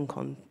Western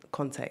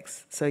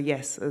context. So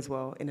yes, as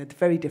well, in a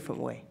very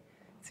different way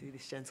to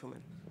this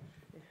gentleman.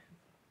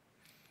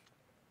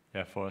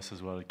 Yeah, for us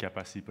as well,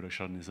 capacity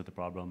production is not a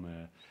problem.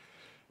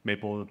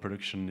 Maple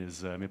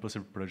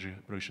syrup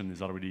production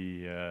is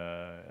already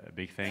a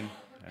big thing,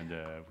 and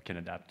we can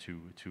adapt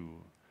to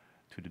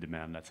the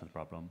demand. That's not a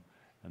problem.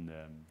 And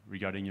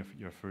regarding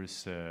your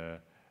first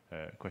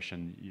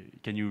question,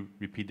 can you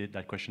repeat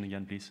that question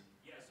again, please?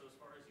 Yeah. So as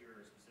far as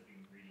your specific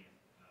ingredient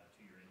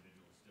to your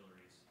individual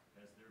distilleries,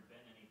 has there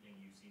been anything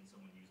you've seen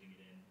someone using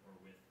it in, or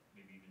with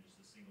maybe even just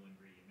a single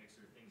ingredient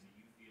mixer, things that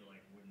you feel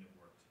like wouldn't have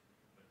worked,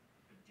 but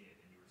did,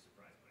 and you were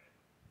surprised by it?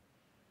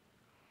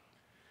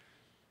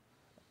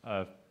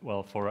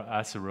 Well, for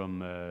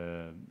Acerum,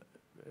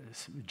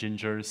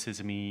 ginger,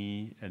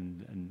 sesame,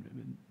 and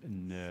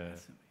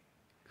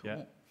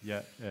Cool.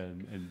 yeah,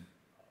 and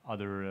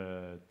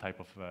other type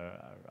of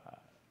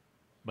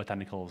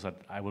botanicals that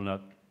I will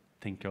not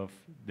think of.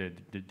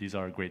 These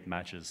are great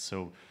matches.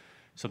 So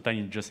sometimes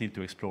you just need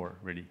to explore,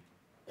 really.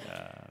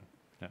 Yeah.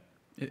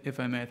 If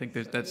I may, I think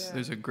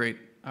there's a great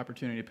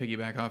opportunity to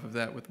piggyback off of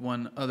that with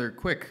one other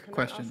quick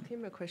question. I ask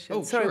him a question?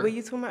 Oh, sorry, sure. were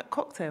you talking about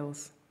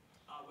cocktails?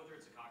 Whether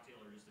it's a cocktail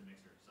or just a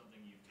mixer, something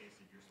you've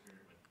tasted your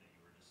spirit with that you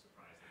were just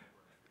surprised that it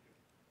worked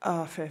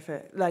for you.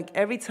 Fair. Like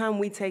every time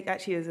we take,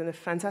 actually there's a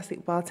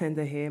fantastic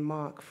bartender here,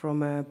 Mark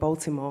from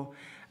Baltimore.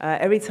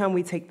 Every time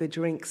we take the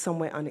drink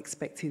somewhere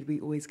unexpected, we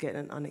always get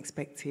an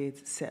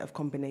unexpected set of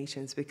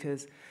combinations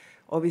because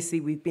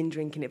obviously we've been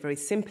drinking it very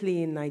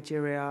simply in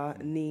Nigeria,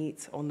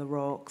 neat, on the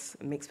rocks,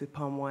 mixed with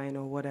palm wine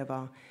or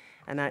whatever.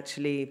 And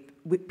actually,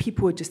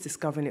 people were just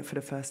discovering it for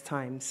the first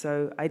time.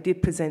 So I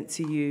did present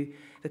to you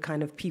the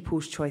kind of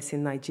people's choice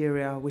in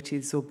Nigeria, which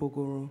is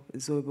Zobo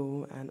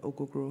and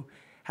Ogogoro.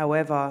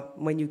 However,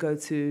 when you go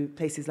to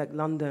places like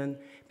London,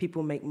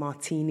 people make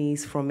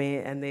martinis from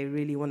it, and they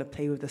really want to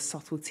play with the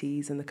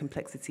subtleties and the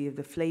complexity of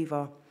the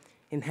flavor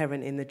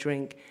inherent in the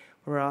drink.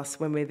 Whereas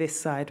when we're this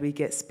side, we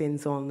get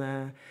spins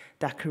on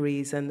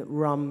daiquiris and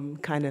rum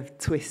kind of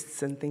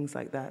twists and things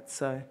like that.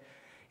 So,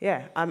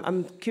 yeah,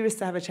 I'm curious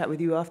to have a chat with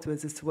you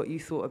afterwards as to what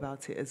you thought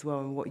about it as well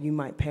and what you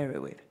might pair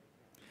it with.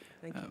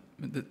 Thank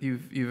you.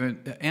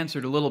 You've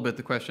answered a little bit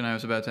the question I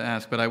was about to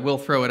ask, but I will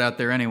throw it out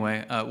there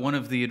anyway. One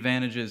of the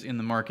advantages in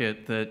the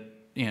market that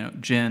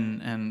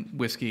gin and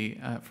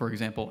whiskey, for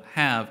example,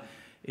 have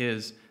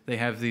is they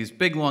have these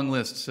big long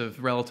lists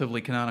of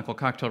relatively canonical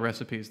cocktail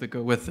recipes that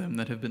go with them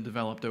that have been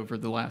developed over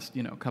the last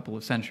couple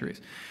of centuries.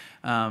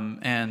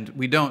 And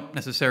we don't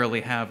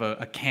necessarily have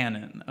a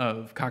canon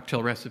of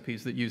cocktail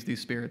recipes that use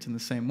these spirits in the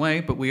same way,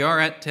 but we are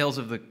at Tales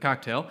of the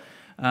Cocktail.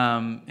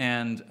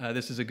 And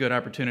this is a good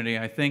opportunity,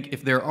 I think.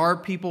 If there are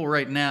people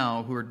right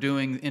now who are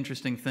doing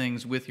interesting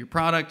things with your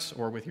products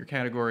or with your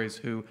categories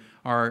who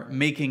are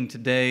making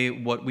today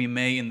what we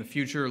may in the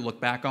future look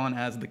back on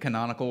as the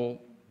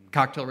canonical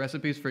cocktail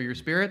recipes for your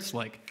spirits,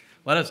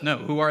 let us know.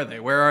 Who are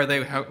they? Where are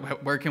they?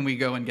 Where can we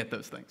go and get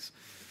those things?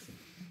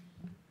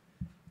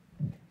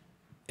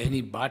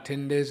 Any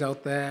bartenders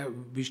out there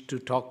wish to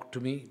talk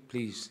to me?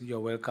 Please, you're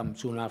welcome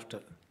soon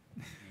after.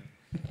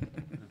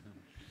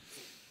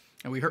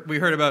 And we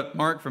heard about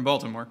Mark from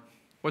Baltimore.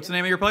 What's the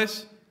name of your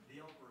place?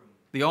 The Alt Room.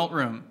 The Alt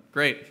Room.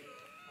 Great.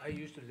 I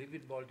used to live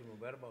in Baltimore.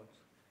 Whereabouts?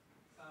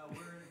 We're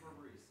in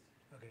Harbor East.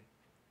 Okay.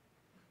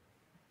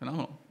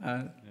 Phenomenal.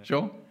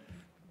 Joel?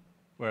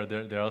 Well,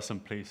 there are some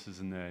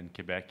places in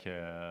Quebec,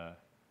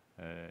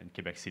 in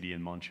Quebec City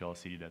and Montreal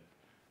City that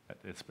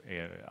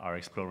are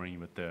exploring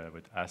with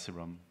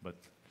Acerum. But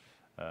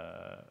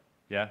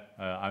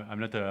I'm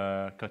not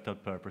a cocktail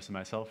person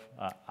myself.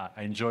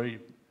 I enjoy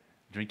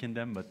drinking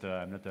them, but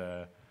I'm not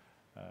a.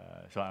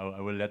 So I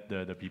will let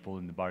the people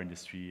in the bar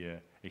industry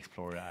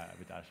explore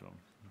with Acerum.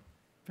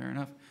 Fair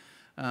enough.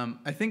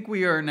 I think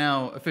we are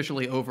now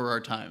officially over our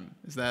time.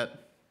 Is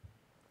that?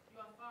 You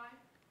want 5?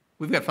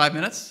 We've got 5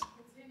 minutes.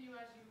 Continue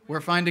as you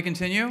We're fine to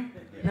continue.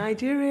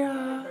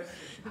 Nigeria.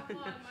 Come on,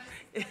 my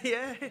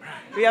Yeah,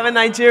 we have a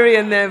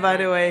Nigerian there, by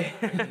the way.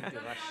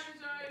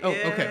 Oh,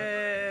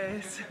 okay.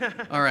 Yes.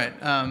 All right.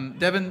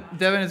 Devin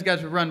has got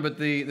to run, but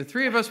the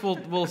three of us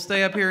will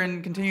stay up here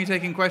and continue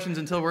taking questions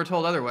until we're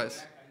told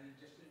otherwise.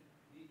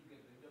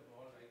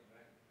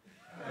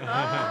 I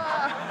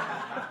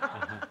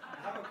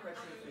have a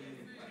question for you.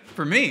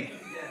 For me?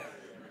 Yes.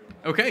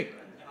 Okay.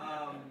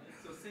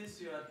 So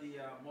since you are the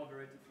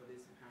moderator for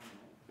this panel,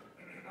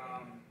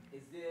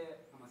 is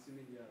there, I'm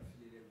assuming you're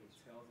affiliated with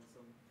Tales in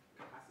some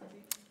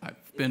capacity? I've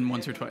been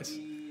once or twice. Is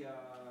there gonna be,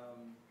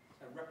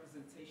 a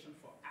representation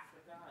for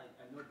Africa? I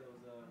know there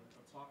was a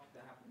talk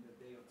that happened a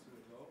day or two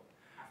ago,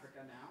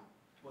 Africa Now,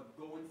 but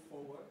going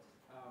forward,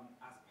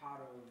 as part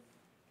of,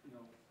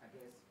 I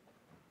guess,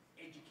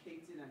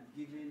 educating and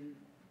giving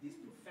these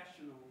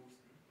professionals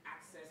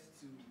access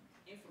to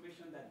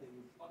information that they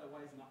would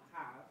otherwise not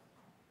have,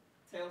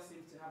 Tales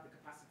seems to have the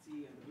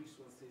capacity and the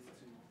resources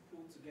to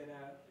pull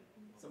together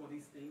some of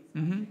these things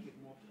and make it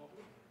more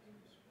public.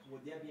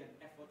 Would there be an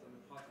effort on the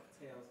part of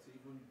Tales to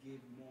even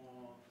give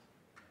more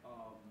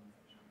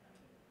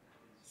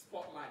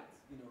spotlight,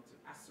 to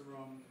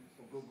Acerum,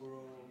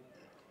 Ogogoro,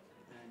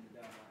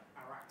 and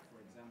Arrack, for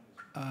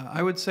example?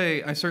 I would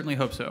say I certainly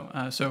hope so.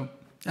 So,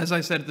 as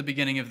I said at the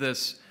beginning of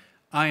this,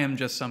 I am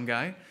just some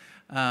guy.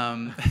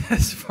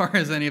 As far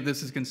as any of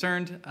this is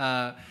concerned,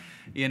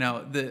 you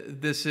know,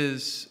 this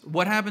is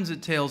what happens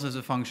at Tales is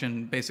a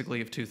function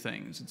basically of two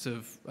things. It's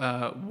of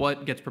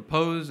what gets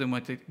proposed and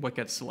what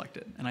gets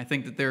selected. And I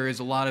think that there is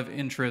a lot of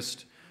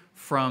interest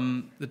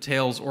from the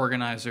Tales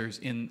organizers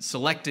in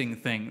selecting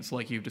things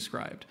like you've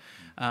described.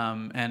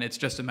 And it's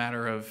just a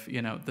matter of,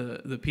 you know,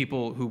 the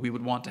people who we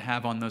would want to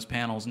have on those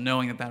panels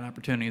knowing that that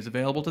opportunity is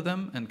available to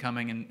them and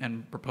coming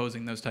and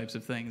proposing those types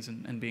of things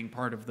and being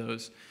part of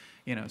those,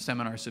 you know,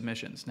 seminar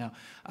submissions. Now,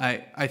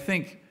 I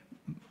think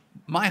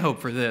my hope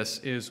for this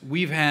is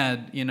we've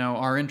had, you know,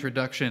 our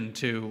introduction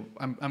to,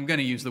 I'm going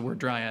to use the word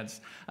dryads,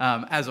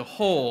 as a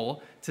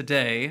whole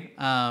today,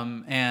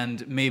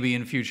 and maybe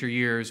in future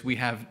years we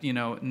have, you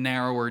know,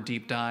 narrower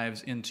deep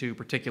dives into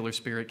particular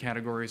spirit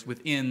categories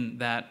within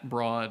that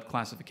broad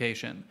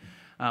classification,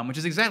 which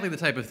is exactly the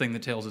type of thing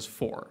that Tales is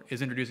for,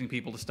 is introducing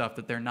people to stuff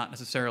that they're not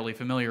necessarily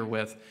familiar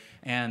with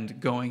and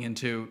going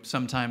into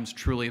sometimes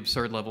truly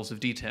absurd levels of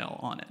detail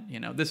on it. You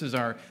know, this is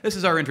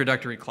our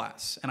introductory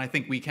class, and I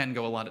think we can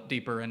go a lot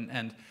deeper,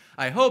 and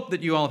I hope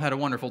that you all have had a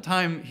wonderful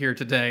time here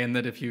today, and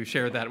that if you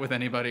share that with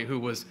anybody who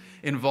was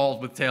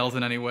involved with Tales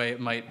in any way, it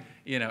might,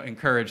 you know,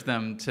 encourage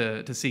them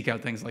to seek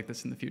out things like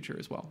this in the future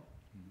as well.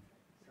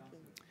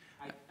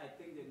 I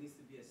think there needs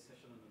to be a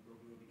session on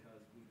Ogogoro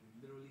because we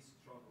literally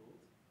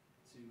struggled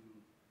to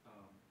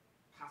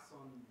pass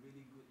on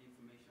really good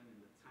information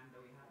in the time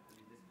that we had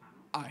in this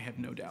panel. I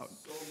have no doubt.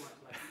 So much,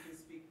 like we can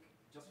speak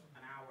just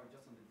an hour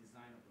just on the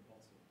design of the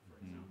bottle, for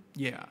example.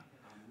 Yeah.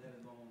 Let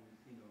alone,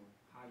 you know,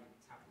 how you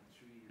tap the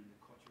tree and the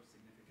cultural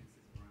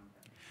significances around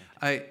that.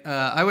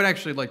 I would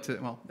actually like to,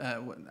 well,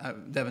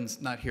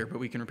 Devin's not here, but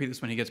we can repeat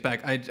this when he gets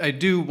back. I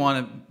do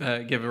want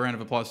to give a round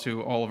of applause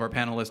to all of our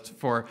panelists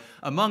for,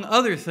 among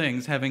other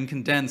things, having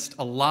condensed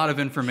a lot of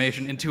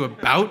information into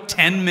about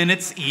 10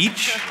 minutes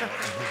each.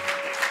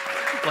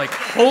 Like,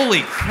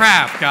 holy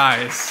crap,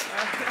 guys.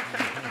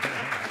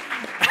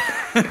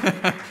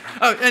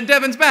 Oh, and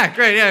Devin's back.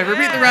 Great, yeah,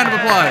 repeat the round of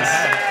applause.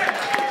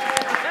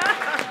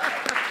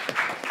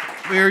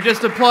 We were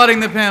just applauding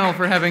the panel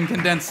for having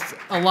condensed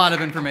a lot of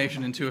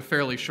information into a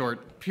fairly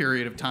short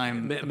period of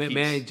time.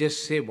 May I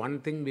just say one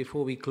thing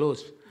before we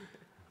close?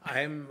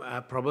 I am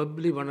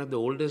probably one of the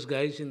oldest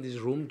guys in this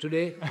room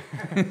today,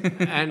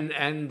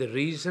 and the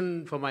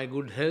reason for my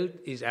good health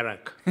is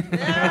Arrack.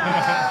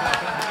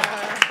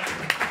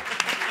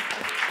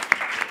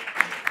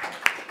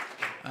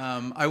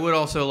 I would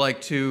also like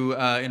to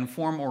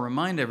inform or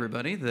remind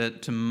everybody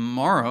that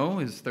tomorrow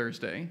is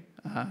Thursday.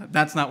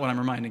 That's not what I'm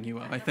reminding you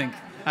of. I think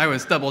I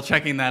was double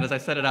checking that as I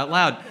said it out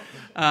loud.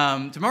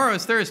 Tomorrow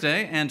is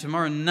Thursday, and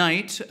tomorrow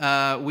night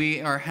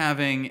we are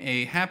having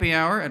a happy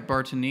hour at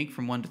Bar Tonique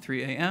from 1 to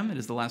 3 a.m. It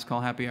is the last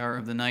call happy hour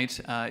of the night.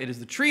 It is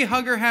the Tree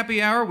Hugger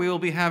happy hour. We will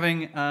be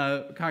having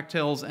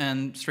cocktails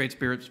and straight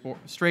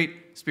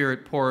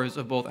spirit pours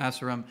of both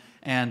Acerum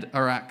and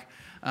Arrack.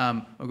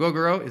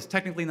 Ogogoro is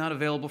technically not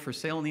available for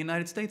sale in the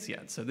United States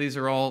yet. So these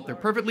are all, they're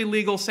perfectly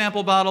legal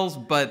sample bottles,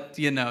 but,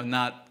 you know,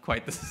 not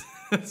quite the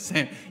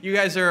same. You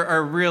guys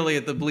are really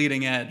at the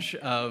bleeding edge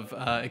of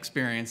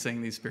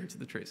experiencing these spirits of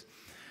the trees.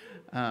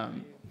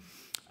 Any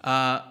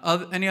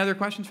other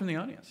questions from the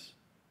audience?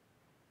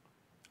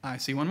 I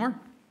see one more. I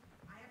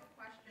have a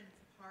question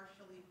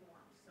partially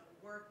formed, so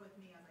work with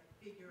me as I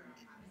figure out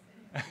how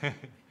to say it.